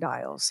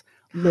 crocodiles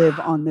live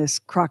on this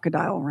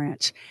crocodile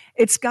ranch.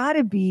 It's got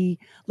to be,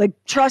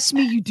 trust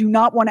me, you do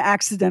not want to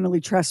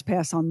accidentally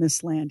trespass on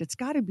this land. It's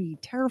got to be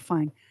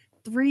terrifying.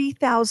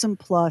 3,000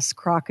 plus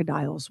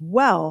crocodiles.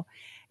 Well,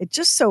 it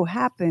just so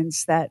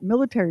happens that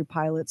military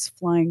pilots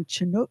flying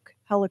Chinook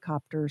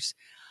helicopters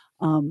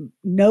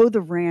know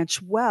the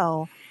ranch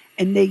well,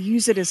 and they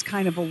use it as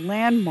kind of a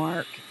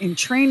landmark in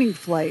training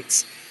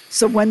flights.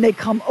 So when they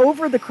come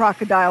over the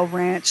crocodile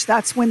ranch,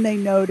 that's when they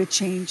know to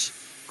change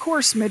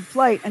course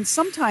mid-flight. And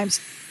sometimes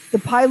the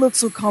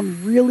pilots will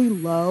come really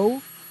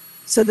low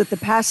so that the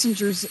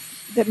passengers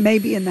that may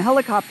be in the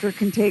helicopter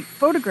can take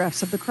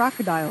photographs of the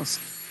crocodiles.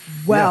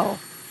 Well,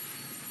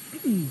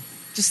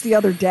 just the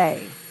other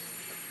day,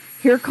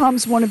 here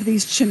comes one of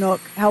these Chinook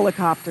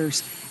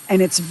helicopters,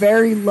 and it's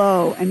very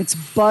low, and it's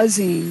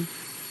buzzing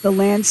the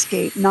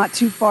landscape not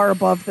too far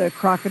above the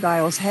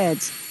crocodiles'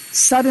 heads.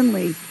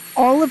 Suddenly,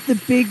 all of the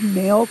big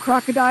male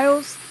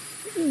crocodiles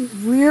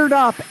reared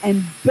up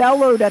and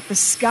bellowed at the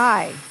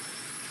sky.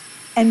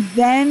 And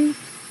then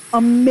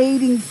a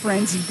mating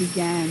frenzy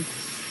began.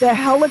 The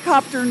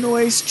helicopter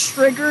noise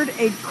triggered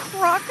a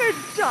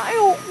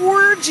crocodile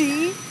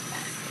orgy.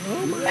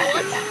 Oh my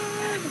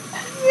God.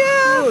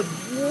 Yeah. Good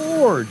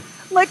Lord.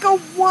 Like a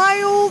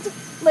wild,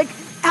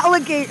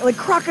 alligator,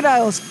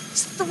 crocodiles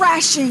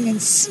thrashing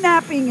and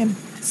snapping and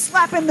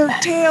slapping their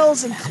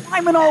tails and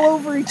climbing all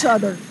over each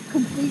other.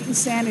 Complete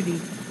insanity.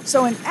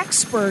 So an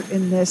expert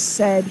in this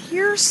said,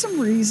 here's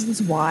some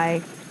reasons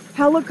why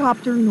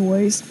helicopter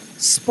noise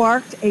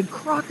sparked a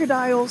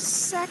crocodile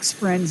sex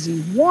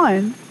frenzy.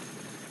 One,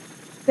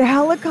 the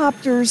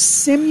helicopters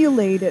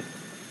simulated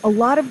a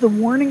lot of the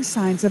warning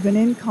signs of an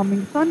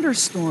incoming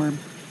thunderstorm,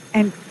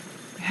 and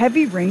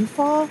heavy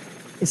rainfall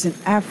is an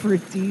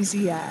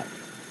aphrodisiac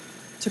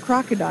to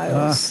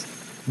crocodiles.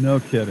 No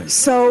kidding.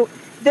 So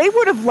they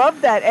would have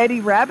loved that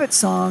Eddie Rabbitt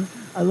song,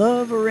 I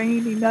Love a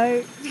Rainy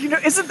Night.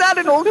 Isn't that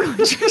an old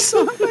country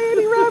song by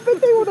Eddie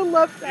Rabbitt? They would have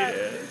loved that.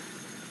 Yeah.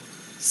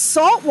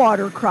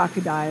 Saltwater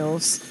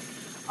crocodiles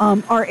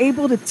are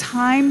able to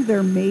time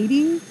their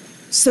mating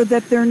so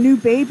that their new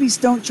babies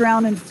don't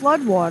drown in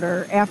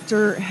floodwater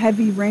after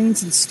heavy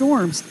rains and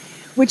storms,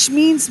 which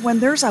means when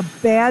there's a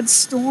bad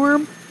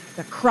storm,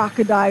 the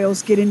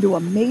crocodiles get into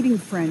a mating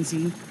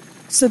frenzy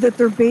so that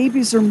their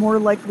babies are more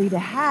likely to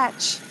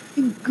hatch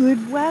in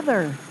good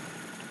weather.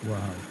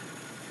 Wow.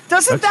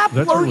 Doesn't that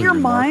blow really your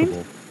remarkable.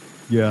 mind?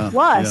 Yeah.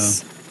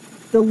 Plus,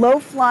 the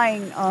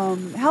low-flying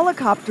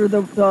helicopter,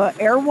 the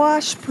air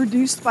wash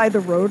produced by the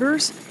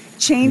rotors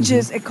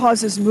changes, it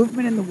causes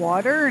movement in the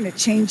water, and it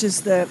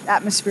changes the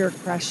atmospheric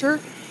pressure.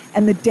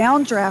 And the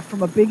downdraft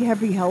from a big,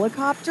 heavy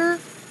helicopter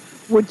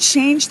would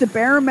change the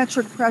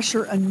barometric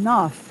pressure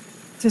enough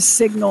to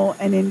signal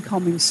an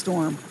incoming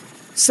storm.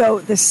 So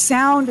the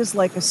sound is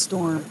like a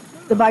storm.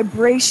 The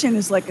vibration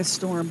is like a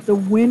storm. The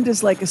wind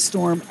is like a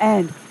storm.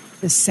 And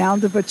the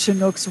sound of a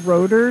Chinook's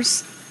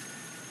rotors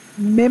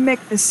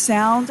mimic the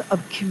sound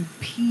of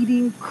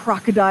competing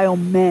crocodile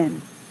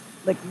men,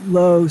 like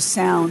low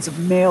sounds of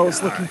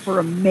males looking for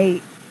a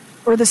mate,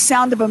 or the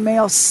sound of a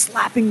male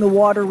slapping the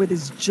water with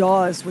his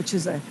jaws, which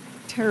is a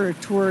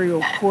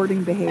territorial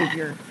courting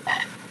behavior.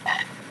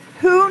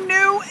 Who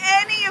knew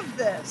any of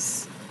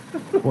this?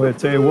 Boy, I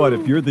tell you what,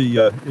 if you're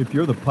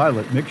the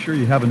pilot, make sure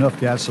you have enough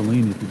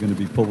gasoline if you're going to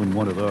be pulling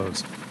one of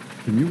those.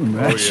 Can you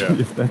imagine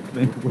if that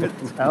thing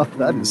went out?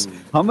 That is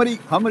how many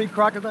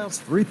crocodiles?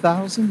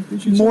 3,000?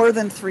 Did you say? More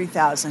than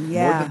 3,000.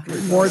 Yeah,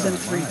 more than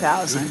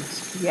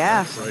 3,000.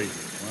 Yeah. That's right.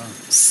 Wow.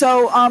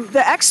 So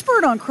the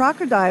expert on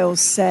crocodiles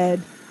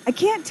said, I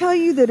can't tell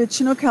you that a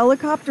Chinook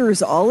helicopter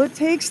is all it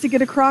takes to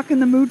get a croc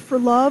in the mood for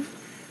love.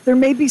 There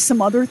may be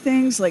some other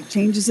things like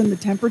changes in the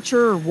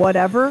temperature or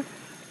whatever.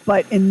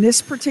 But in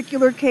this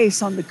particular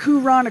case, on the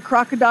Kurana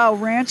Crocodile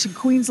Ranch in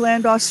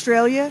Queensland,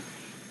 Australia,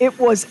 it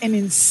was an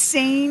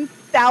insane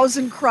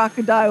 1,000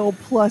 crocodile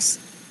plus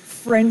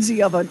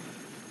frenzy of a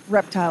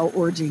reptile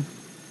orgy.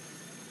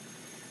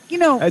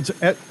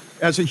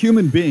 as a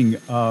human being,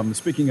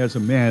 speaking as a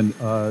man,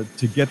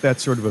 to get that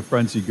sort of a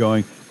frenzy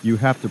going, you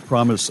have to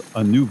promise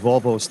a new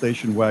Volvo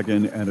station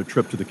wagon and a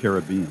trip to the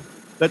Caribbean.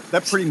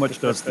 That pretty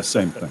much does the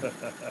same thing.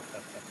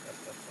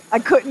 I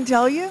couldn't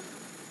tell you,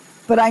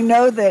 but I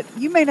know that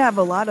you may have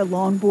a lot of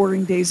long,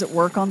 boring days at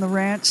work on the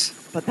ranch,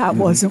 but that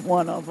wasn't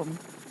one of them.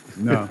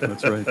 No,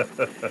 that's right.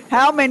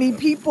 How many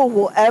people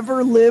will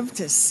ever live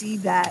to see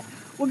that?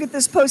 We'll get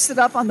this posted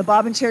up on the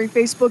Bob and Sherry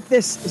Facebook.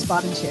 This is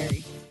Bob and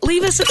Sherry.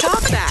 Leave us a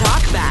talk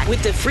back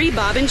with the free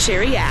Bob and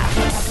Sherry app.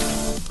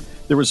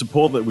 There was a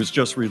poll that was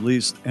just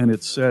released, and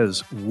it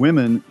says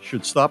women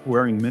should stop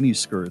wearing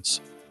miniskirts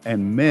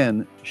and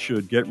men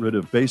should get rid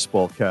of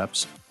baseball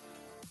caps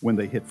when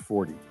they hit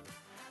 40.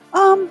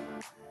 I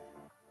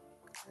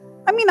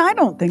mean, I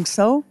don't think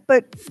so,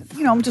 but,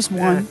 I'm just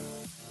one.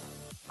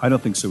 I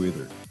don't think so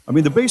either. I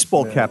mean, the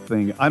baseball cap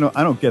thing, I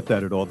don't get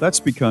that at all. That's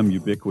become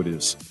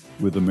ubiquitous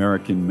with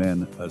American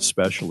men,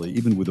 especially,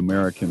 even with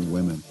American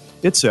women.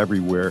 It's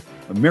everywhere.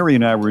 Mary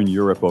and I were in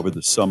Europe over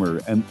the summer,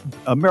 and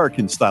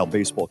American-style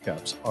baseball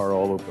caps are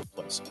all over the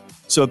place.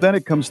 So then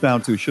it comes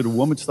down to, should a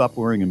woman stop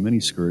wearing a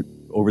miniskirt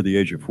over the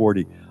age of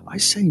 40? I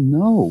say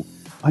no.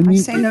 I mean,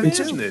 say no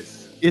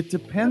it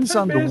depends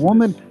on the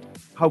woman,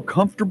 how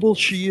comfortable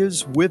she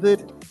is with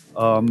it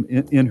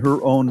in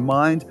her own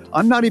mind.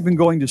 I'm not even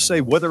going to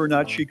say whether or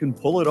not she can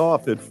pull it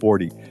off at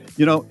 40.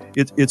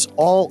 It's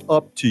all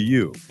up to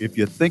you. If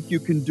you think you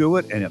can do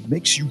it and it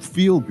makes you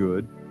feel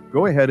good,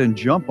 go ahead and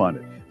jump on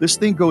it. This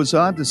thing goes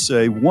on to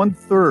say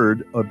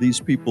 1/3 of these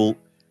people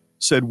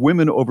said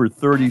women over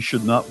 30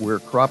 should not wear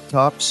crop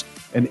tops,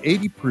 and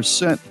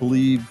 80%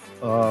 believe,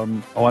 I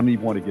don't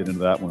even want to get into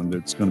that one.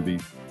 It's going to be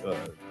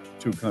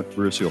too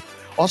controversial.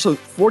 Also,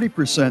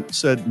 40%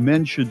 said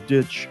men should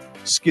ditch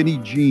skinny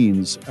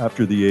jeans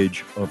after the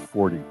age of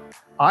 40.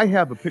 I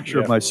have a picture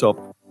of myself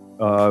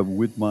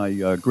with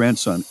my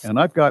grandson, and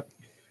I've got,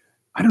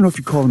 I don't know if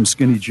you call them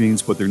skinny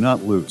jeans, but they're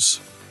not loose.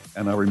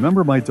 And I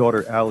remember my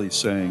daughter Allie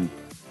saying,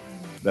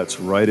 "That's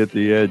right at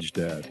the edge,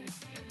 Dad."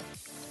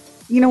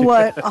 You know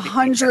what?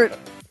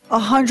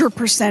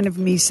 100% of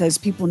me says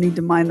people need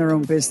to mind their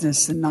own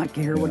business and not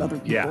care what other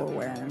people are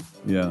wearing.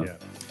 Yeah.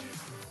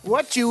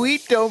 What you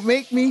eat don't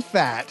make me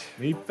fat.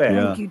 Me fat.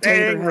 Thank you,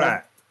 Tater.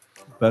 Right.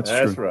 That's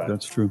true. right.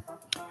 That's true.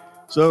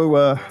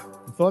 So,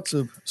 thoughts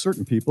of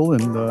certain people,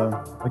 and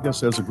I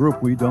guess as a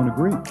group, we don't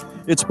agree.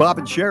 It's Bob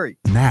and Sherry.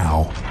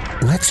 Now,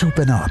 let's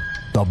open up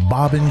the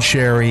Bob and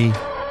Sherry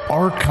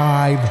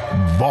Archive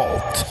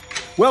Vault.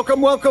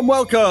 Welcome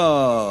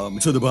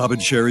to the Bob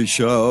and Sherry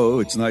Show.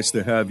 It's nice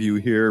to have you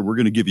here. We're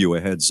going to give you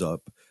a heads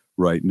up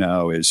right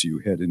now as you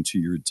head into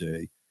your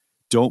day.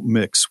 Don't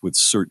mix with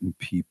certain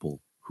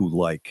people who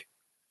like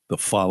the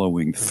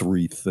following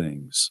 3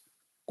 things: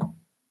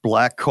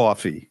 black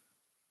coffee,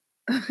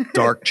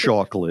 dark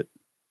chocolate,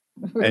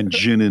 and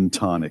gin and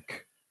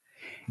tonic.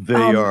 They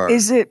are,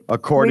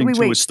 according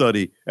to a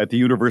study at the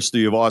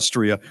University of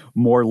Austria,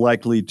 more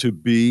likely to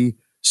be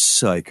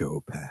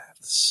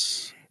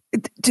psychopaths.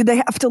 Do they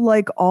have to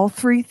like all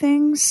 3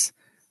 things?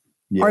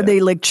 Yeah. Are they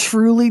like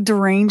truly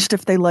deranged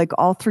if they like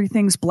all 3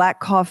 things, black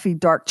coffee,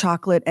 dark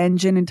chocolate, and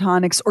gin and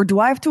tonics? Or do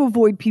I have to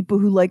avoid people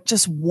who like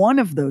just one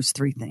of those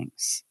 3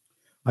 things?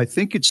 I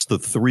think it's the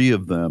 3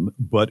 of them,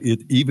 but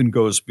it even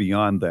goes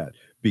beyond that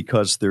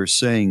because they're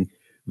saying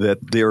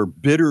that they're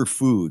bitter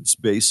foods,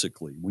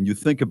 basically. When you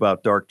think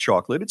about dark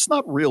chocolate, it's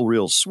not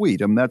real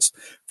sweet. I mean, that's,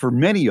 for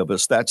many of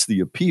us, that's the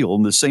appeal.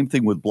 And the same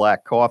thing with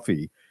black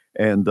coffee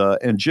and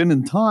gin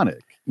and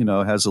tonic,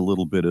 has a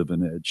little bit of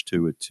an edge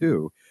to it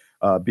too.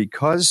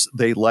 Because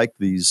they like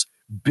these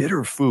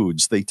bitter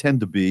foods, they tend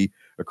to be,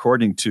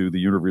 according to the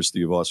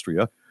University of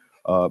Austria,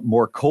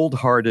 more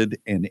cold-hearted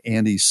and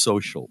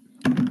antisocial.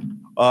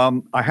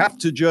 I have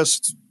to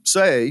just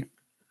say,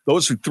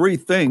 those are 3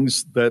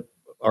 things that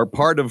are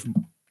part of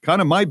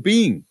kind of my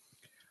being.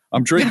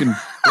 I'm drinking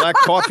black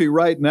coffee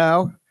right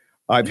now.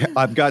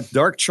 I've got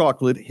dark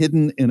chocolate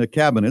hidden in a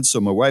cabinet so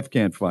my wife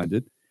can't find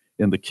it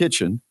in the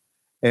kitchen,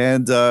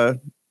 and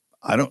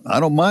I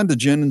don't mind the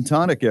gin and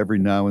tonic every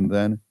now and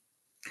then.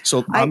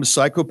 So I'm a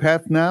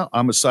psychopath now.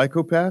 I'm a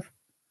psychopath.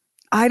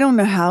 I don't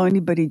know how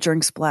anybody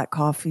drinks black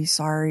coffee.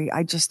 Sorry.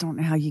 I just don't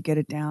know how you get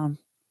it down.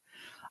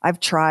 I've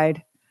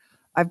tried.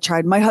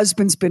 My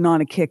husband's been on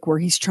a kick where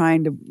he's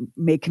trying to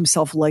make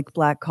himself like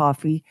black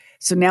coffee.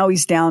 So now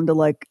he's down to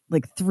like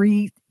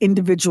 3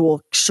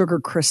 individual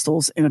sugar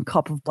crystals in a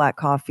cup of black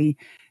coffee.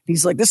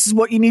 He's like, "This is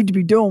what you need to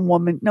be doing,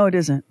 woman." No, it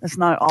isn't. That's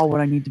not all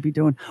what I need to be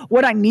doing.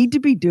 What I need to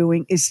be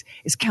doing is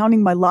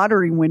counting my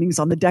lottery winnings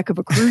on the deck of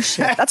a cruise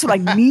ship. That's what I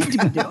need to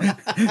be doing.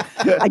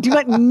 I do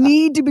not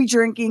need to be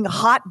drinking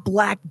hot,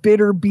 black,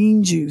 bitter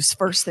bean juice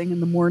first thing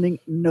in the morning.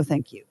 No,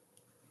 thank you.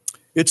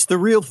 It's the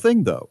real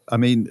thing, though. I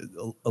mean,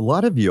 a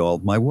lot of y'all,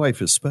 my wife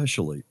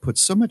especially, put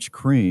so much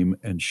cream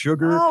and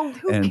sugar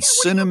and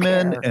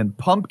cinnamon and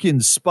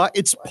pumpkin spice.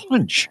 It's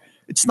punch.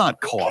 It's not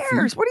coffee. Who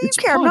cares? What do you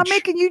care? I'm not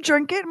making you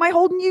drink it. Am I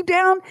holding you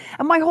down?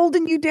 Am I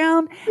holding you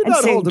down? You're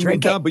not holding me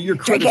down, but you're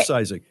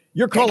criticizing.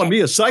 You're calling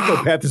me a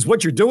psychopath is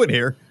what you're doing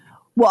here.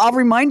 Well, I'll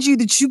remind you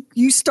that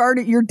you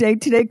started your day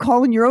today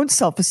calling your own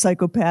self a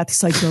psychopath,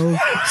 psycho.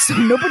 So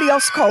nobody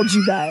else called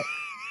you that.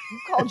 You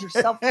called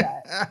yourself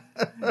that.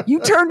 You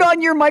turned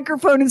on your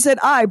microphone and said,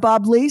 I,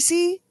 Bob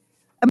Lacey,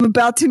 am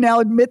about to now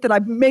admit that I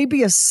may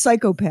be a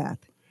psychopath.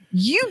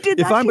 You did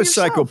that. If I'm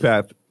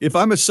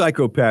a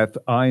psychopath,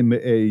 I'm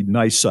a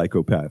nice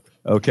psychopath.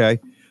 Okay.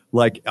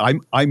 Like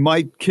I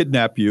might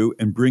kidnap you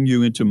and bring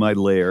you into my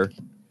lair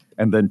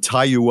and then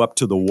tie you up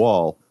to the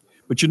wall.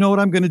 But you know what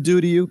I'm going to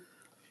do to you?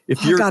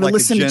 If you're gotta like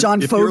listen to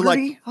John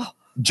Fogerty.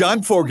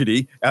 John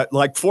Fogerty,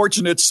 like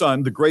Fortunate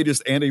Son, the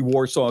greatest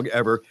anti-war song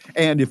ever.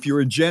 And if you're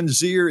a Gen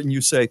Zer and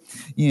you say,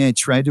 yeah, I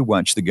tried to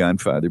watch The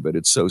Godfather, but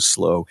it's so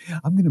slow,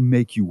 I'm going to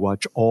make you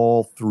watch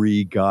all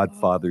 3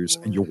 Godfathers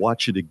and you'll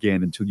watch it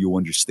again until you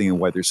understand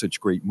why they're such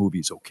great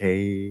movies,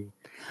 okay?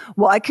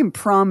 Well, I can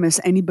promise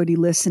anybody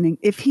listening,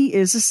 if he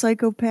is a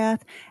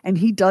psychopath and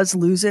he does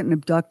lose it and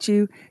abduct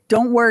you,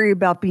 don't worry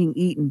about being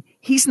eaten.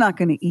 He's not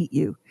going to eat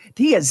you.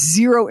 He has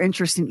zero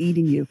interest in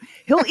eating you.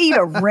 He'll eat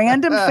a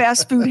random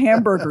fast food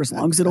hamburger, as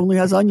long as it only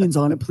has onions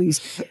on it,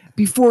 please,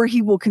 before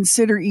he will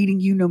consider eating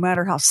you, no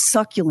matter how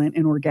succulent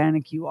and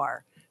organic you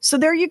are. So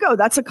there you go.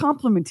 That's a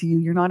compliment to you.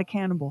 You're not a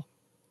cannibal.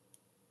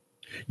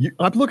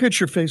 I'm looking at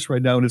your face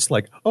right now and it's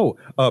like,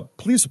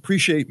 please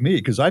appreciate me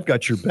because I've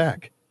got your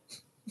back.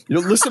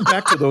 Listen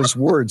back to those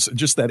words,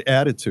 just that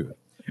attitude.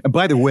 And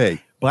by the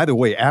way,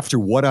 after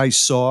what I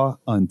saw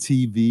on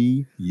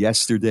TV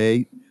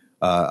yesterday,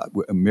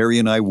 Mary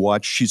and I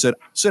watched. She said,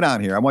 "Sit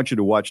down here. I want you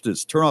to watch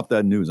this. Turn off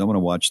that news. I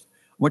want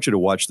you to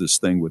watch this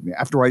thing with me."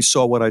 After I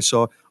saw what I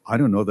saw, I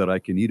don't know that I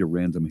can eat a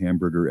random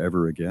hamburger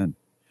ever again.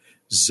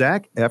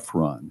 Zac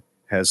Efron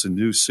has a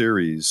new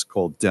series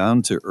called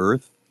Down to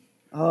Earth,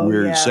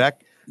 where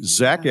Zac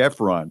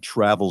Efron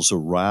travels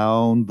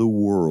around the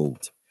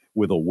world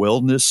with a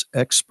wellness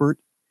expert,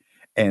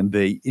 and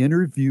they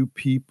interview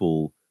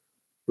people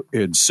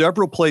in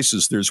several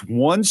places. There's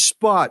one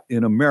spot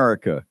in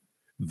America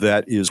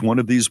that is one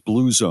of these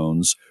blue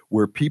zones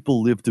where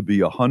people live to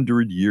be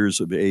 100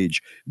 years of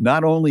age.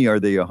 Not only are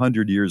they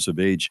 100 years of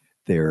age,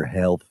 they're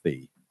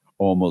healthy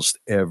almost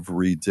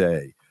every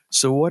day.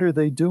 So what are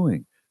they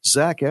doing?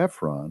 Zac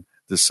Efron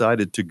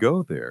decided to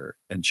go there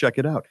and check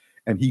it out.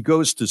 And he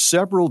goes to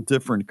several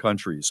different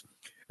countries.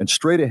 And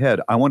straight ahead,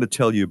 I want to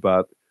tell you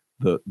about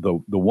the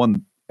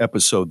one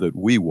episode that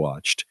we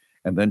watched,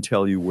 and then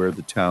tell you where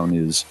the town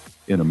is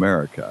in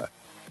America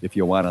if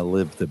you want to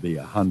live to be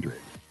 100.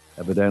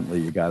 Evidently,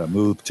 you got to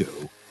move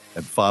to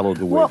and follow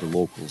the way the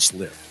locals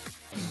live.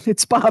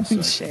 It's Bob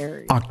and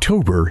Sherry.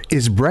 October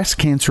is Breast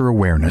Cancer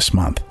Awareness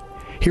Month.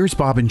 Here's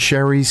Bob and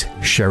Sherry's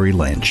Sherry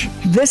Lynch.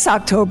 This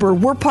October,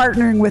 we're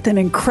partnering with an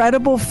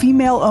incredible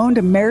female-owned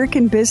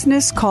American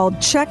business called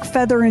Check,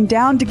 Feather, and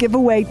Down to give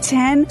away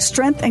 10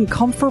 Strength and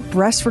Comfort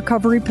breast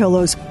recovery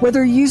pillows.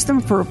 Whether you use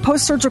them for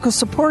post-surgical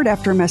support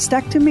after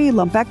mastectomy,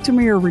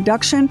 lumpectomy, or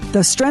reduction,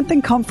 the Strength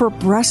and Comfort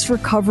breast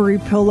recovery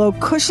pillow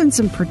cushions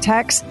and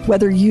protects.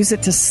 Whether you use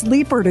it to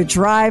sleep or to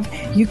drive,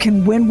 you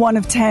can win one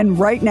of 10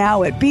 right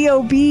now at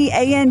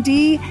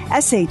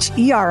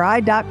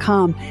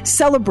BOBANDSHERI.com,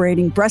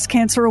 celebrating Breast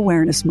Cancer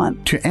Awareness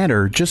Month. To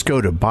enter, just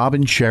go to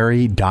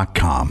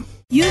bobandsherry.com.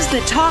 Use the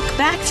Talk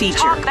Back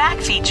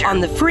feature on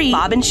the free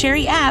Bob and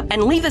Sherry app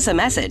and leave us a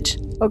message.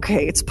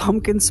 Okay, it's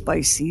pumpkin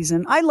spice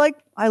season. I like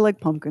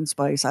pumpkin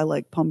spice. I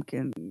like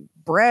pumpkin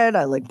bread.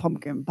 I like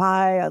pumpkin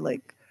pie. I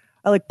like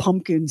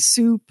pumpkin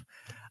soup.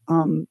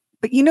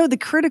 But you know, the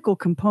critical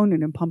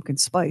component in pumpkin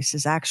spice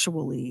is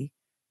actually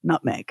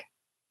nutmeg.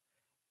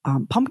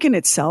 Pumpkin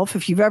itself,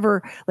 if you've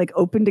ever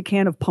opened a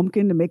can of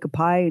pumpkin to make a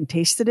pie and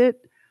tasted it,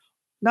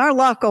 not a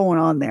lot going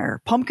on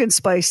there. Pumpkin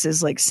spice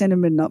is like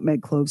cinnamon,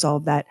 nutmeg, cloves, all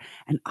of that.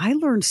 And I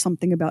learned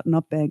something about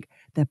nutmeg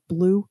that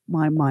blew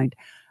my mind.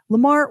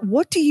 Lamar,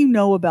 what do you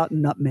know about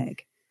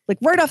nutmeg?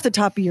 Right off the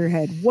top of your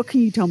head, what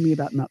can you tell me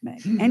about nutmeg?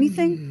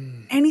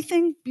 Anything?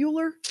 Anything,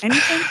 Bueller?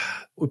 Anything?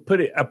 We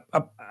put it. I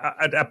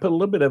put a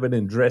little bit of it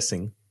in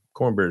dressing,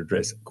 cornbread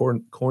dressing.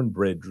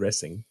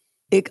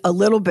 A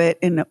little bit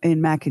in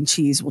mac and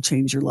cheese will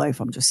change your life.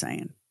 I'm just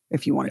saying.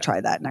 If you want to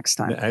try that next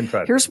time,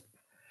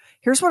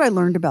 Here's what I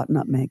learned about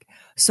nutmeg.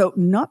 So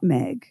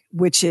nutmeg,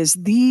 which is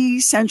the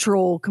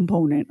central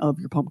component of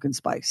your pumpkin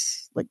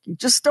spice, you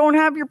just don't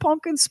have your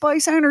pumpkin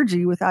spice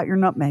energy without your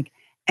nutmeg.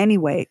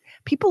 Anyway,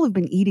 people have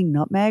been eating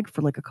nutmeg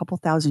for a couple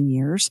thousand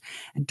years.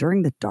 And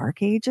during the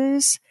Dark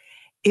Ages,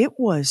 it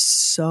was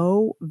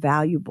so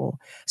valuable.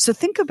 So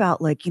think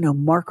about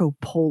Marco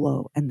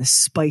Polo and the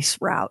spice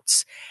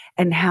routes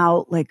and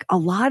how a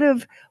lot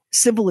of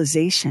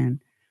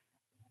civilization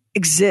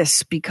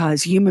exists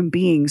because human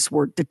beings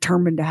were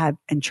determined to have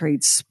and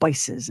trade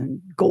spices and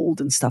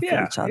gold and stuff with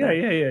each other.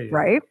 Yeah.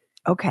 Right?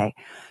 Okay.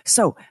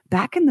 So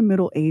back in the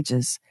Middle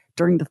Ages,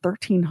 during the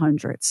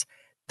 1300s,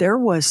 there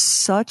was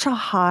such a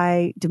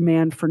high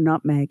demand for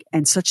nutmeg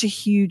and such a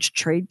huge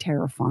trade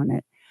tariff on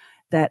it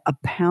that a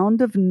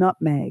pound of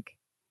nutmeg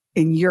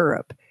in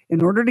Europe,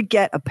 in order to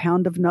get a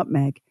pound of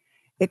nutmeg,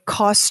 it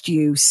cost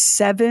you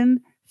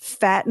 7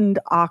 fattened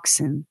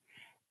oxen,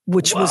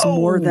 which was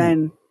more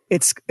than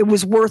it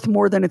was worth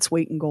more than its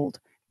weight in gold.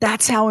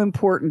 That's how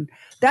important.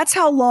 That's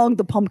how long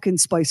the pumpkin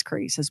spice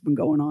craze has been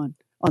going on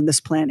this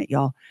planet,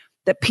 y'all.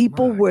 That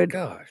people would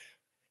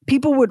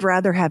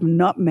rather have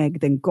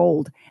nutmeg than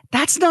gold.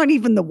 That's not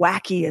even the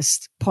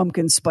wackiest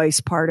pumpkin spice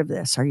part of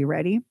this. Are you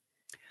ready?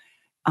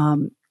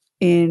 In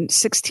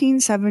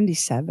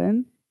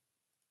 1677,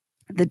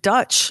 the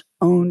Dutch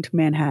owned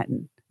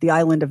Manhattan, the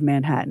island of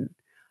Manhattan.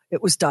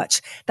 It was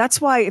Dutch. That's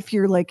why if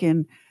you're like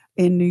in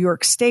New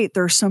York State,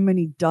 there are so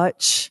many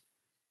Dutch,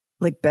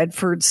 like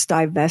Bedford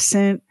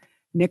Stuyvesant,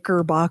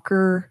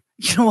 Knickerbocker.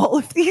 All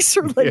of these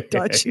are like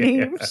Dutch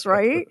names,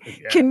 right?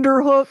 Yeah.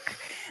 Kinderhook.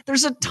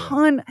 There's a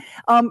ton.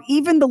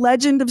 Even the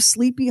legend of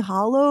Sleepy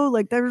Hollow,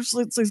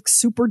 it's like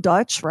super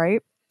Dutch,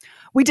 right?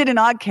 We did an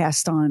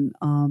oddcast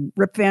on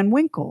Rip Van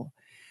Winkle,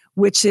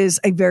 which is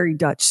a very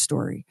Dutch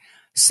story.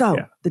 So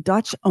the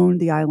Dutch owned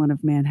the island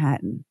of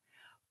Manhattan,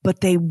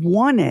 but they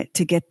wanted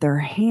to get their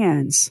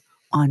hands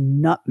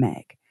on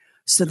nutmeg.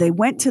 So they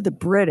went to the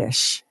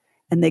British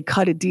and they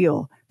cut a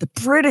deal. The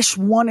British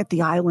wanted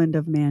the island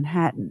of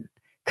Manhattan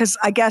because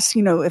I guess,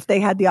 if they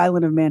had the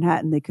island of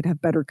Manhattan, they could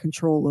have better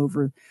control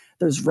over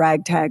those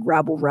ragtag,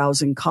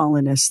 rabble-rousing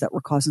colonists that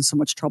were causing so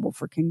much trouble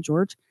for King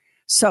George.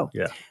 So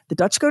the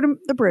Dutch go to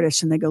the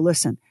British and they go,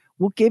 listen,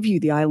 we'll give you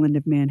the island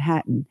of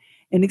Manhattan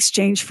in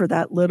exchange for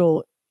that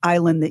little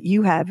island that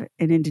you have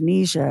in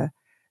Indonesia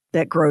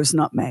that grows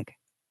nutmeg.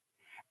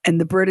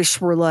 And the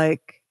British were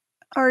like,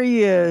 are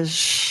you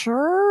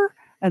sure?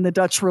 And the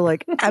Dutch were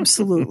like,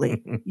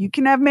 absolutely. You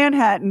can have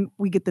Manhattan.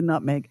 We get the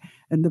nutmeg.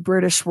 And the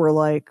British were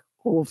like,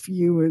 well, if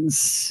you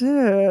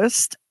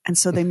insist. And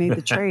so they made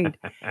the trade.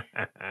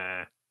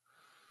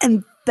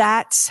 And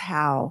that's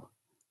how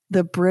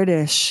the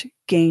British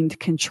gained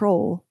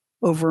control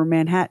over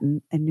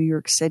Manhattan and New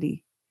York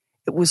City.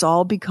 It was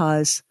all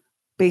because,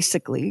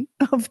 basically,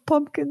 of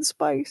pumpkin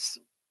spice.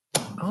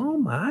 Oh,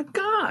 my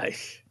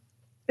gosh.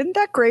 Isn't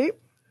that great?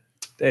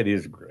 That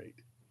is great.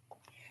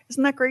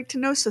 Isn't that great to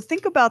know? So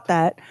think about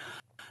that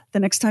the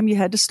next time you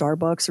head to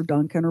Starbucks or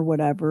Dunkin' or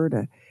whatever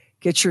to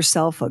get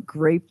yourself a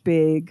great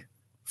big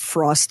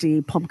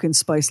frosty pumpkin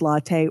spice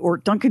latte, or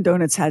Dunkin'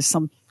 Donuts has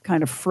some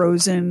kind of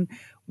frozen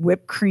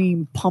whipped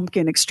cream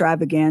pumpkin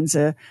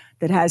extravaganza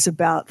that has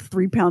about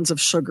 3 pounds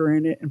of sugar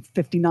in it and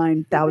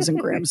 59,000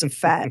 grams of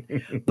fat.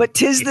 But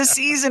 'tis the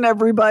season,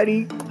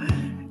 everybody.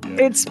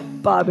 It's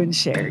Bob and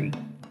Sherry.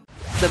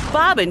 The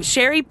Bob and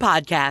Sherry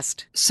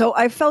Podcast. So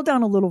I fell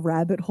down a little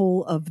rabbit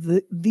hole of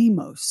the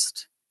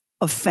most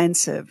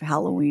offensive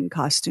Halloween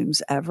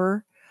costumes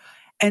ever.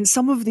 And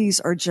some of these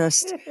are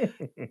just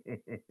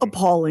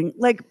appalling.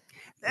 Like,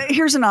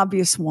 here's an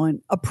obvious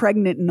one, a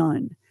pregnant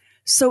nun.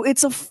 So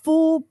it's a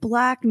full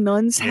black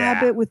nun's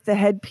habit with the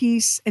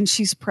headpiece and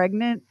she's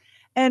pregnant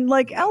and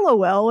like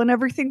LOL and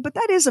everything. But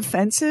that is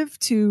offensive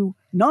to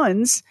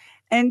nuns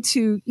and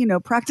to,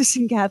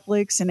 practicing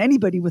Catholics and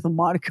anybody with a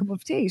modicum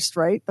of taste,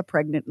 right? The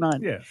pregnant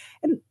nun. Yeah.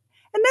 And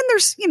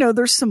then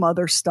there's some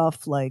other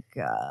stuff like,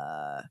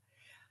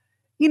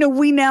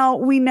 we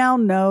now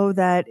know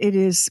that it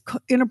is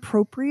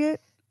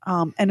inappropriate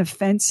and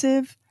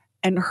offensive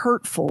and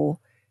hurtful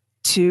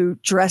to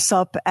dress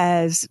up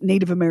as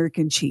Native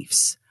American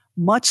chiefs,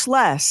 much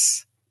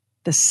less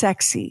the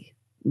sexy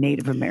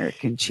Native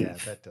American chief. Yeah,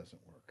 that doesn't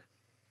work.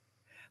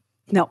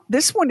 Now,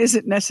 this one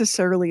isn't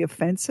necessarily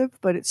offensive,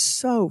 but it's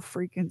so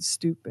freaking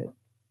stupid.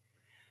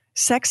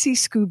 Sexy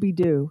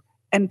Scooby-Doo.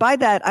 And by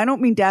that, I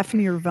don't mean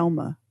Daphne or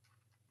Velma.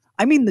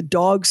 I mean the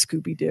dog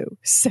Scooby-Doo.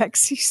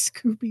 Sexy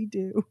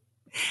Scooby-Doo.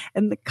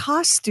 And the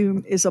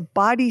costume is a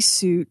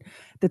bodysuit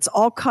that's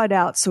all cut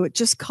out, so it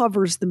just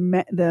covers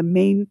the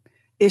main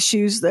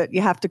issues that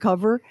you have to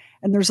cover.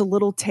 And there's a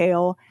little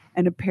tail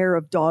and a pair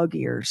of dog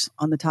ears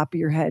on the top of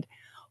your head.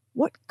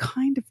 What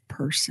kind of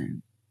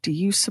person do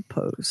you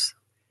suppose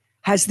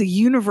has the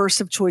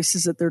universe of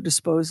choices at their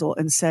disposal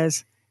and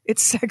says,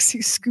 it's sexy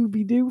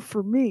Scooby-Doo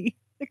for me?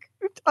 Like,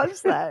 who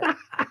does that?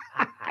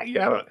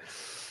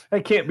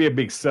 That can't be a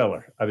big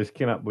seller. I just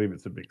cannot believe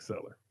it's a big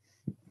seller.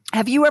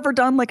 Have you ever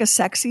done like a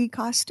sexy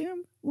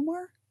costume,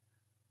 Lamar?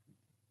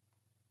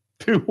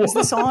 Is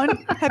this on?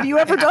 Have you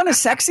ever done a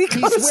sexy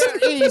costume?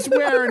 He's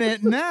wearing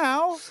it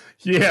now.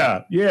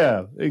 Yeah,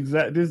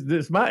 exactly.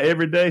 This my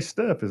everyday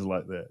stuff is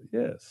like that.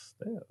 Yes,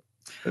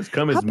 that's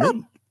come as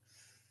me.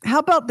 How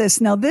about this?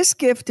 Now, this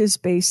gift is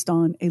based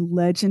on a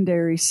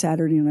legendary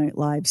Saturday Night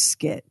Live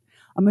skit.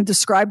 I'm going to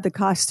describe the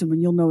costume,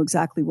 and you'll know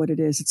exactly what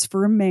it is. It's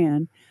for a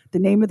man. The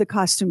name of the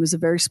costume is a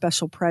very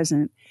special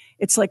present.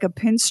 It's like a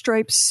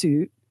pinstripe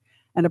suit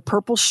and a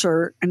purple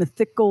shirt and a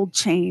thick gold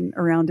chain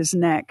around his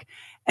neck.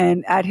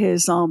 And at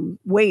his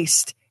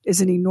waist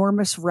is an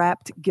enormous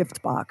wrapped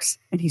gift box,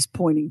 and he's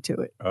pointing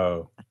to it.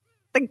 Oh. I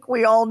think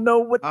we all know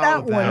what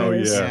that one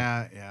is.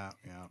 Yeah.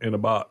 In a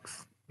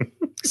box.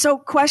 So,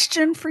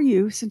 question for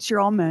you, since you're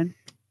all men.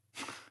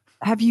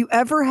 Have you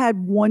ever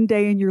had one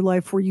day in your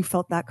life where you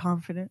felt that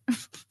confident?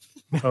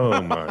 Oh,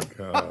 my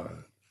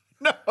God.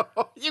 No,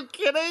 you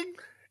kidding?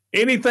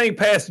 anything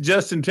past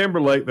Justin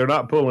Timberlake, they're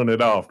not pulling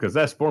it off because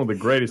that's one of the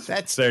greatest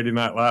Saturday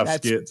Night Live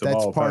skits of all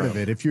time. That's part of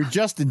it. If you're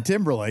Justin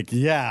Timberlake,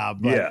 yeah,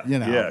 but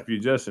if you're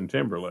Justin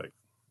Timberlake.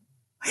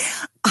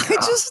 I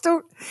just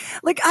don't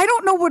I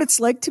don't know what it's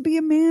like to be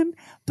a man,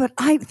 but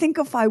I think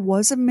if I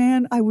was a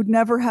man, I would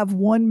never have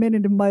 1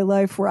 minute in my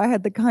life where I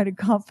had the kind of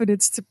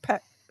confidence to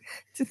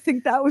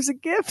think that was a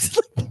gift.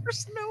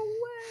 There's no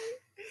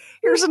way.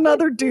 Here's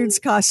another dude's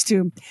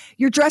costume.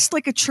 You're dressed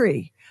like a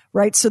tree,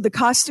 right? So the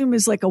costume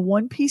is like a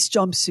one-piece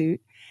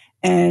jumpsuit,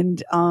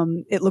 and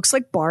it looks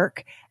like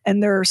bark,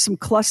 and there are some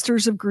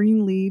clusters of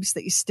green leaves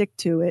that you stick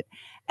to it.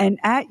 And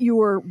at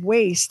your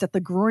waist, at the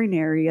groin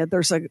area,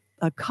 there's a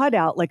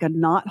cutout, like a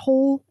knot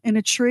hole in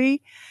a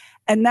tree.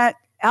 And that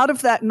out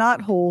of that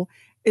knot hole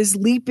is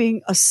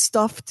leaping a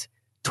stuffed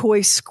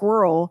toy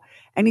squirrel.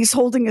 And he's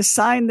holding a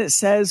sign that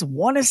says,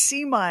 "Want to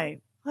see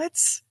mine?"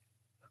 Let's.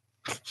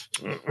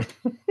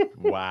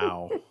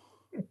 Wow.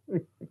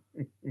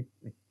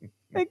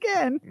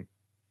 Again.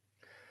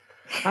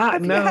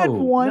 Have you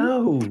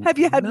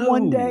had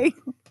one day?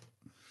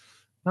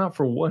 Not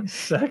for 1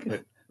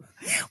 second.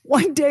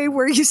 One day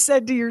where you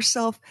said to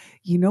yourself,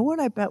 you know what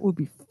I bet would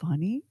be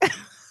funny? I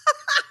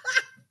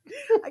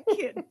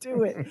can't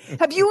do it.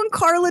 Have you and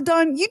Carla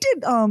done, you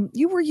did,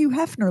 you were Hugh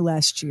Hefner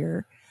last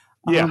year.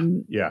 Yeah.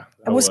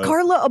 And was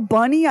Carla a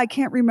bunny? I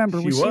can't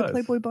remember. Was she a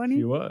Playboy bunny?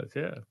 She was,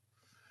 yeah.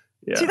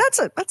 See, that's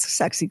a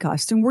sexy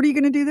costume. What are you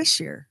going to do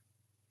this year?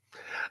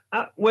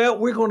 Well,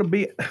 we're going to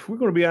be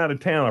out of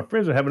town. Our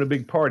friends are having a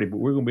big party, but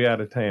we're going to be out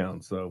of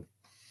town. So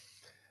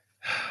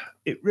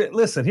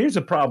listen, here's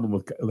the problem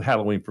with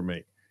Halloween for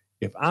me.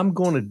 If I'm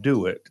going to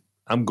do it,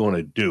 I'm going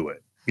to do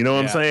it. You know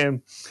what I'm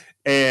saying?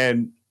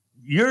 And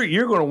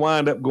you're going to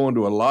wind up going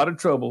to a lot of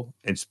trouble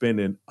and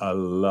spending a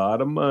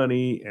lot of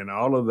money and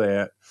all of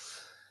that.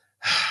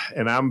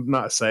 And I'm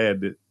not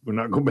sad that we're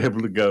not going to be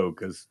able to go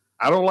because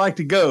I don't like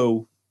to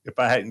go if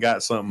I hadn't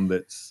got something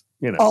that's,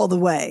 all the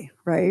way,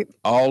 right?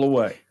 All the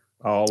way.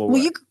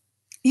 Well,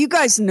 you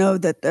guys know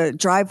that the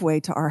driveway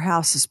to our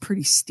house is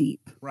pretty steep.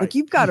 Right. Like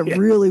you've got to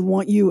really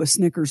want you a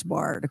Snickers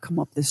bar to come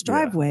up this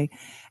driveway. Yeah.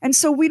 And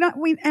so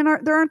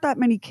there aren't that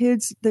many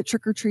kids that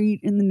trick or treat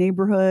in the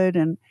neighborhood.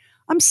 And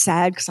I'm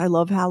sad because I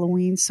love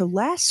Halloween. So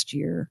last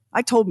year,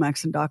 I told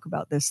Max and Doc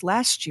about this.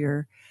 Last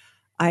year,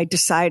 I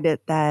decided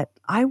that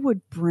I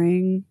would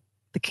bring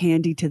the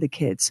candy to the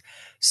kids.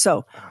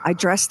 So I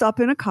dressed up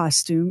in a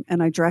costume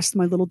and I dressed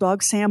my little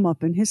dog Sam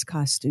up in his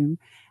costume.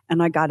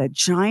 And I got a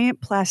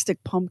giant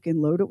plastic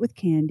pumpkin loaded with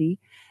candy.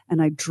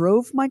 And I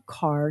drove my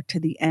car to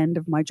the end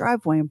of my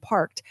driveway and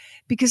parked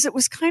because it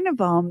was kind of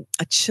a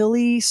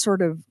chilly,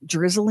 sort of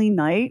drizzly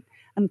night.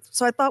 And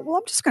so I thought, well,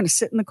 I'm just going to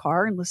sit in the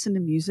car and listen to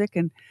music.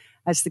 And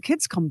as the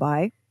kids come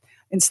by,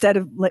 instead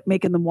of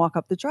making them walk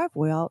up the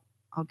driveway, I'll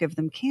give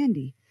them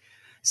candy.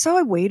 So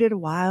I waited a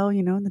while,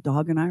 and the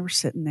dog and I were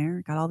sitting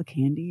there, got all the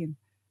candy and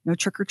no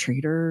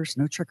trick-or-treaters.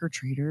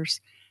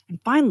 And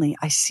finally,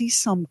 I see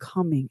some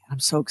coming. I'm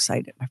so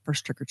excited, my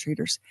first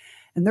trick-or-treaters.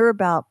 And they're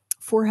about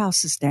 4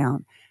 houses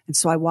down. And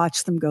so I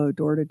watch them go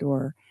door to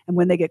door. And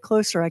when they get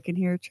closer, I can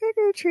hear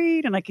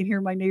trick-or-treat. And I can hear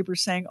my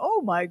neighbors saying,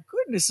 "Oh, my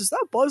goodness, is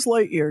that Buzz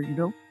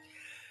Lightyear?"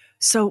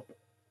 So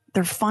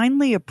they're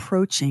finally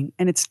approaching,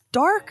 and it's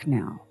dark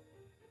now.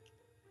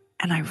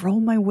 And I roll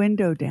my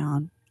window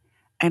down,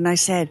 and I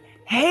said,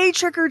 "Hey,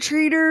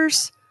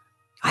 trick-or-treaters,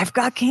 I've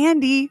got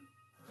candy."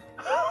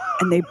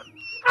 And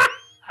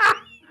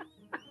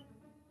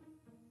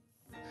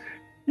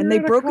they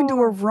broke into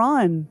a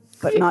run,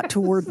 but not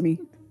toward me.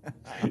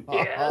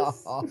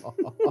 Yes.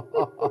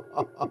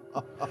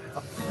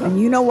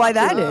 And you know why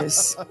that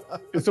is.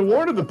 It's a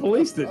wonder the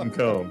police didn't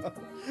come.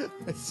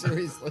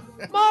 Seriously.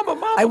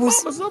 Mama,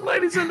 some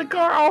lady's in the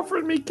car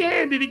offering me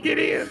candy to get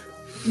in.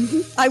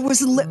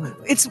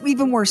 Mm-hmm. It's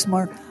even worse,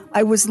 Mar.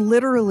 I was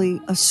literally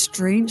a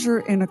stranger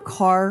in a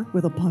car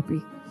with a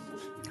puppy.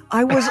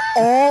 I was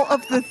all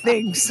of the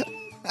things.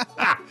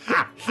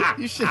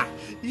 You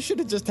should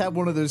have just had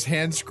one of those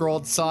hand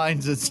scrawled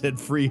signs that said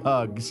 "free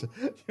hugs."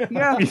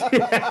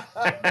 Yeah.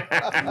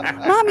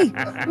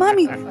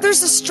 Mommy,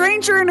 there's a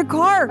stranger in a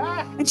car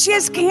and she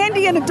has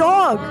candy and a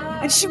dog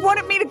and she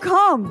wanted me to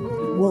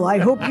come. Well, I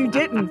hope you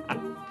didn't.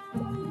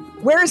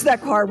 Where is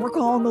that car? We're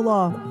calling the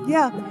law.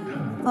 Yeah.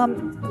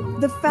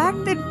 The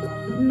fact that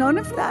none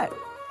of that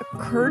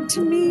occurred to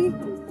me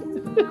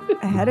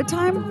ahead of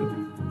time.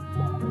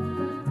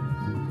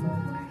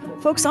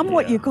 Folks, I'm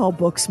what you call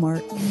book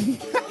smart. I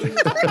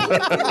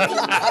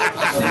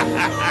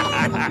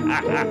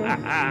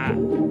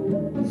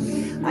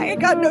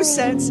ain't got no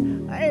sense.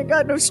 I ain't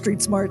got no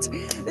street smarts.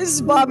 This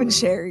is Bob and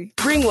Sherry.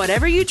 Bring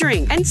whatever you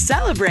drink and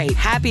celebrate.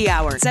 Happy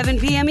Hour, 7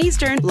 p.m.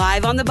 Eastern,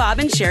 live on the Bob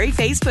and Sherry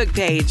Facebook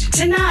page.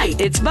 Tonight,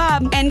 it's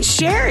Bob and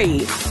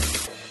Sherry.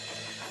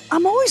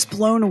 I'm always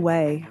blown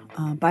away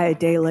by a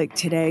day like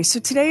today. So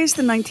today is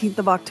the 19th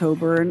of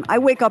October, and I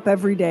wake up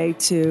every day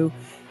to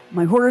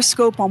my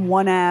horoscope on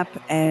one app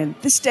and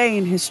this day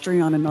in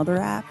history on another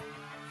app.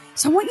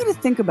 So I want you to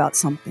think about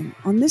something.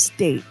 On this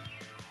date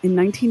in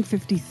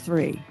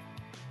 1953,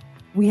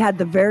 we had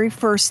the very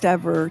first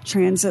ever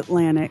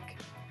transatlantic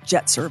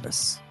jet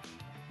service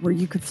where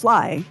you could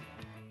fly,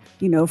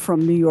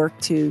 from New York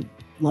to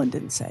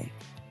London, say,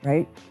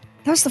 right?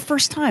 That was the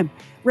first time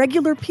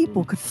regular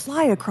people could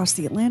fly across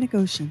the Atlantic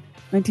Ocean,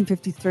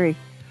 1953.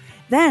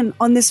 Then,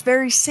 on this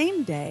very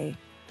same day,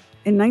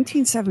 in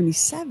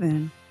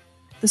 1977,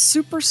 the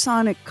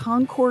supersonic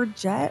Concorde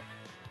jet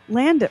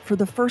landed for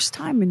the first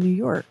time in New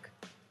York.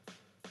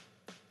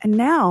 And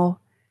now,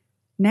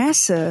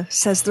 NASA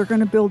says they're going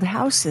to build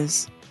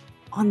houses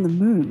on the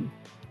moon.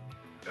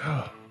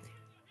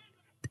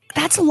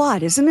 That's a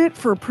lot, isn't it,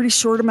 for a pretty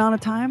short amount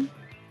of time?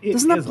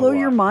 Doesn't that blow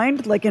your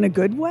mind, like in a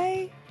good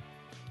way?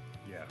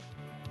 Yeah.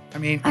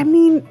 I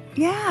mean,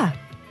 yeah.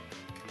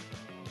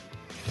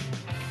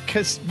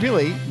 Because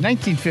really,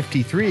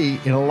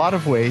 1953, in a lot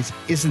of ways,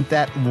 isn't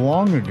that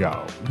long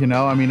ago.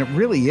 It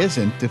really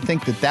isn't, to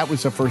think that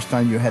was the first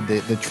time you had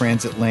the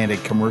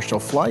transatlantic commercial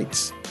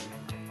flights.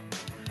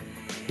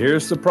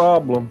 Here's the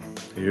problem.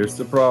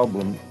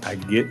 I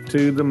get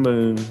to the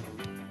moon.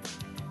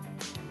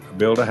 I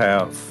build a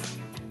house.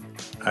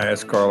 I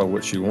ask Carla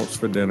what she wants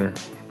for dinner.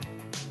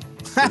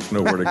 There's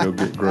nowhere to go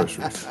get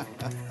groceries.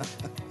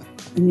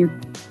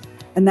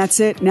 And that's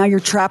it. Now you're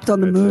trapped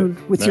on the moon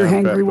with your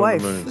hangry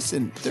wife.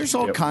 Listen, there's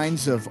all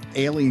kinds of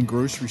alien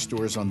grocery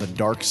stores on the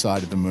dark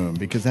side of the moon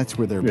because that's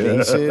where their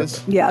base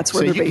is. Yeah, it's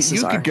where their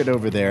bases are. You could get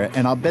over there,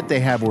 and I'll bet they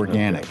have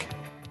organic.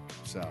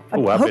 So,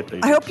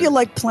 I hope you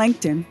like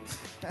plankton.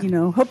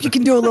 Hope you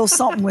can do a little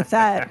something with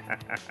that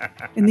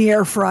in the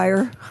air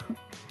fryer.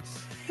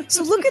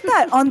 So look at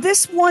that. On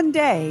this one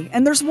day,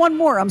 and there's one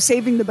more. I'm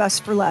saving the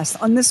best for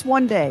last. On this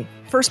one day,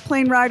 first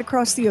plane ride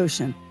across the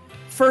ocean,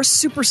 first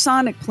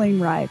supersonic plane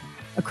ride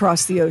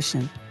across the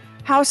ocean,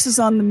 houses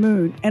on the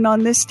moon. And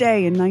on this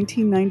day in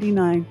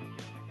 1999,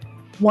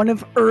 one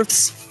of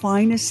Earth's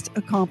finest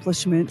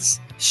accomplishments,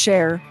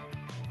 Cher,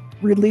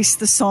 released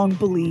the song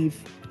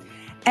Believe.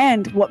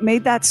 And what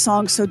made that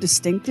song so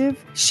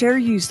distinctive, Cher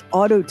used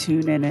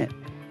auto-tune in it,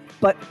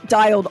 but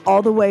dialed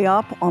all the way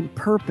up on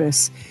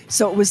purpose.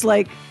 So it was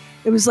like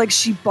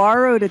she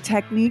borrowed a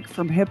technique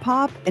from hip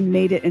hop and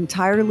made it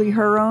entirely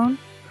her own.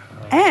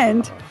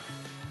 And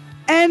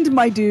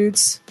my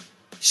dudes,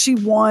 she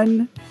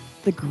won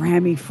the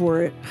Grammy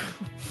for it.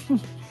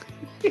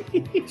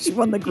 She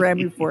won the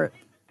Grammy for it.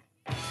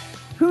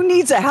 Who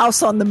needs a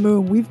house on the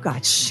moon? We've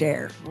got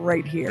Cher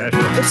right here.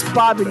 It's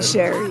Bob and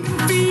Sherry.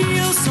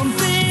 Feel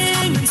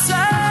something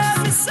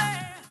inside me say.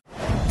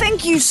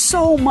 Thank you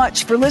so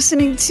much for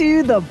listening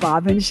to the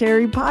Bob and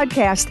Sherry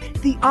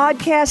podcast, the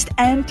Oddcast,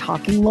 and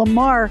Talking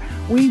Lamar.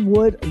 We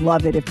would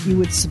love it if you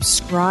would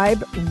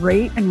subscribe,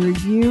 rate, and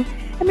review,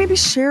 and maybe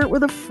share it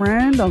with a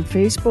friend on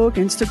Facebook,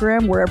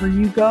 Instagram, wherever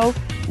you go.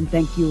 And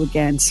thank you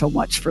again so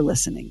much for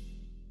listening.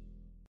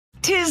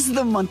 'Tis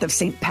the month of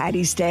St.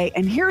 Paddy's Day,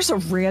 and here's a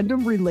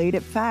random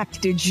related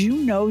fact. Did you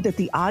know that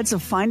the odds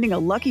of finding a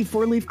lucky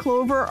four-leaf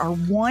clover are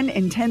 1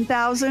 in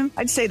 10,000?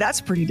 I'd say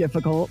that's pretty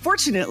difficult.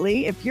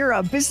 Fortunately, if you're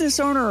a business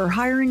owner or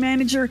hiring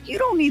manager, you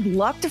don't need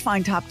luck to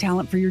find top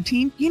talent for your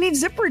team. You need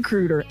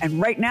ZipRecruiter, and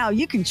right now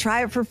you can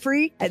try it for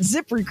free at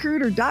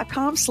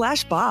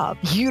ZipRecruiter.com/Bob.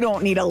 You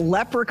don't need a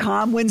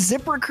leprechaun when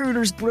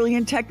ZipRecruiter's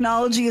brilliant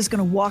technology is going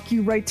to walk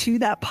you right to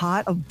that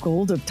pot of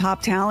gold of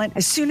top talent.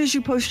 As soon as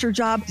you post your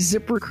job,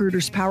 ZipRecruiter's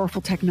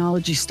powerful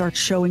technology starts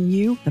showing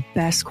you the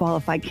best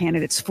qualified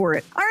candidates for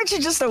it. Aren't you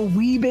just a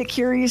wee bit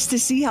curious to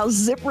see how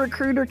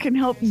ZipRecruiter can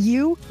help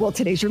you? Well,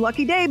 today's your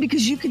lucky day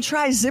because you can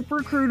try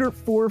ZipRecruiter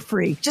for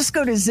free. Just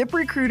go to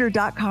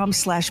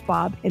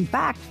ZipRecruiter.com/Bob. In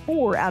fact,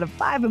 4 out of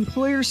 5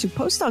 employers who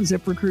post on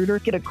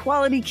ZipRecruiter get a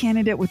quality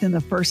candidate within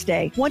the first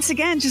day. Once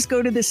again, just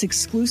go to this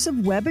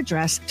exclusive web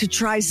address to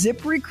try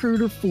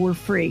ZipRecruiter for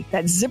free.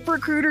 That's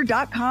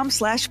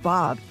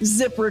ZipRecruiter.com/Bob.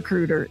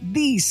 ZipRecruiter,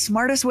 the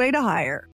smartest way to hire.